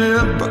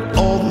remember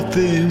all the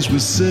things we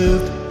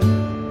said?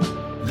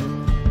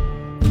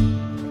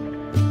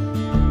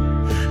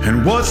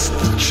 And what's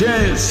the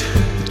chance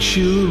that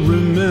she'll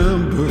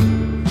remember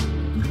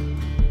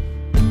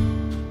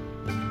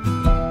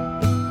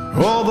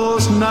all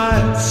those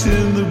nights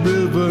in the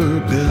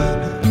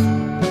riverbed?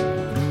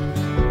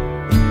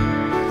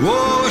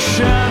 Oh,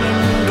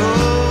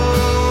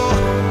 Shenandoah,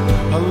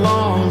 I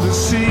long to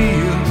see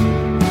you.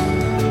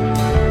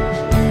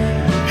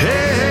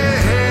 Hey, hey,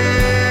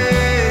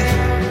 hey,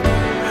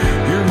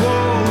 you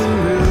rolling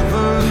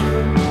river.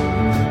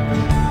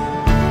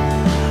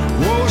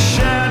 Oh,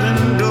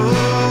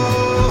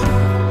 Shenandoah,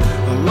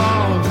 I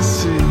long to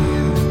see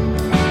you.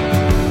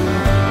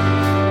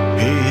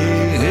 Hey,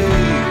 hey,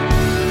 hey,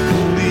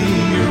 only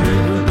a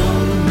river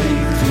gonna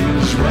make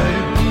things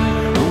right.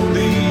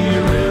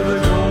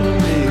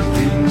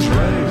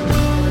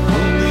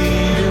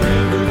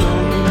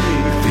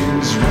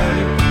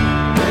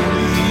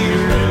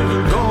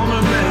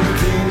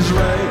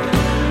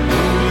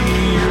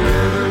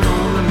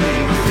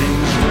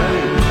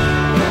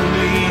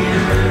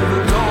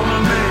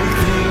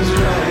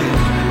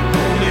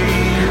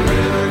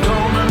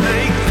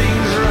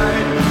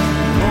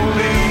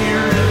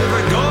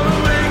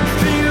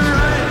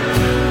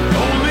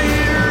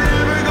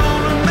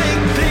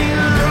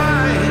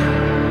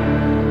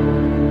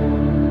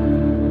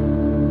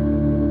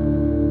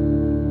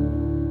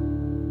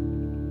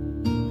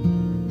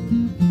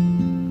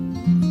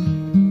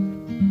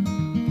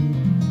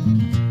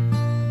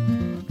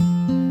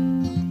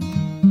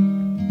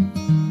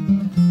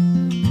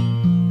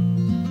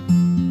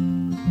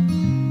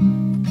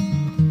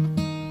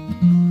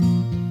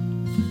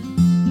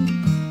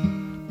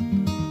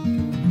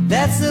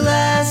 That's the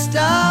last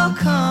I'll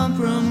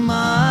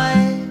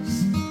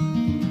compromise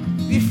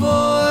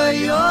before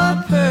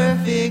your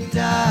perfect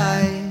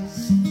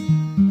eyes.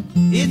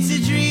 It's a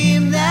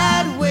dream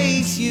that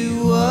wakes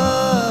you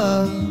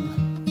up.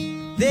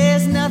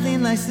 There's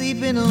nothing like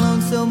sleeping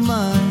alone so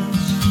much.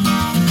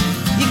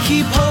 You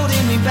keep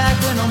holding me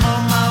back when I'm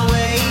on my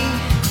way.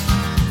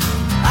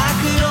 I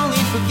could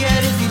only forget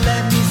if you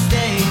let me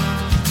stay.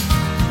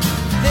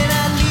 Then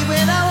I'd leave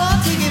when I want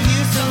to give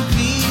you some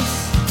peace.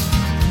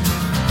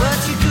 But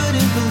you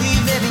couldn't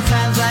believe every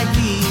times like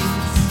these.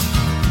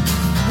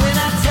 When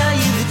I tell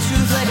you the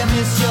truth like I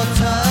miss your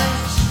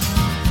touch.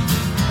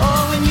 Or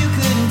when you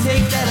couldn't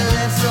take that I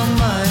left so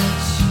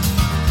much.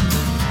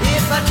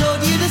 If I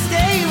told you to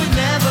stay, you would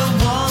never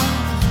want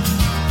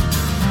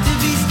to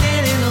be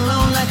standing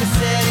alone like a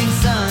setting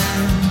sun.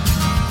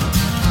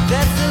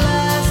 That's the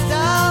last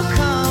I'll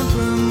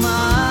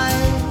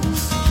compromise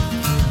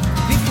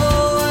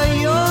before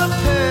your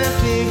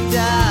perfect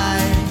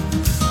eyes.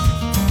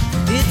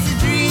 It's a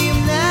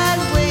dream that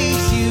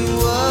wakes you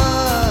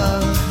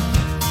up.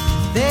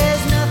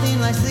 There's nothing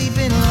like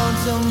sleeping alone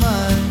so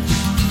much.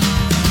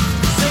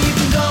 So you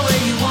can go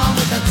where you want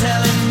without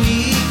telling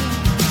me.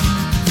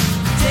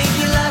 Take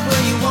your life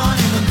where you want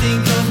and don't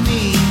think of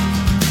me.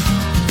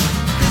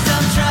 'Cause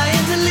I'm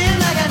trying to live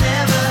like I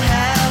never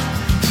have.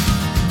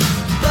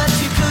 But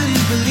you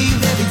couldn't believe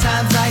every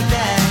time's like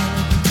that.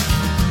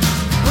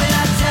 When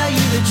I tell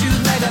you the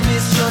truth like I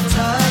miss your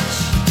touch.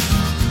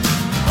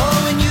 Or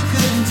when you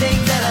couldn't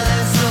take that I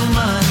left so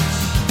much.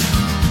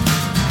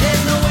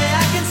 There's no way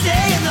I can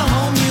stay in the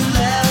home you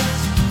left.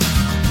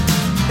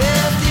 There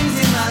are things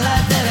in my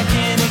life that I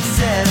can't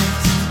accept.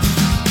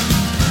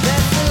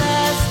 That's the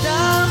last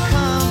I'll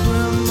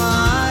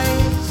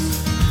compromise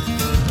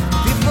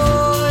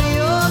before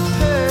your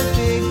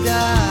perfect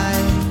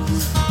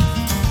eyes.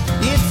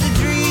 It's a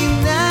dream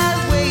that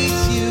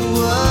wakes you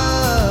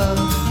up.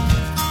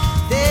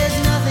 There's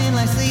nothing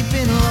like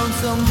sleeping alone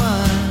so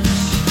much.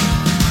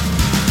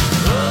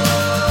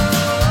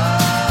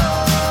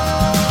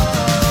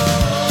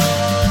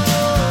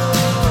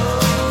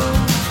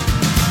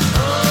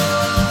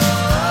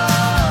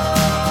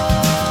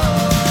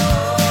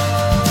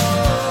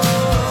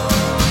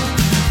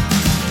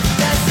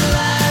 That's the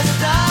last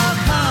I'll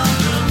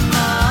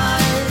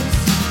compromise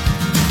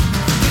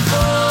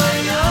before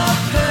your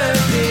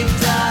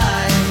perfect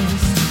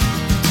eyes.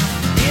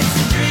 It's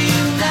a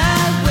dream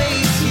that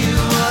wakes you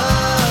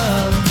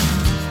up.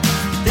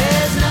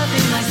 There's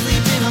nothing like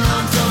sleeping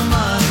alone so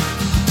much.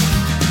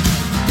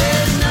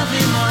 There's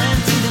nothing more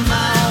empty than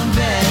my own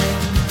bed.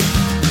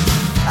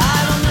 I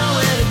don't know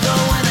where to go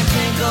when I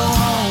can't go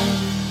home.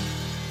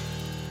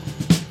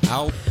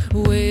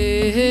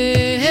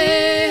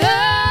 Way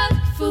up,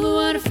 full of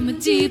water from a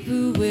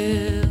deeper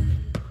well.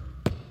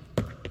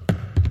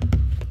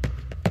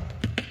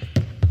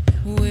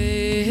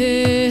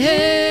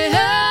 Way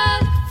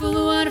up, full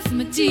of water from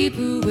a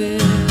deeper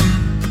well.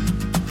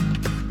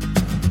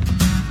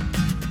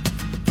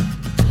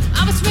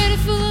 I was ready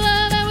for the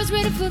love, I was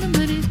ready for the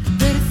money,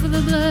 ready for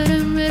the blood,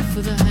 and ready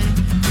for the honey,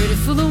 ready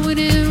for the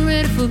winning,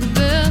 ready for the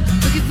bell,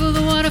 looking for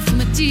the water from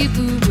a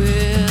deeper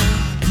well.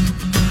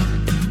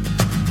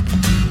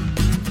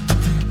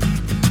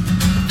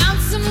 Found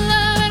some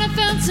love and I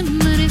found some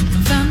money.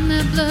 Found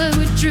that blood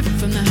would drip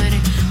from the honey.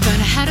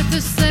 Found I had a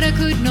thirst that I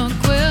could not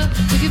quell.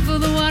 Looking for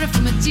the water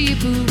from a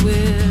deeper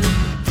well.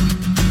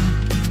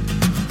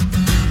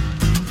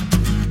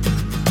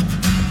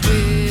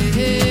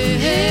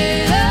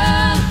 Way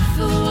up,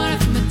 for the water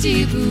from a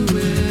deeper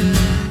well.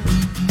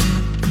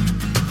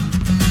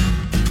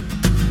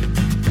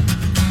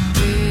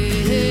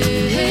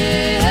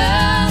 Way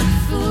up,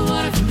 for the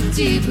water from a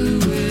deeper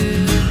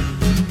well.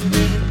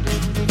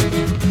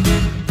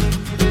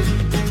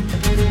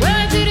 Well,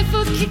 I did it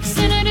for kicks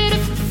and I did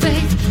it for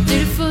faith.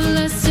 Did it for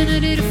lust and I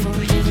did it for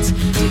hate.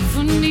 Did it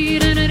for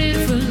need and I did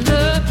it for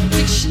love.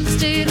 Addiction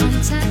stayed on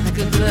tight like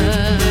a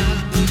glove.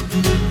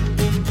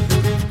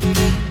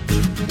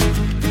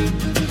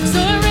 So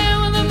I ran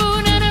with the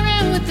moon and I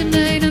ran with the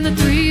night. And the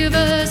three of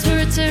us were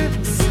a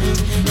terrible sight.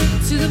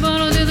 To the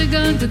bottle, to the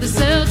gun, to the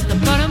cell, to the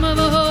bottom of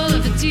a hole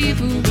of a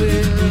deeper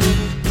well.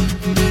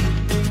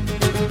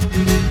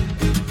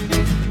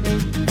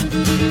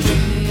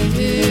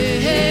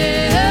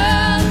 Hey,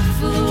 up,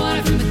 full of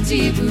water from a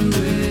deeper well.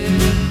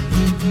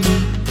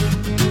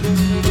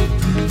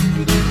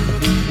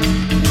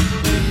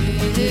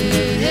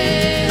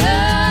 Hey,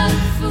 up,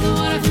 full of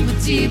water from a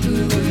deeper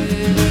well.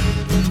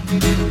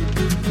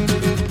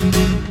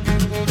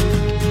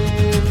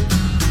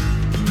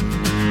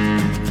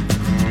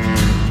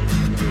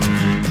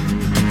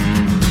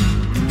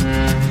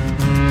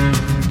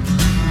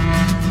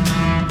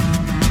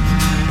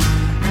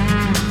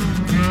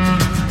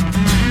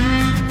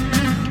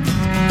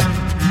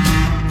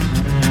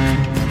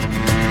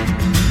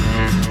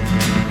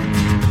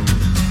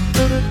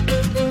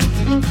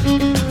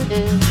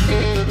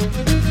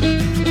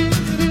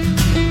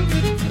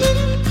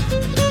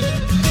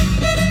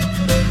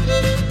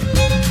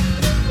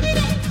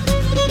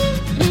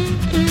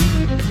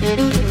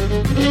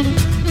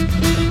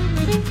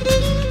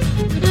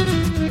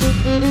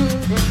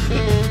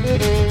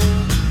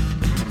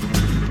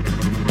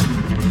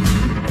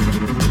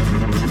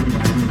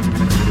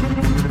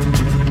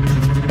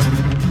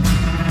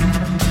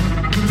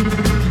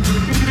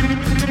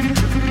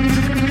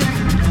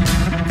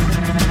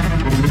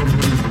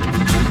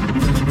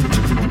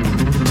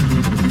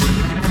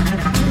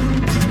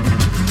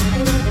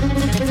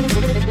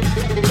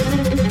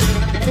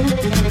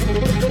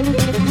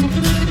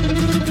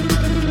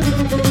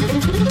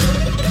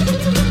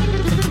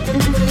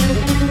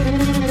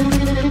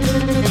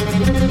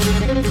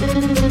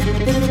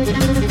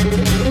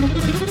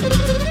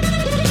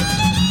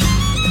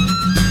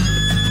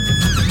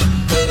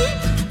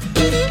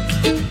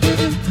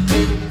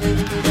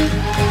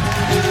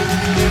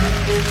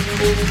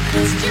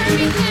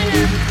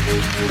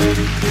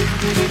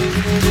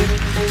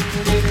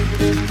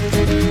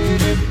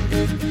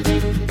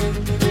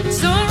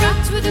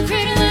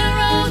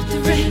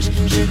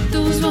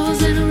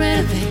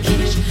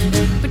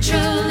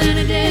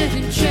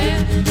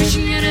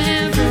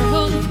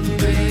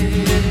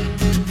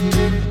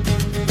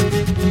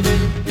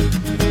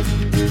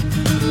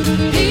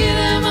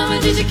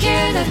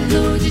 that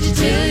low. Did you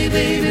tell you,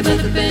 baby,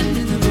 about the bend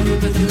in the road,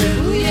 about the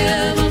level?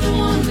 Yeah, about the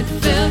one that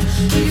fell.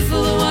 Looking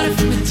full of water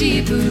from a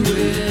deeper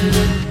well.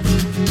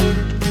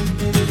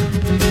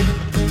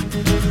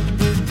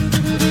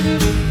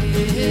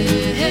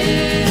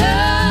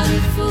 Yeah,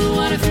 looking full of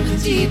water from a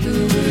deeper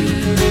well.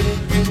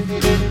 Yeah,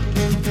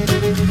 looking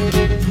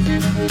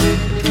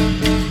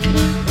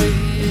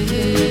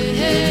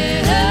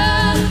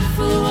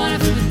full of water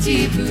from a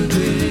deeper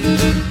well.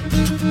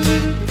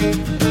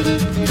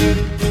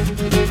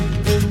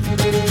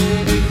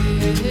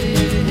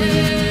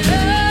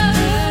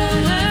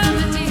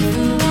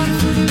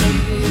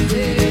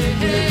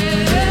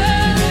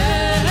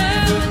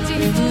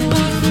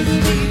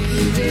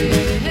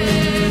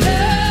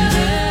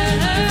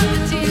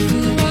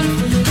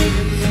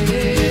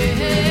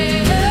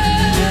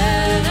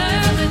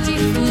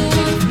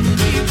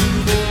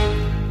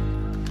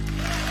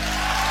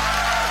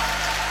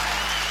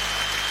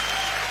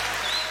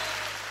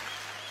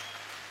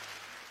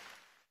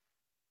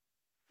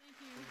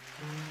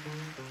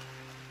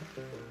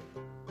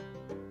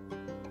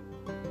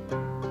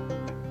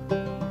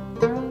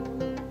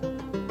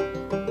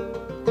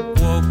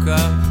 Woke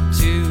up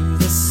to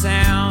the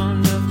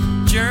sound of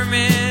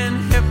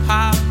German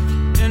hip-hop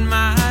in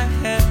my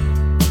head.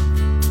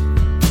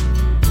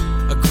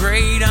 A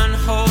great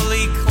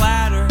unholy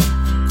clatter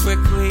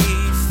quickly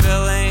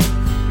filling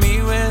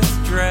me with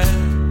dread.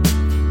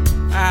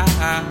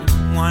 I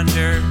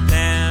wondered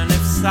then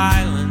if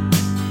silence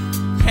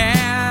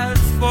had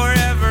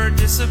forever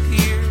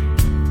disappeared.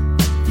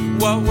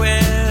 What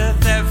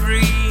with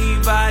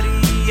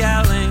everybody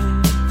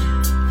yelling,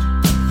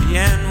 the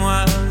end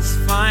was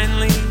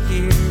finally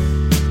here.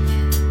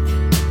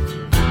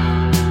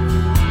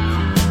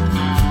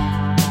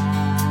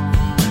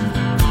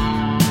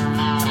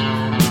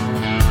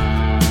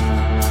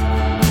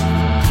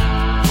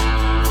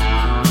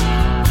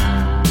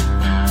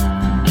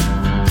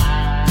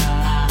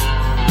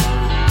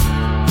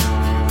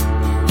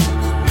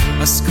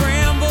 I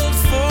scrambled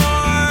for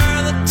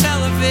the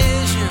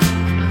television,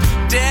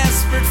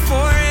 desperate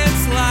for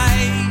its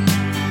light,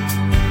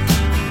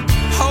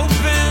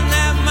 hoping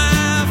that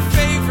my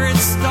favorite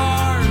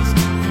stars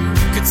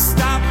could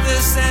stop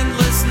this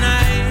endless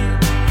night.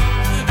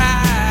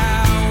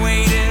 I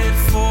waited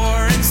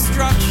for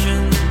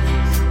instructions,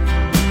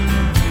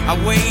 I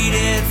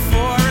waited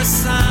for a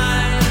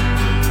sign.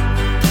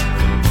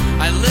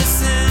 I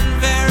listened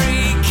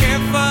very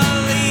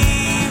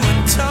carefully when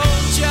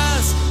told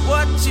just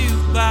what to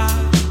buy.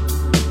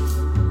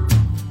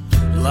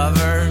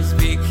 Lovers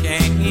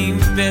became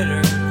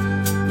bitter,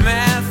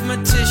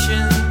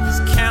 mathematicians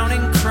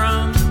counting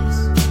crumbs.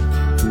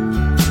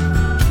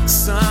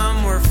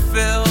 Some were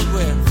filled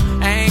with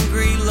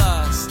angry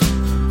lust,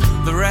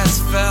 the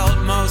rest felt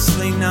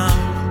mostly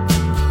numb.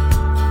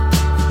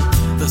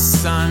 The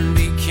sun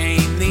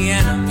became the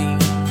enemy,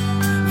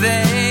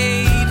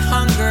 they'd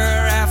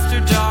hunger after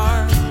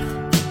dark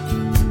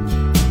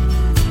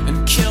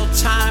and kill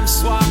time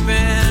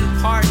swapping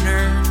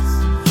partners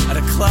at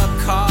a club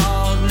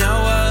called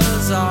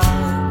Noah's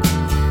Ark.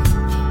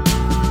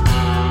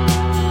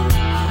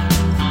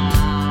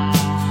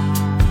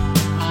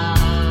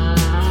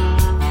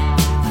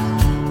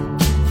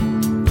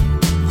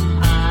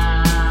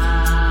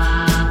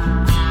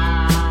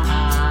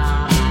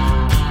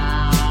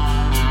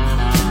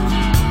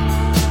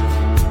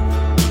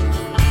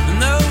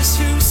 And those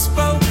who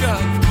spoke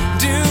of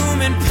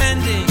doom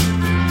impending,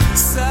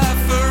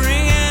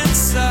 suffering and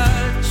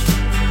such,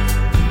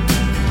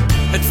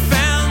 had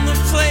found the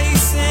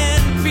place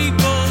in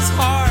people's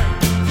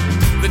heart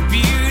that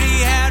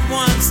beauty had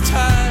once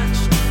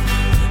touched.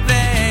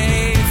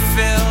 They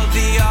filled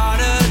the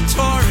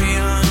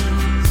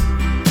auditoriums,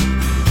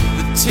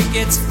 the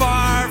tickets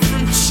far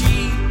from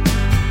cheap,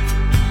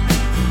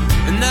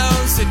 and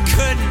those that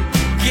couldn't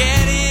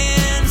get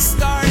in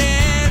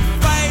started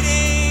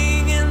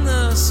fighting in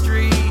the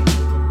street.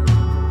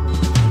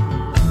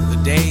 The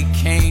day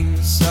came,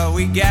 so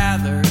we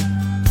gathered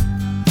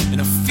in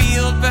a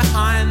field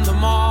behind the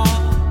mall.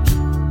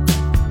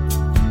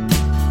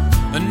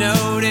 A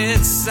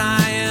noted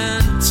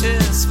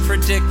scientist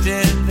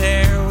predicted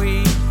there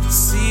we'd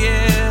see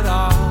it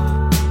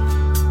all.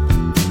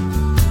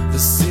 The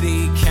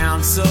city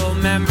council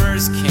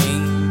members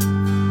came,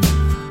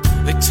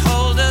 they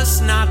told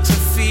us not to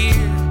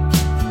fear.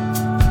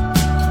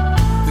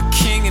 The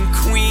king and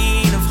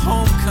queen of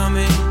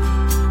homecoming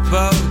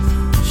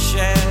both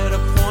shed a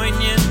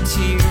poignant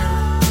tear.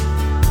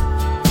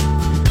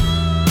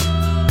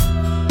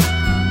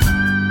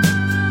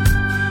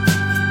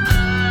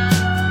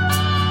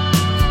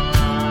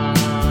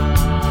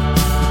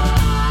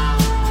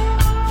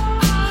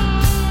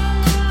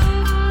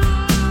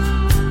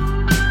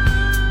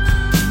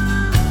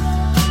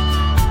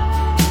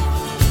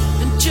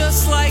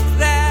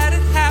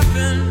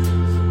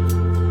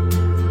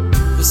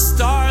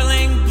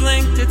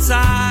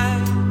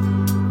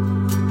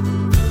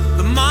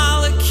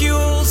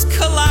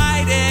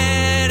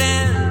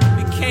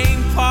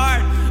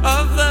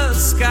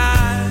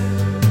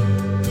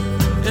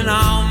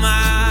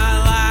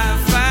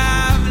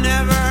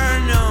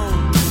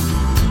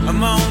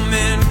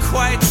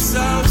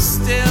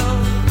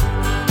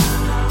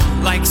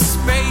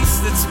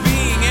 that's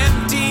being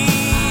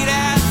emptied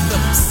at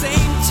the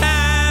same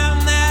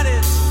time that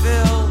it's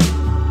filled.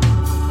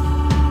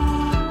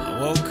 I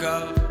woke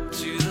up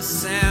to the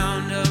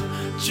sound of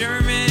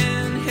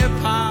German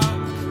hip-hop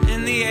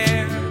in the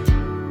air.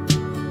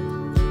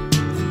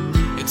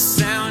 It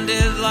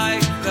sounded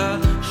like the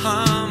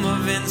hum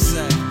of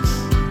insects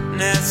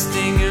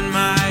nesting in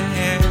my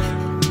hair.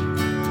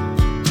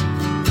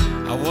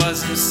 I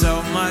wasn't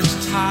so much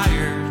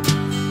tired,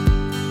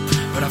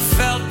 but I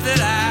felt that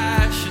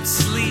I should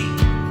sleep.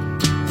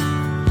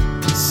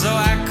 So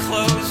I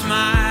closed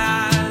my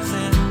eyes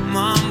and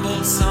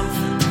mumbled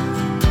something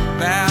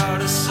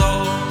about a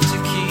soul to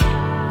keep.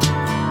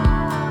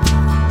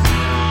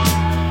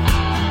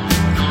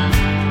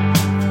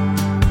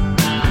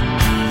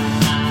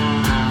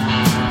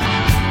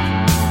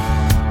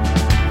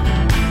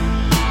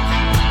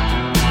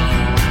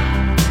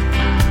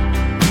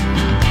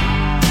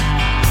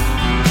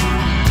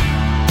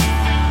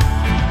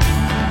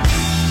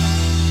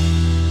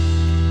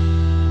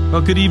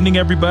 Well, good evening,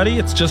 everybody.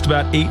 It's just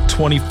about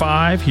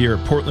 8:25 here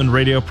at Portland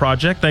Radio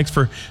Project. Thanks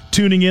for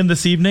tuning in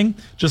this evening.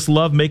 Just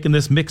love making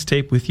this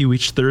mixtape with you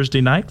each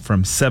Thursday night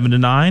from 7 to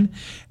 9.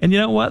 And you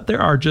know what?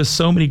 There are just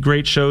so many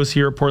great shows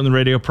here at Portland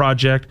Radio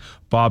Project.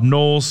 Bob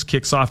Knowles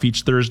kicks off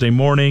each Thursday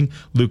morning.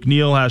 Luke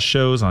Neal has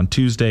shows on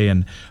Tuesday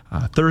and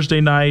Thursday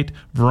night.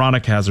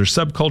 Veronica has her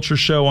Subculture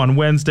show on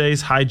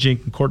Wednesdays.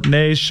 Hijink and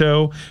Courtenay's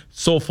show.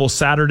 Soulful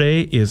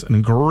Saturday is a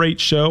great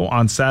show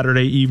on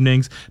Saturday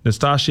evenings.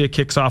 Nastasia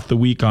kicks off the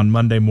week on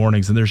Monday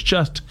mornings, and there's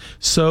just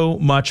so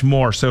much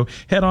more. So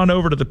head on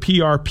over to the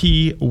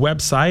PRP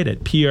website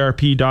at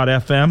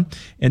prp.fm,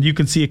 and you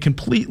can see a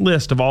complete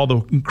list of all the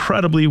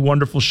incredibly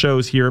wonderful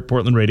shows here at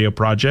Portland Radio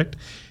Project.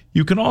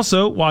 You can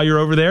also, while you're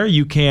over there,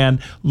 you can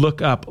look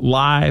up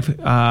live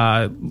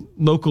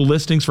local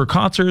listings for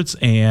concerts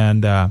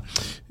and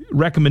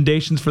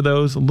recommendations for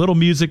those, a little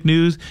music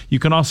news. You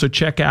can also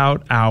check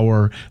out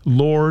our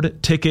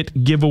Lord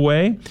ticket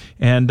giveaway.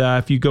 And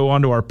if you go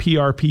onto our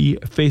PRP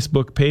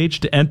Facebook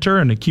page to enter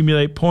and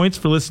accumulate points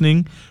for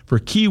listening for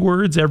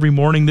keywords every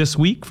morning this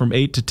week from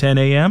 8 to 10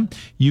 a.m.,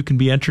 you can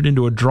be entered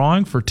into a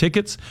drawing for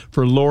tickets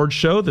for Lord's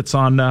show that's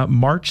on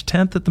March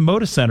 10th at the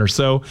Moda Center.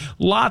 So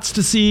lots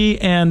to see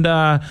and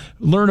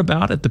learn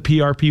about at the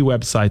PRP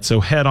website.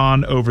 So head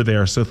on over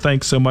there. So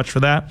thanks so much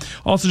for that.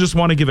 Also just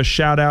want to give a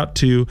shout out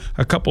to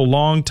a couple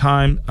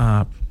long-time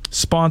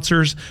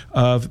sponsors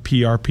of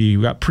PRP.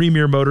 We've got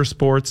Premier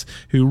Motorsports,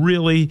 who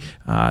really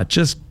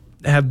just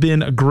have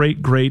been a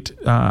great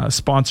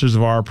sponsors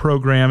of our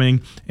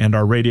programming and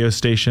our radio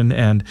station.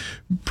 And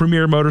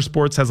Premier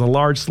Motorsports has a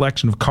large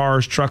selection of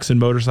cars, trucks, and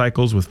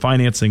motorcycles with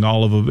financing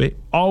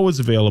always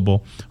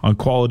available on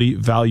quality,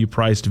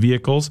 value-priced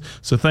vehicles.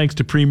 So thanks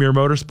to Premier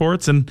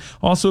Motorsports. And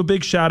also a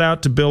big shout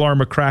out to Bill R.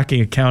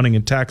 McCracken Accounting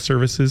and Tax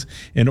Services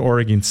in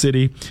Oregon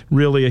City.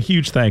 Really a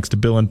huge thanks to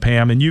Bill and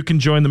Pam. And you can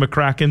join the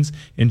McCrackens,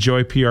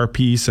 enjoy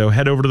PRP. So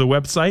head over to the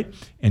website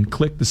and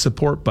click the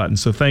support button.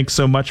 So thanks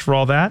so much for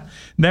all that.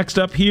 Next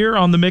up here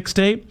on the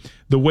mixtape,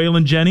 the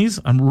Waylon Jennings.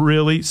 I'm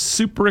really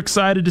super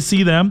excited to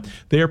see them.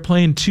 They are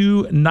playing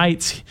 2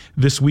 nights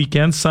this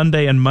weekend,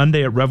 Sunday and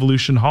Monday at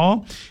Revolution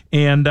Hall.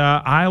 And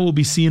I will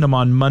be seeing them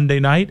on Monday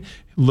night.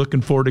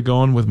 Looking forward to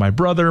going with my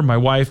brother, my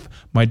wife,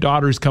 my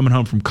daughter who's coming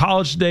home from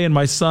college today, and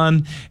my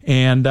son.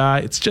 And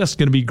it's just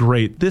going to be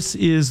great. This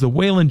is the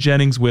Waylon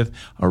Jennings with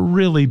a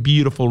really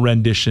beautiful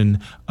rendition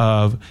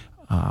of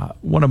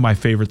one of my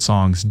favorite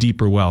songs,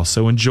 Deeper Well.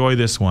 So enjoy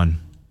this one.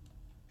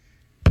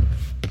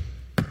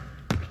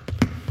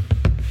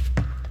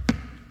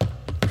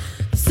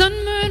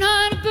 Sunburn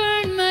hot,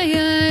 burned my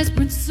eyes,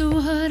 burned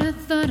so hot I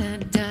thought I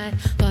died.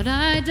 Thought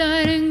I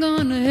died and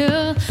gone to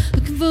hell,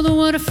 looking for the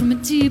water from a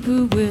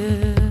deeper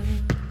well.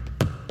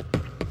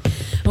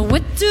 I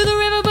went to the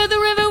river, but the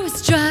river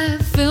was dry. I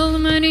fell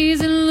on my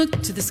knees and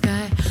looked to the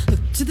sky.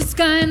 Looked to the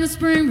sky and the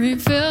spring rain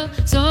fell.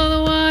 Saw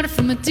the water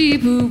from a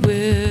deeper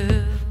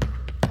well.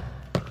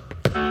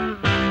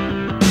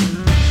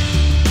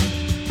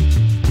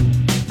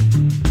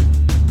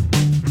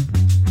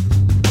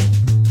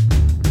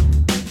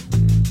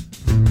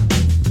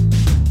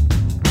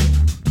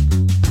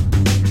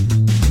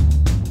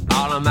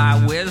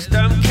 My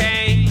wisdom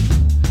came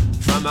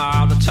from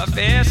all the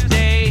toughest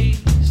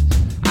days.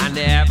 I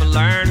never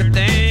learned a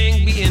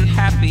thing being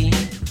happy.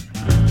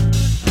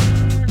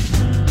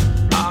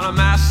 All of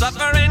my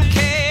suffering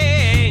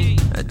came,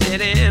 I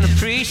didn't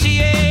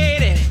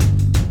appreciate it.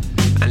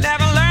 I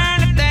never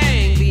learned a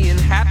thing being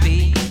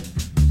happy.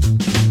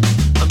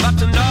 But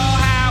to know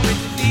how it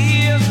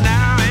feels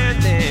now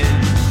and then,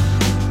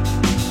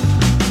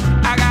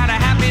 I got a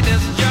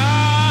happiness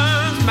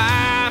Jones,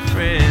 my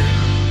friend.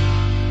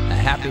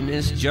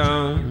 Happiness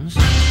Jones.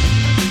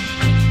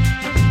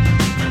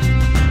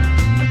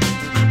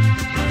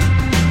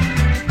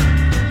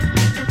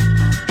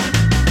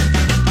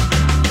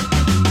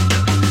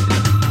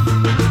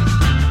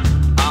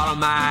 All of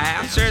my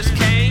answers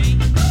came,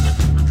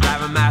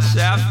 driving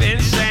myself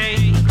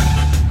insane.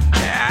 I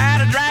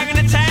had a dragon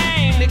to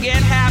tame to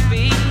get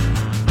happy.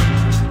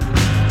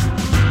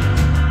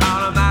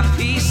 All of my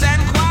peace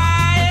and quiet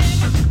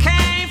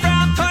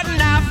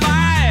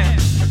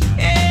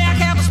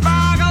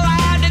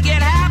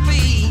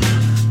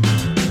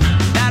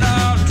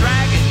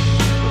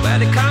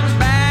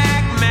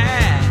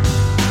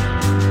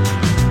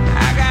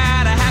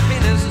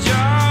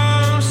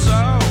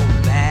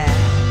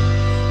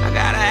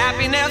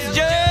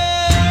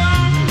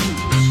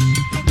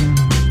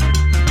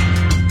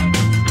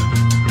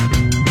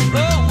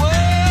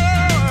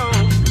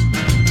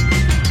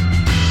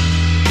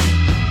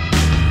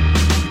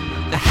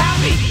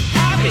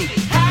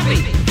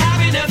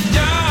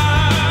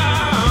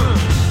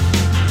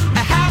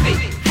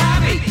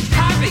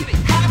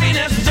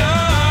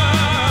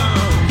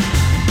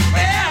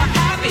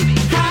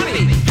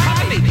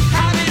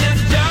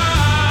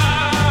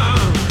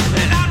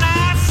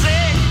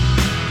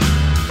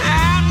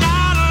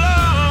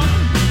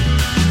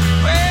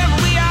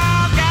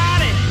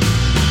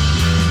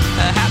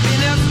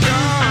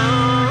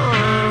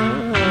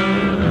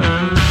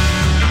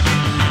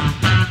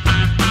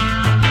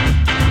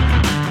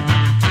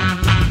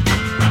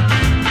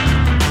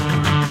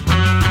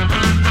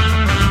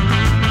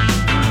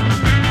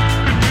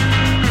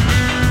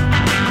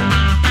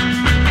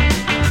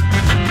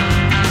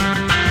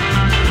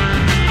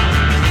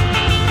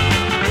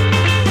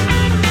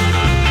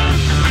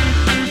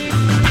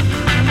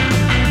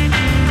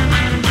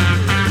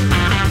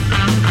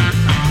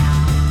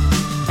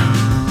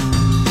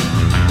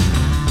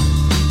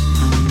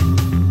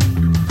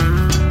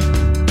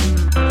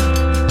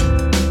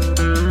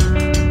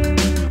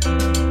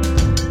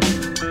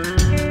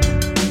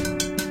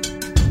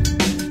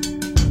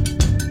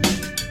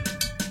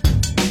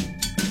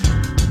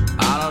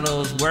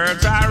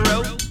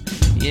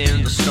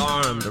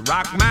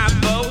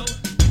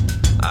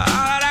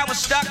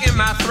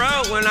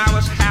wrote when I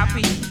was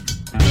happy.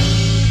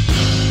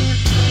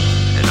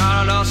 And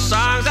all of those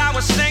songs I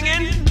was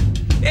singing,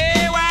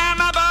 while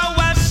my boat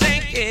was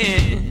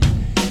sinking.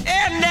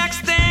 And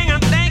next thing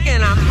I'm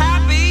thinking I'm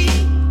happy.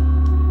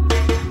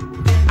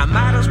 I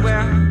might as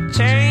well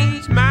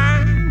change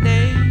my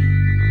name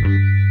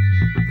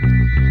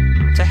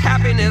to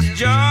Happiness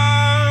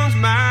Jones,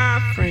 my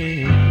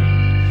friend.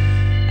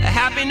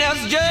 Happiness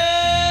Jones.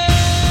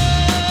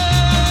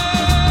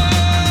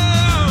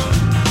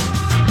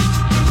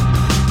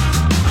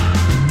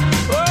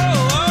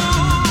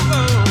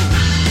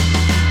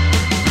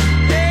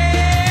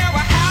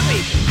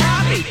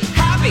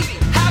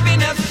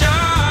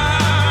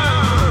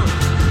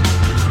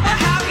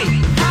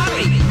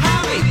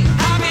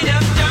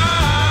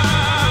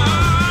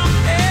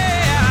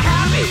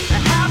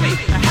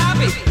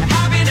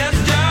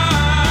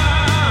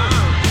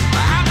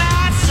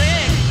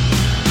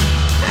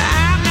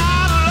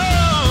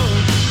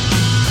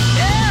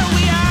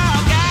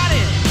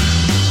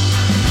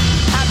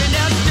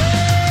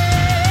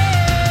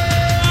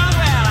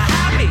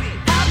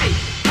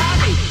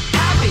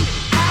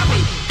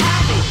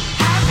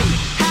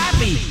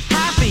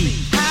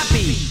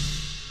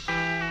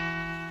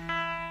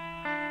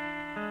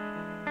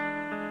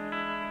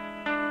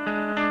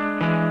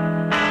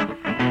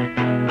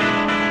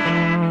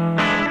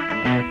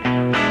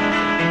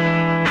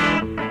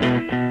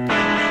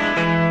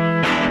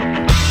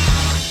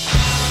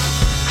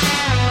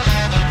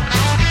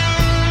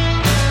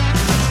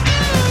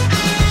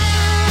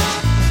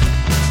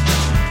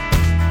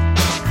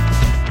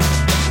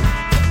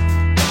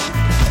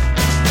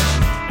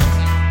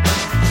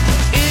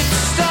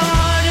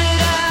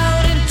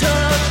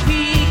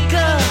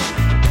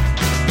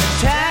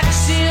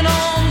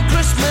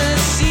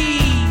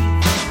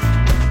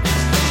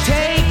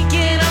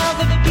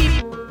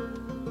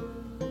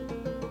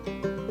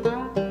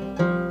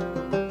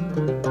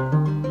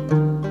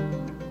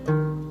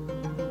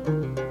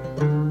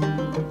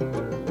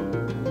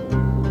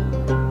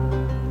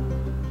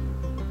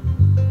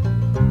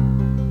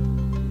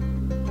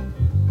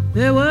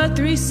 There were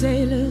 3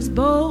 sailors,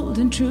 bold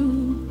and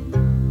true,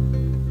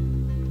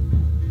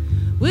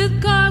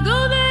 with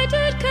cargo they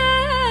did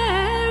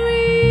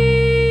carry.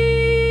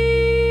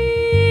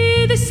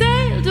 They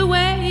sailed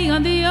away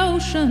on the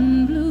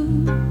ocean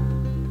blue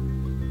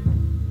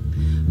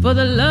for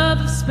the love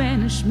of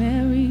Spanish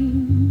Mary.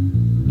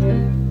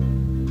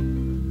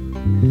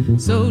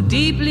 So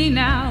deeply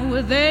now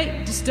were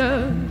they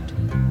disturbed,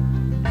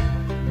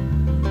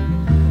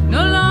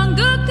 no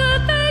longer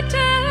could they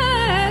tarry.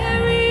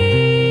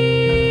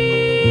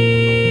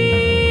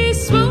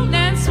 Swoon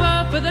and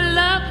swore for the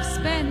love of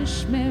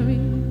Spanish Mary.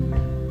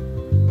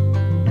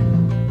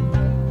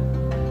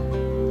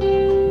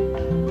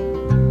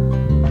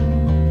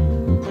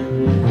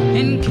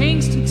 In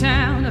Kingston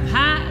town of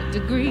high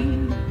degree,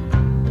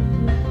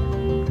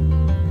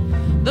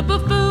 the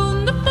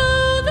buffoon, the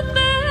fool, the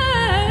fairy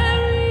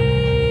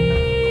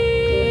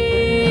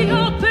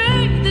all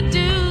paid the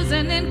dues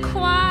and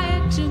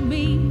inquired to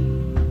me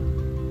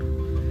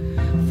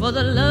for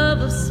the love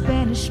of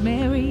Spanish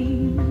Mary.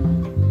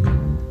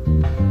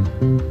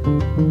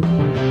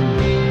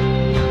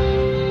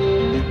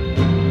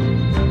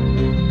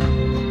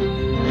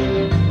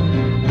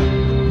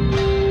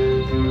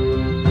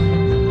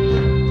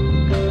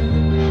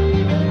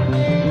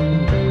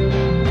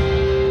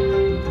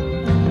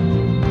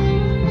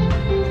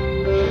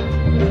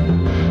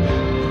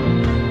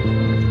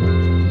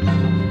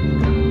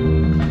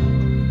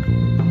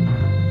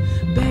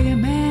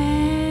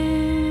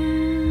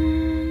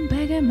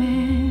 Beggar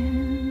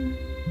man,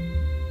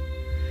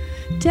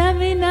 tell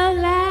me no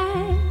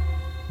lie.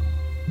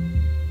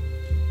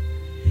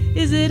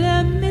 Is it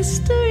a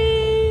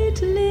mystery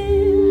to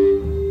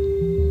live,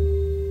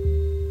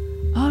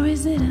 or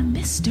is it a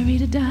mystery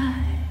to die?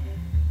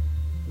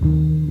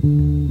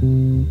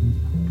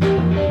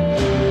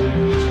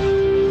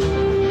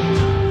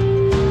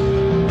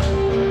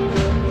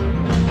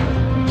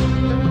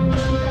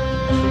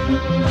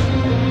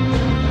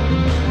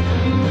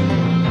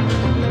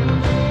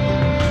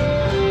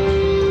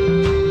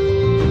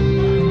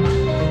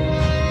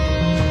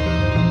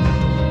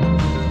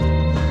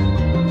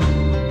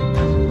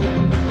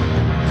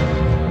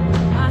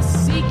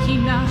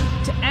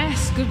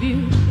 Of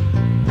you,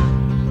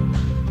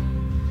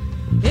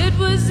 it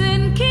was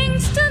in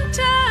Kingston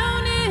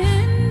town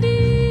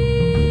indeed.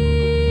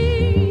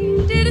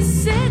 It is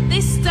said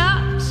they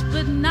stopped,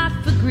 but not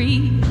for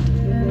greed,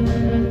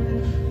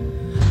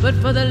 but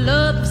for the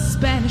love of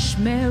Spanish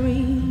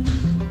Mary.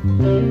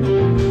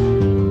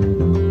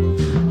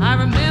 I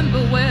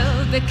remember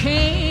well, they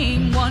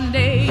came one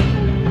day,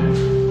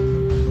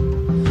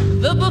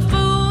 the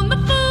buffoon, the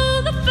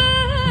fool, the fairy.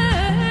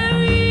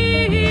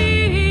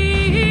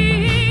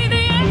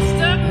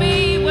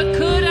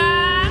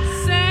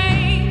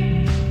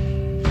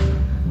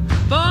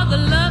 The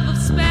love of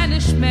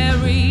Spanish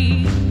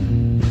Mary.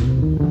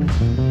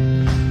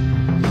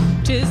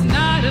 'Tis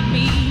not of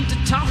me to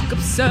talk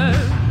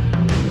absurd,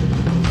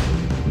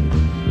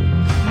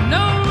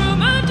 no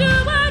rumor do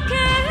I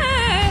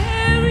carry.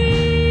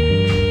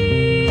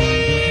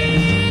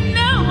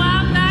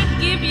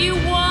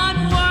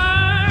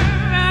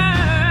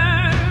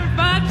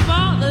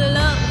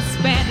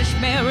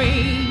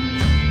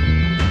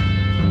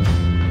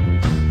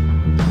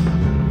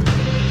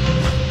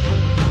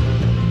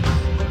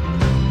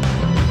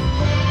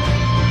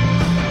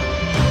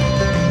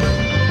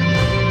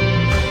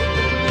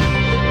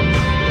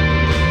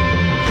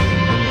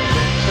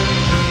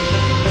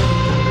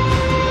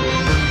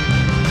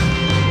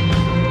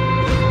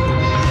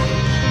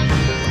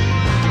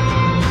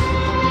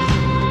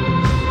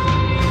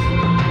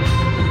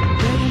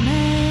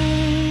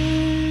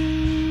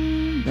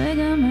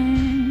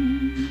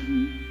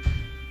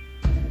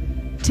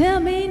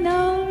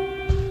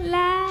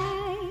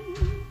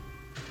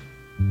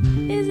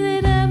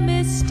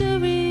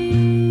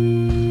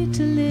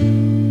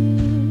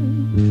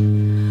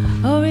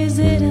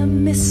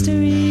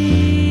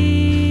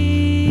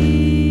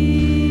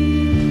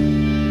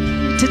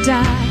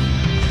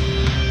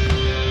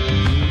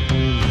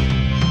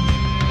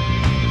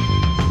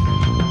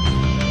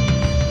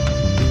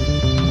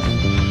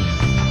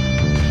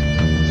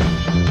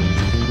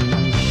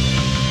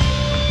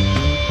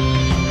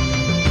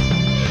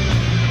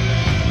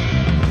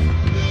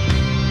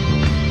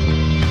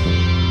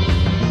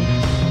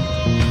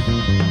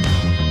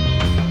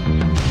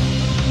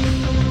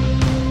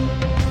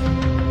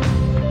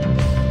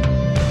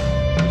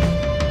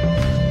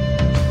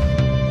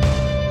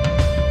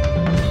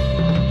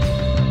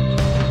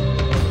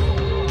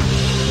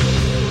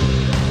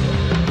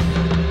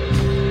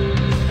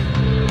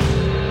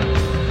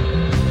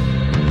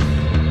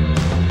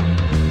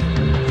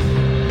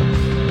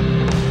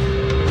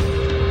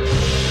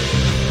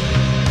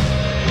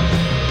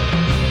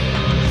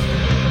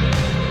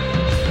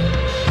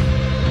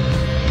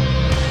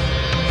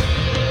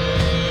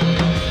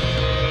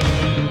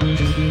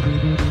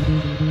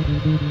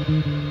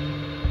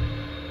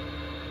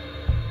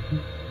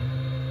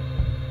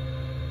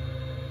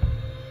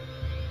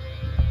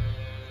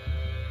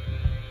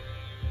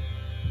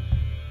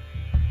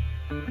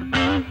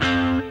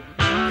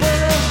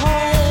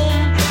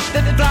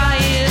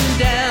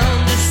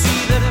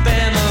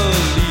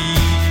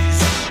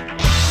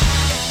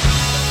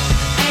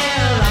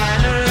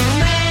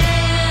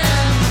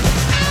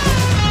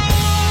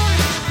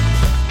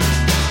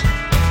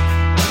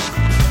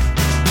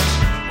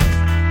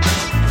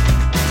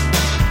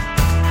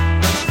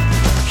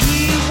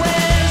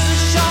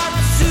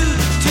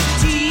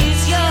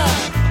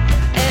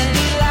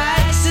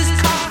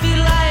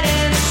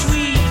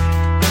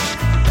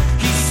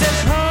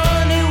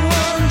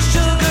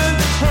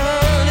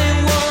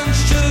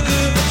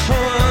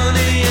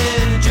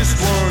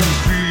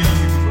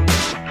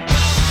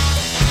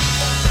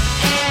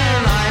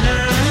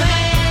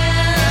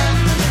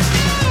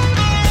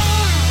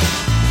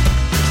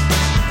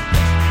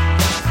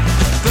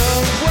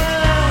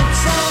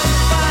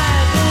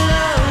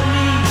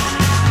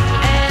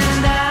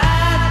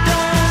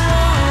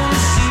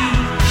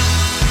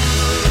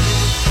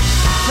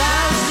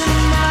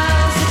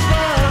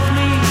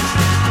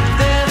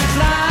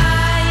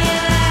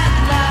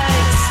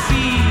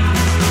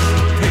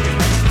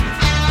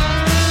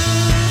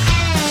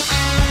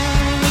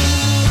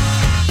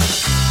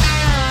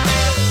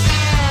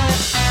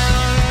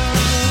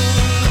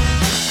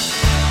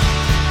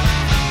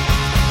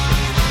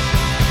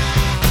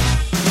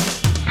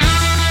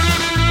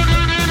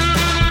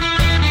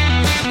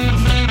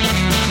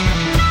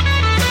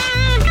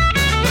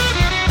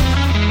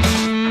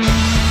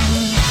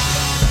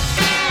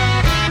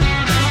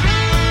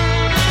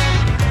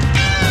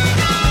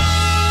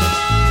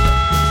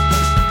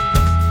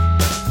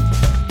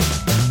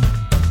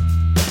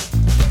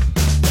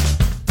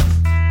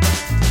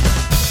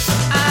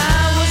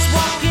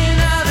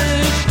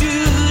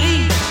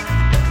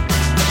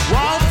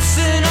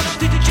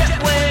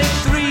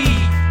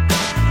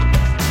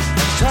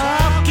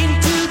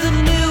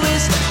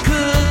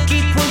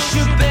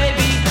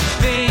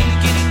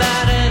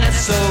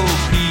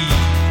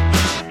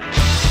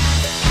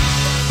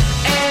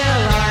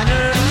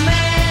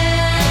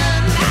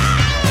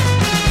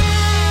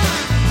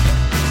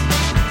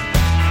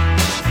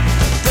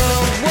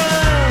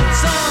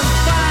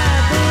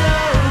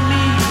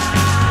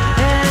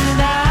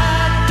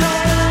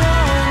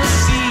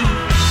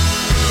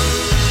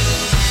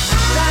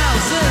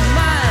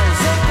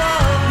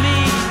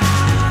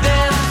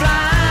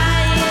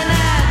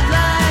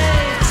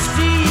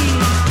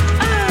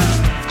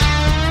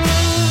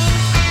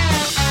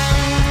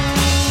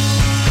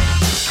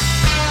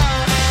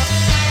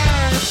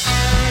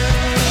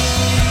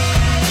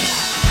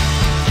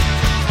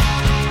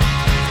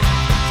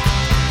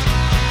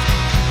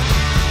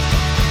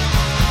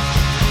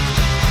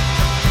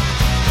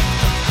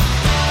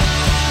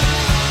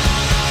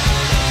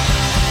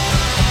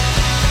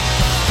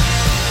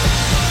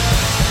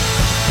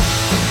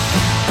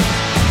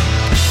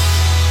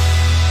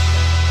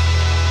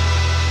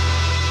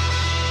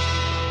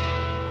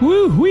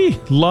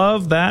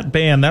 Love that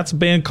band. That's a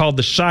band called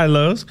the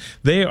Shilohs.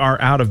 They are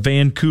out of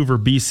Vancouver,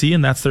 BC,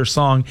 and that's their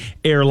song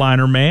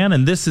Airliner Man.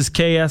 And this is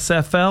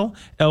KSFL,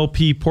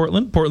 LP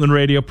Portland, Portland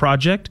Radio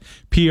Project,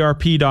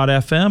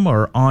 PRP.FM,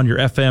 or on your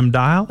FM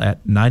dial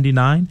at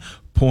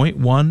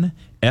 99.1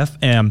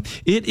 FM.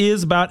 It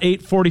is about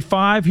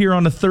 8:45 here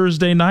on a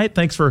Thursday night.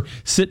 Thanks for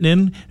sitting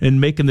in and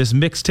making this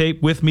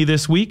mixtape with me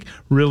this week.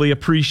 Really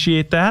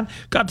appreciate that.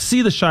 Got to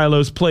see the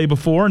Shilohs play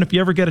before, and if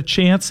you ever get a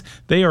chance,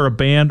 they are a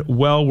band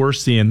well worth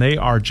seeing. They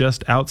are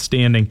just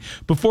outstanding.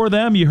 Before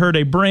them, you heard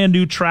a brand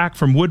new track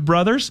from Wood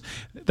Brothers.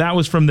 That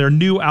was from their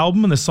new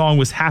album, and the song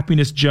was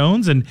Happiness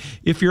Jones. And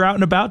if you're out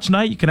and about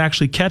tonight, you can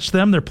actually catch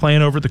them. They're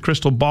playing over at the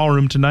Crystal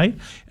Ballroom tonight.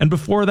 And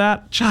before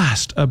that,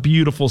 just a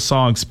beautiful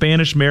song,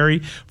 Spanish Mary,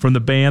 from the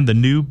band The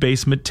New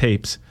Basement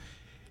Tapes.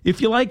 If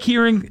you like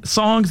hearing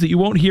songs that you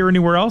won't hear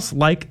anywhere else,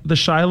 like the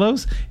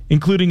Shilohs,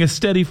 including a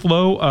steady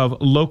flow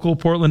of local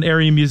Portland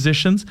area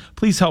musicians,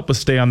 please help us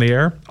stay on the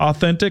air.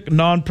 Authentic,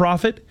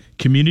 nonprofit,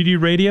 community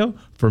radio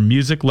for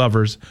music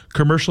lovers.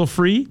 Commercial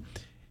free.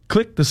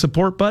 Click the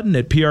support button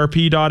at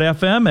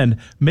prp.fm and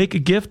make a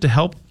gift to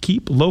help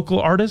keep local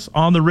artists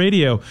on the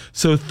radio.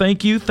 So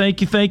thank you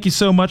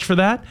so much for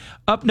that.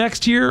 Up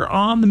next here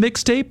on the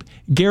mixtape,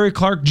 Gary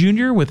Clark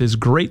Jr. with his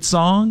great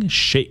song,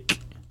 Shake.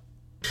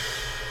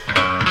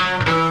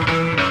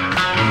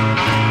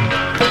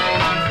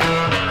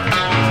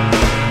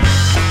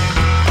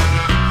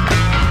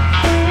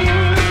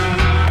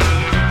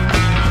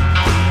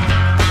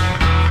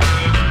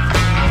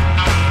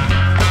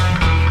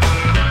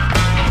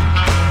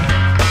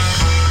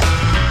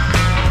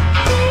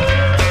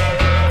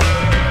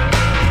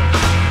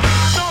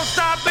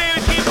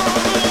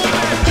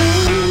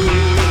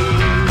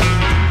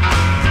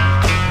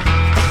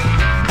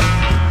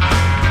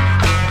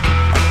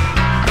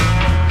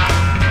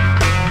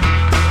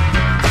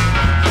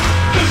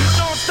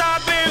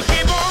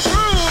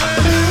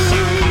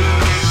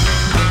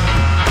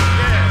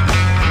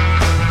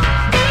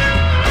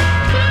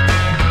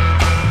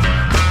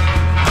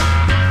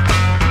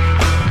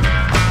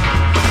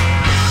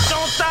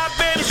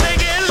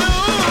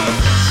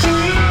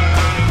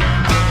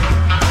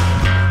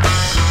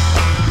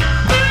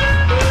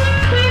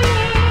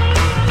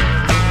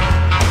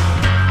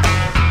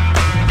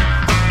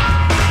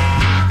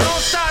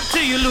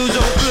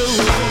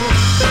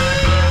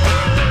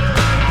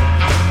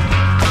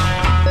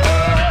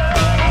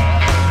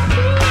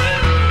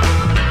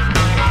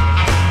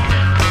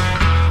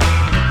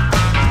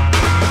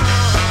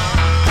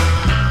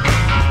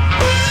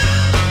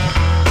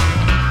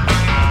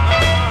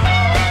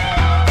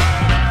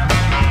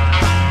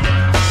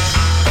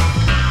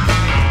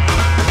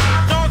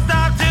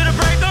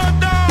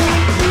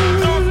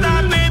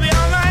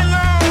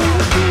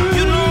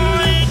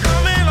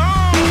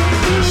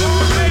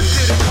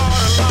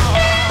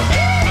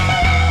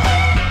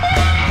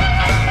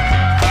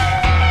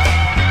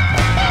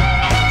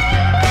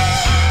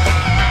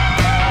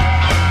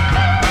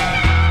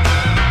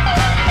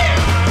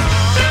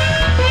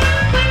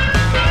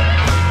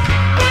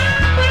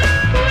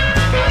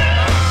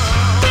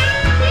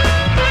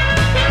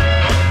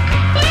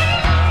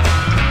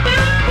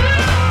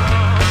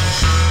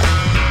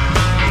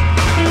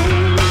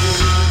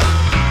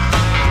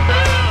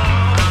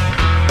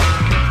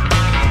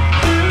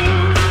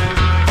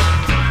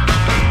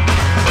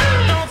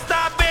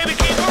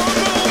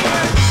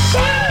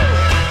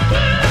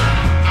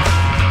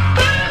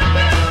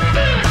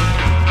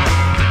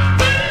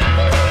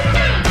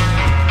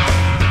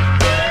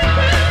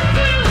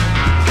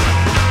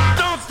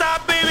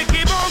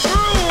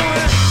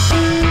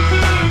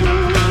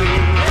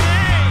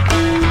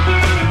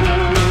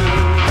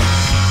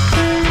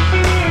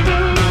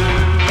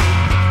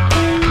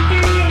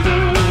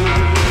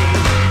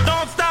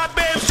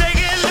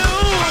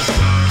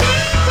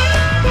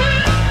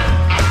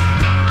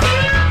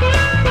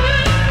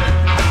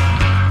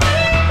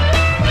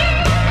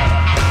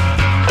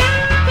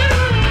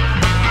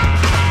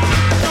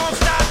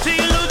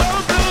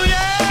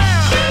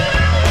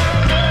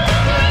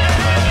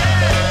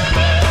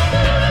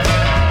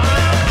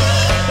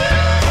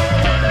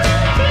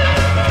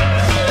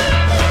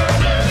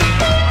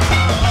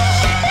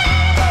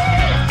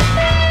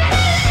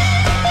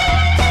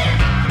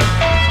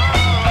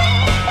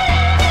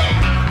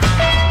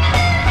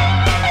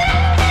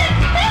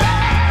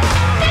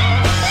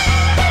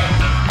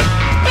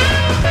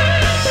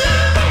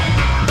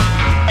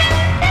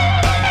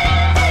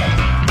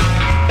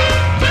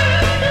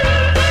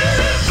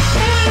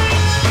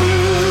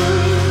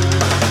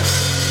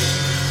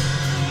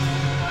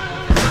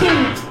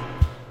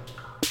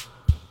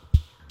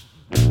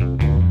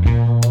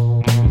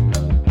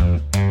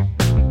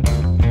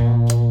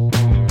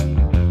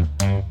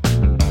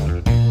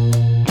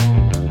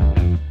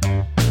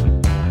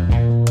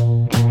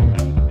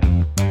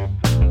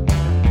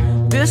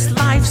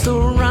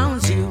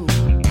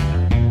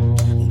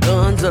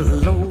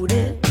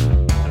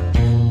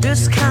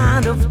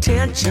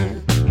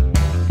 attention.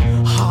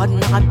 Hard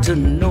not to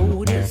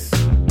notice.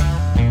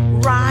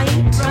 Right.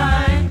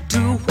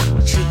 Do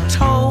what you're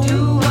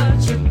told.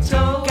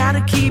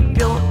 keep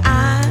your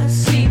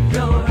eyes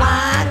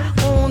wide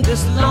on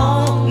this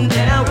long,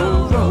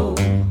 narrow road.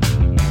 A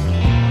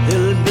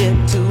little bit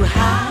too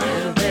high,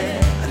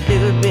 a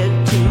little bit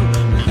too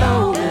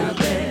low.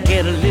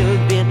 Get a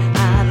little bit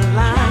out of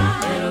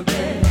line.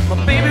 My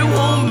baby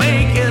won't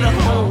make it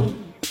home.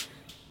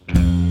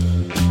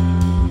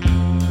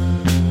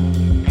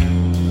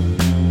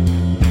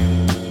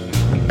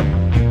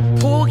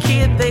 Poor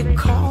kid, they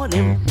caught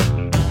him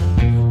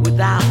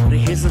without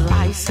his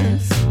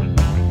license.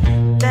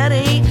 That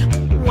ain't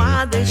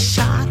why they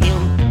shot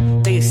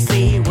him. They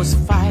say he was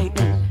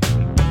fighting.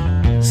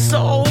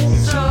 So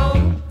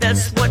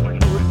that's what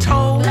we're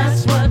told.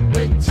 That's what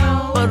we're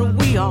told. But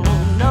we all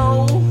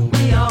know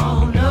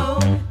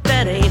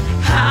that ain't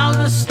how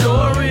the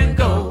story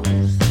goes.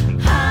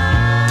 A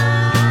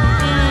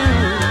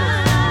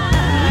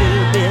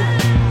little bit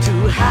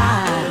too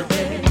high,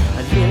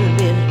 a little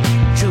bit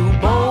too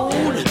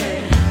bold, a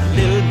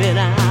little bit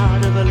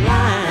out of the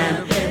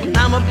line.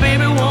 Now my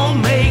baby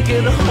won't make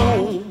it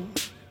home.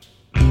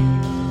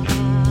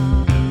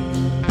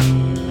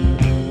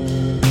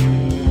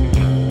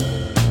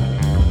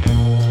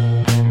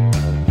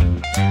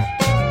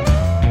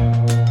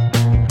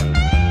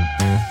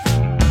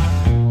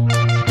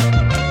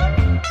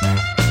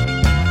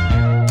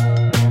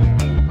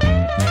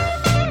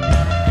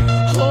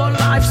 Whole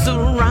life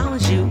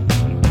surrounds you,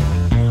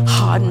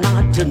 hard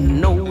not to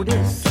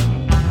notice.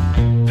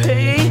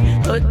 Pay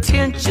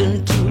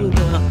attention to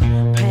the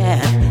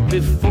path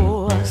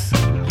before us. A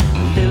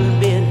little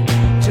bit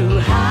too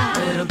high,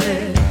 little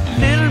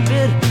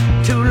bit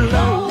too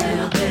low,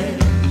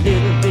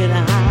 little bit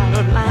out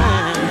of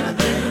line.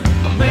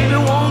 My baby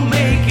won't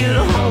make it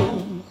home.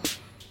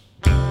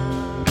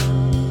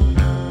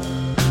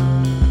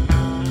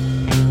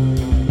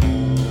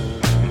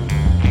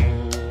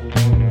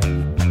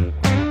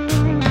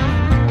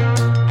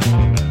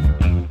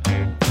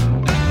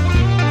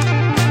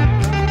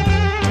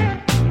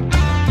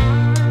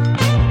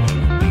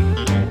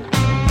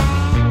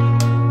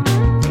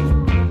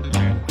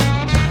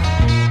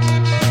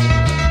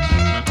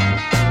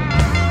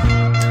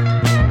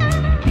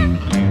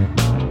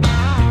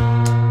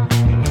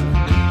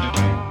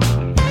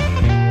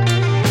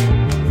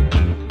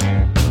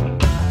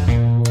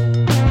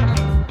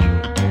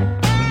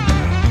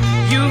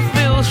 You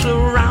feel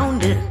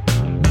surrounded,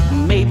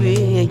 maybe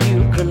you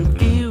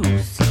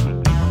confused,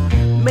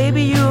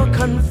 maybe you're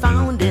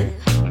confounded.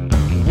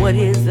 What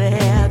is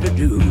there to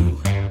do?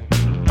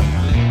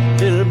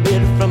 Little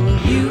bit from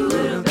you,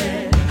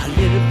 a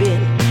little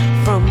bit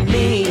from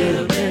me.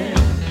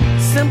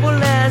 Simple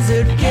as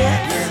it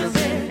gets,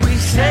 we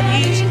set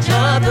each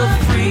other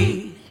free.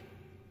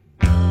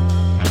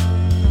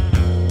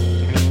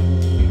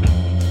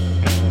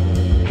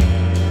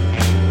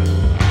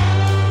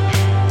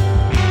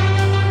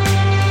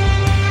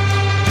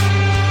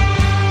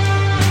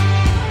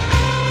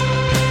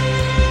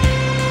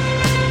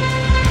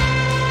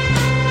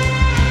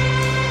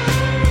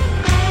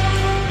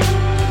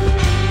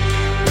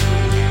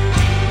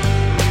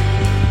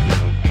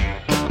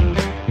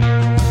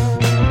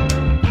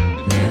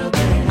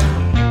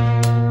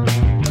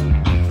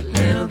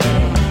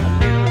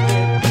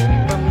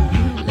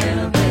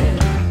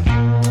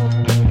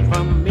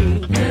 From me,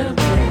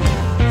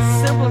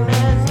 simple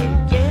as it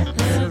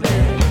gets,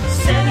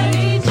 set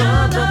each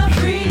other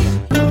free.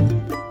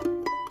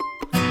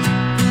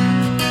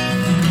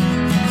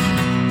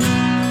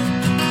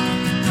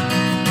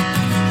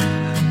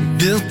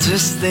 Built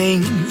this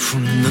thing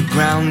from the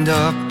ground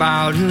up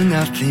out of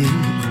nothing.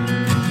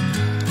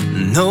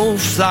 No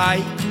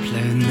flight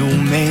plan, no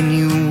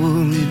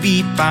manual to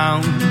be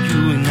bound.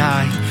 You and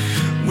I,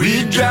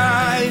 we're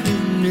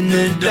driving in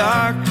the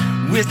dark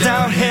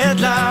without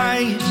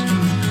headlights,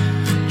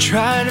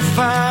 trying to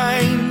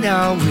find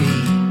our way.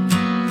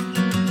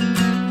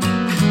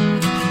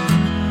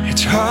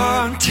 It's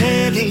hard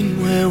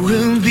telling where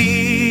we'll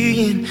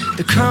be in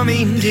the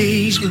coming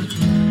days, but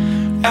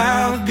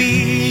I'll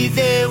be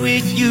there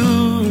with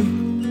you.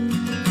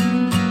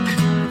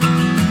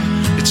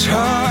 It's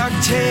hard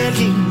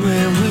telling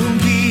where we'll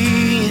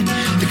be in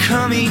the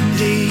coming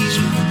days,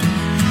 but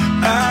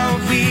I'll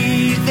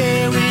be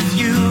there with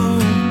you.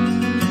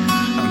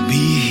 I'll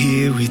be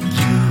here with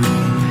you.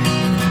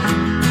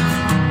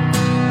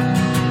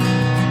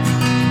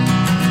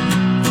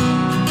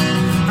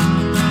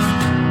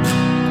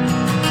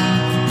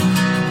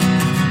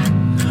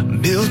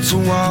 Built a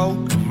wall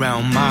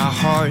around my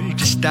heart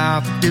to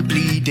stop the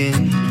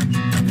bleeding.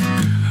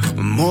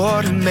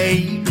 More than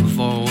made of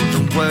all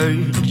the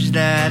words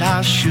that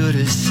I should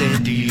have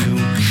said to you.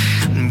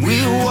 And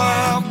we're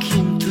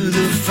walking through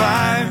the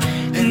fire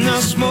and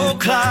the smoke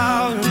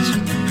clouds,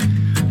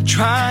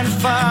 trying to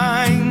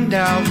find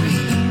our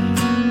way.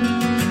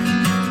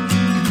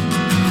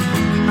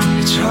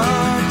 It's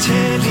hard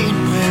telling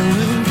where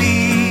we'll be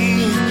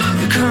in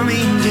the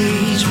coming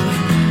days, but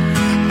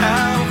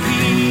I'll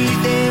be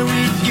there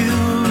with you.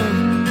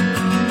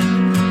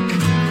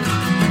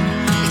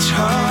 It's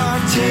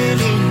hard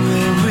telling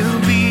where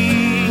we'll be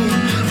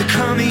in the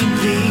coming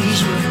days,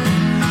 but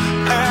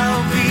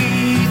I'll be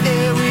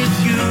there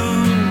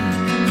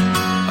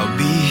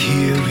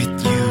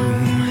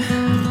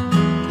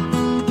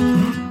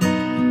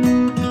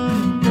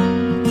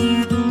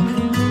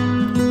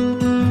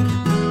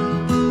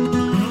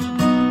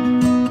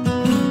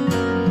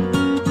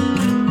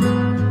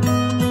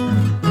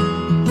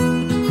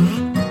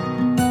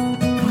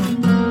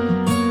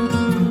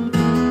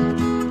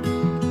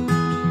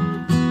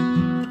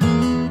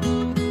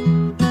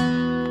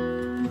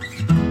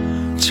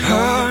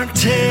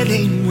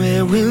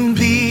where we'll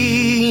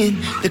be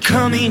in the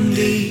coming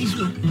days.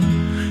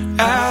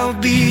 I'll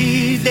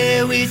be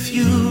there with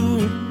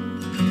you.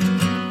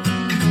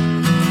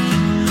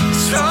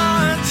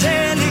 Start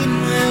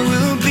telling where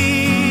we'll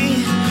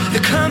be the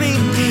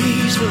coming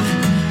days, but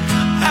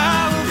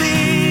I'll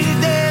be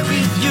there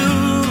with you.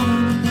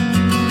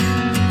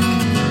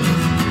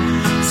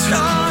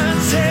 Start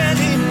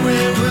telling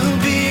where we'll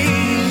be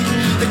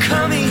the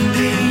coming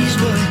days,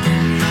 but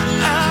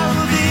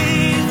I'll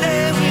be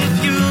there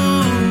with you.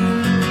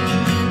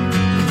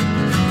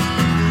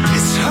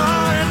 It's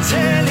hard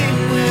telling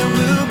where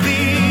we'll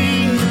be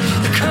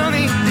the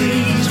coming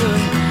days,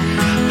 but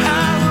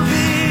I'll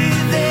be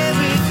there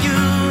with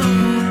you.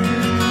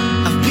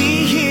 I'll be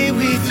here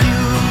with you.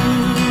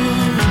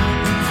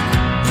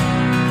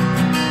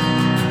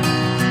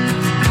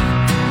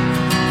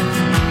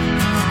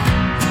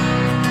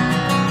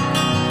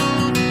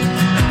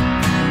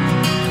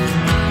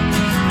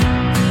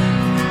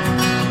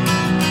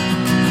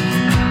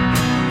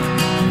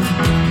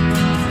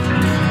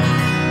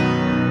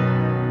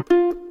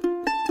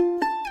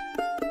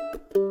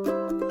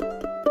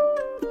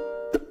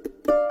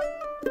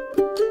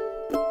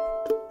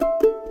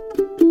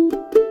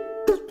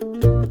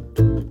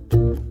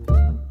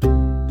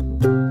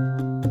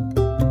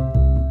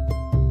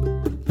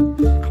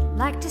 I'd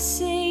like to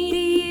say to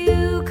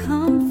you,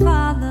 come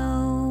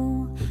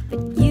follow,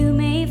 but you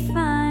may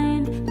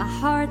find my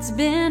heart's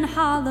been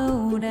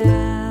hollowed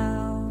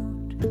out.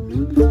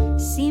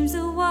 Seems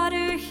the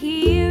water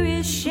here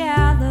is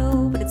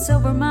shallow, but it's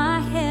over my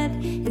head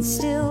and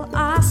still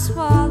I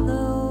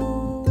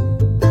swallow.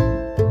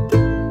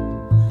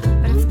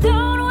 But I've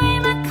thrown away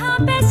my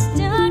compass,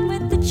 done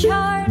with the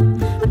chart.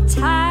 I'm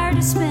tired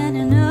of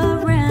spinning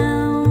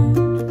around,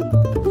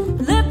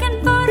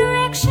 looking for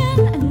direction,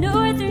 a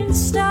northern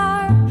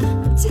star.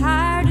 I'm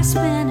tired of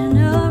spinning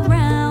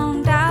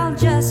around. I'll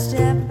just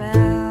step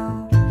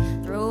out,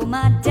 throw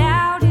my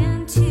doubt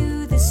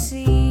into the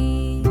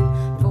sea,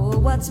 for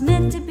what's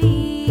meant to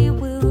be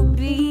will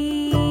be.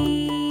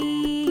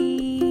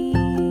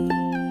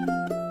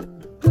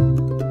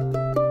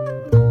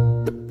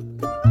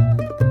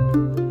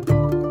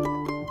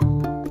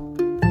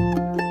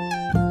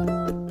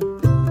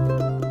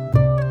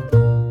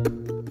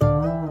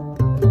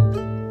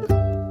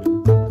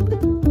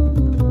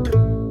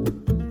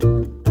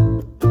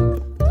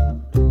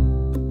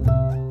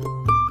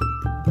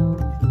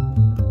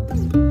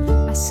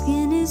 My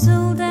skin is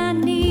old, I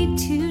need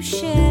to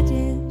shed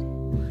it,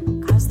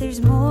 'cause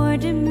there's more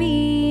to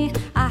me,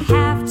 I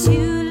have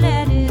to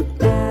let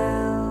it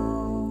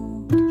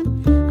out.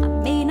 I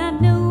may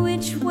not know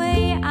which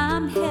way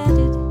I'm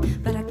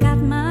headed, but I got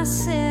my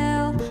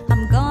sail,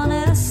 I'm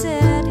gonna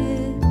set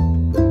it.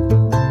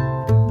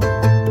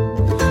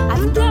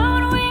 I've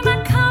thrown away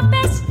my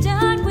compass,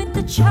 done with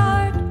the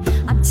chart.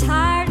 I'm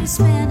tired of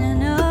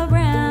spinning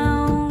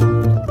around,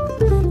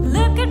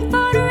 looking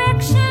for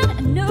direction,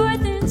 a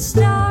northern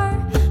star.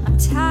 I'm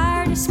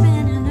tired of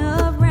spinning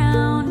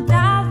around.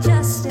 I'll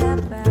just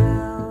step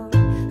out,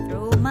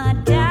 throw my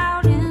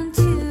doubt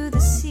into the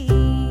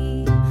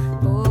sea,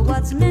 for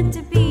what's meant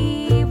to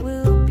be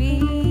will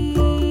be.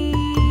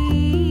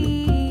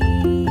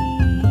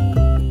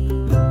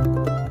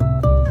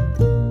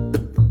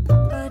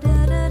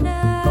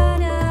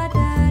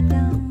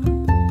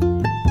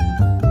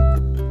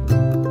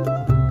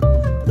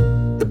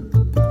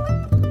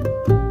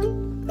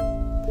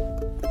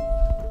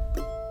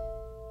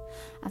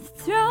 I've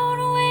thrown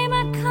away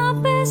my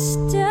compass,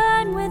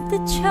 done with the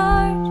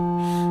chart.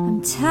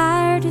 I'm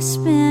tired of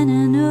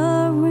spinning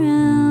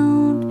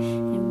around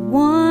in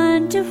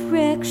one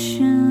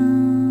direction.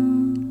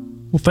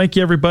 Well, thank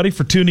you, everybody,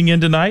 for tuning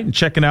in tonight and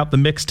checking out the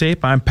mixtape.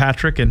 I'm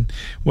Patrick, and,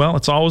 well,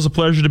 it's always a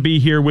pleasure to be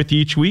here with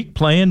you each week,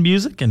 playing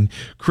music and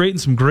creating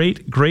some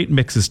great, great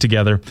mixes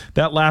together.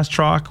 That last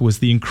track was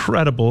the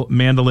incredible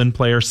mandolin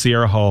player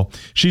Sierra Hull.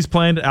 She's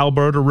playing at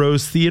Alberta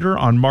Rose Theatre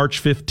on March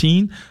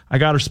 15. I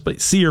got to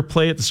see her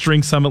play at the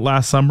String Summit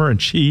last summer, and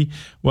she,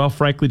 well,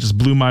 frankly, just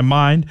blew my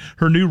mind.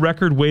 Her new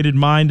record, Weighted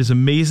Mind, is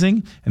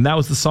amazing, and that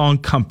was the song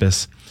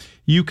Compass.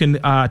 You can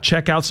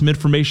check out some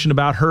information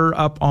about her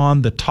up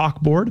on the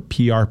talk board,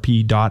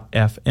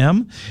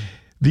 prp.fm.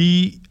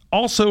 The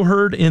also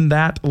heard in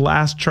that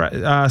last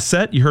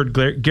set, you heard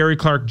Gary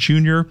Clark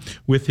Jr.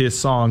 with his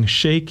song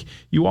Shake.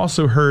 You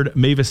also heard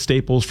Mavis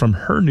Staples from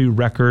her new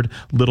record,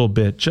 Little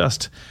Bit.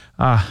 Just,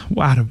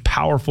 what a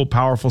powerful,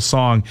 powerful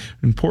song.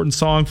 Important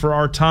song for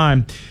our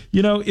time.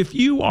 You know, if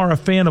you are a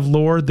fan of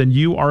Lorde, then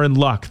you are in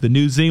luck. The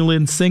New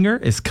Zealand singer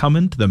is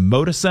coming to the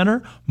Moda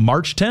Center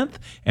March 10th,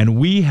 and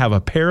we have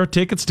a pair of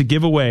tickets to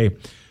give away.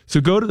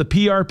 So go to the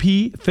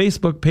PRP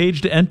Facebook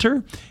page to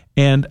enter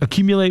and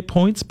accumulate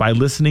points by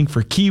listening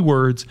for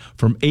keywords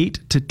from 8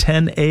 to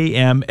 10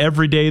 a.m.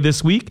 every day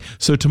this week.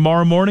 So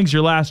tomorrow morning's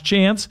your last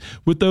chance.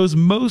 With those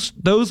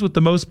with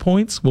the most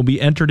points will be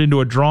entered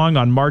into a drawing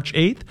on March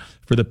 8th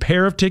for the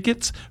pair of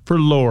tickets for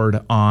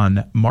Lord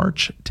on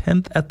March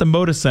 10th at the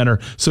Moda Center.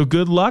 So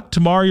good luck.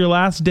 Tomorrow, your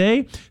last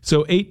day.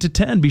 So 8 to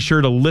 10, be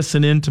sure to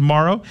listen in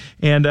tomorrow.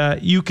 And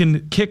you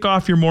can kick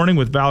off your morning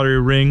with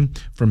Valerie Ring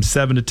from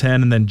 7 to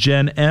 10. And then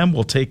Jen M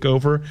will take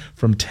over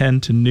from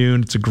 10 to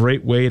noon. It's a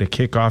great way to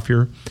kick off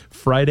your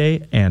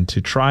Friday and to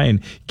try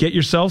and get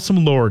yourself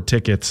some Lord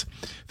tickets.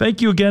 Thank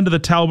you again to the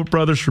Talbott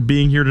brothers for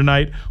being here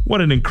tonight.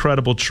 What an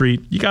incredible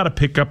treat. You got to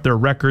pick up their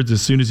records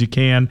as soon as you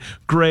can.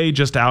 Gray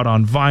just out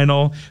on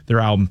vinyl. Their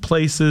album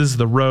Places,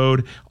 The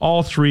Road,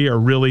 all three are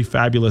really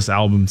fabulous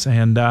albums.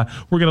 And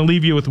we're going to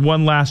leave you with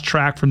one last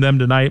track from them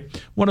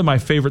tonight. One of my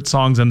favorite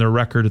songs on their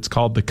record. It's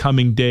called The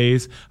Coming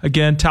Days.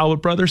 Again,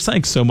 Talbott brothers,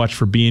 thanks so much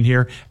for being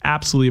here.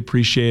 Absolutely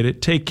appreciate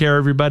it. Take care,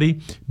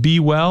 everybody. Be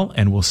well,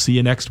 and we'll see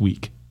you next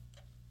week.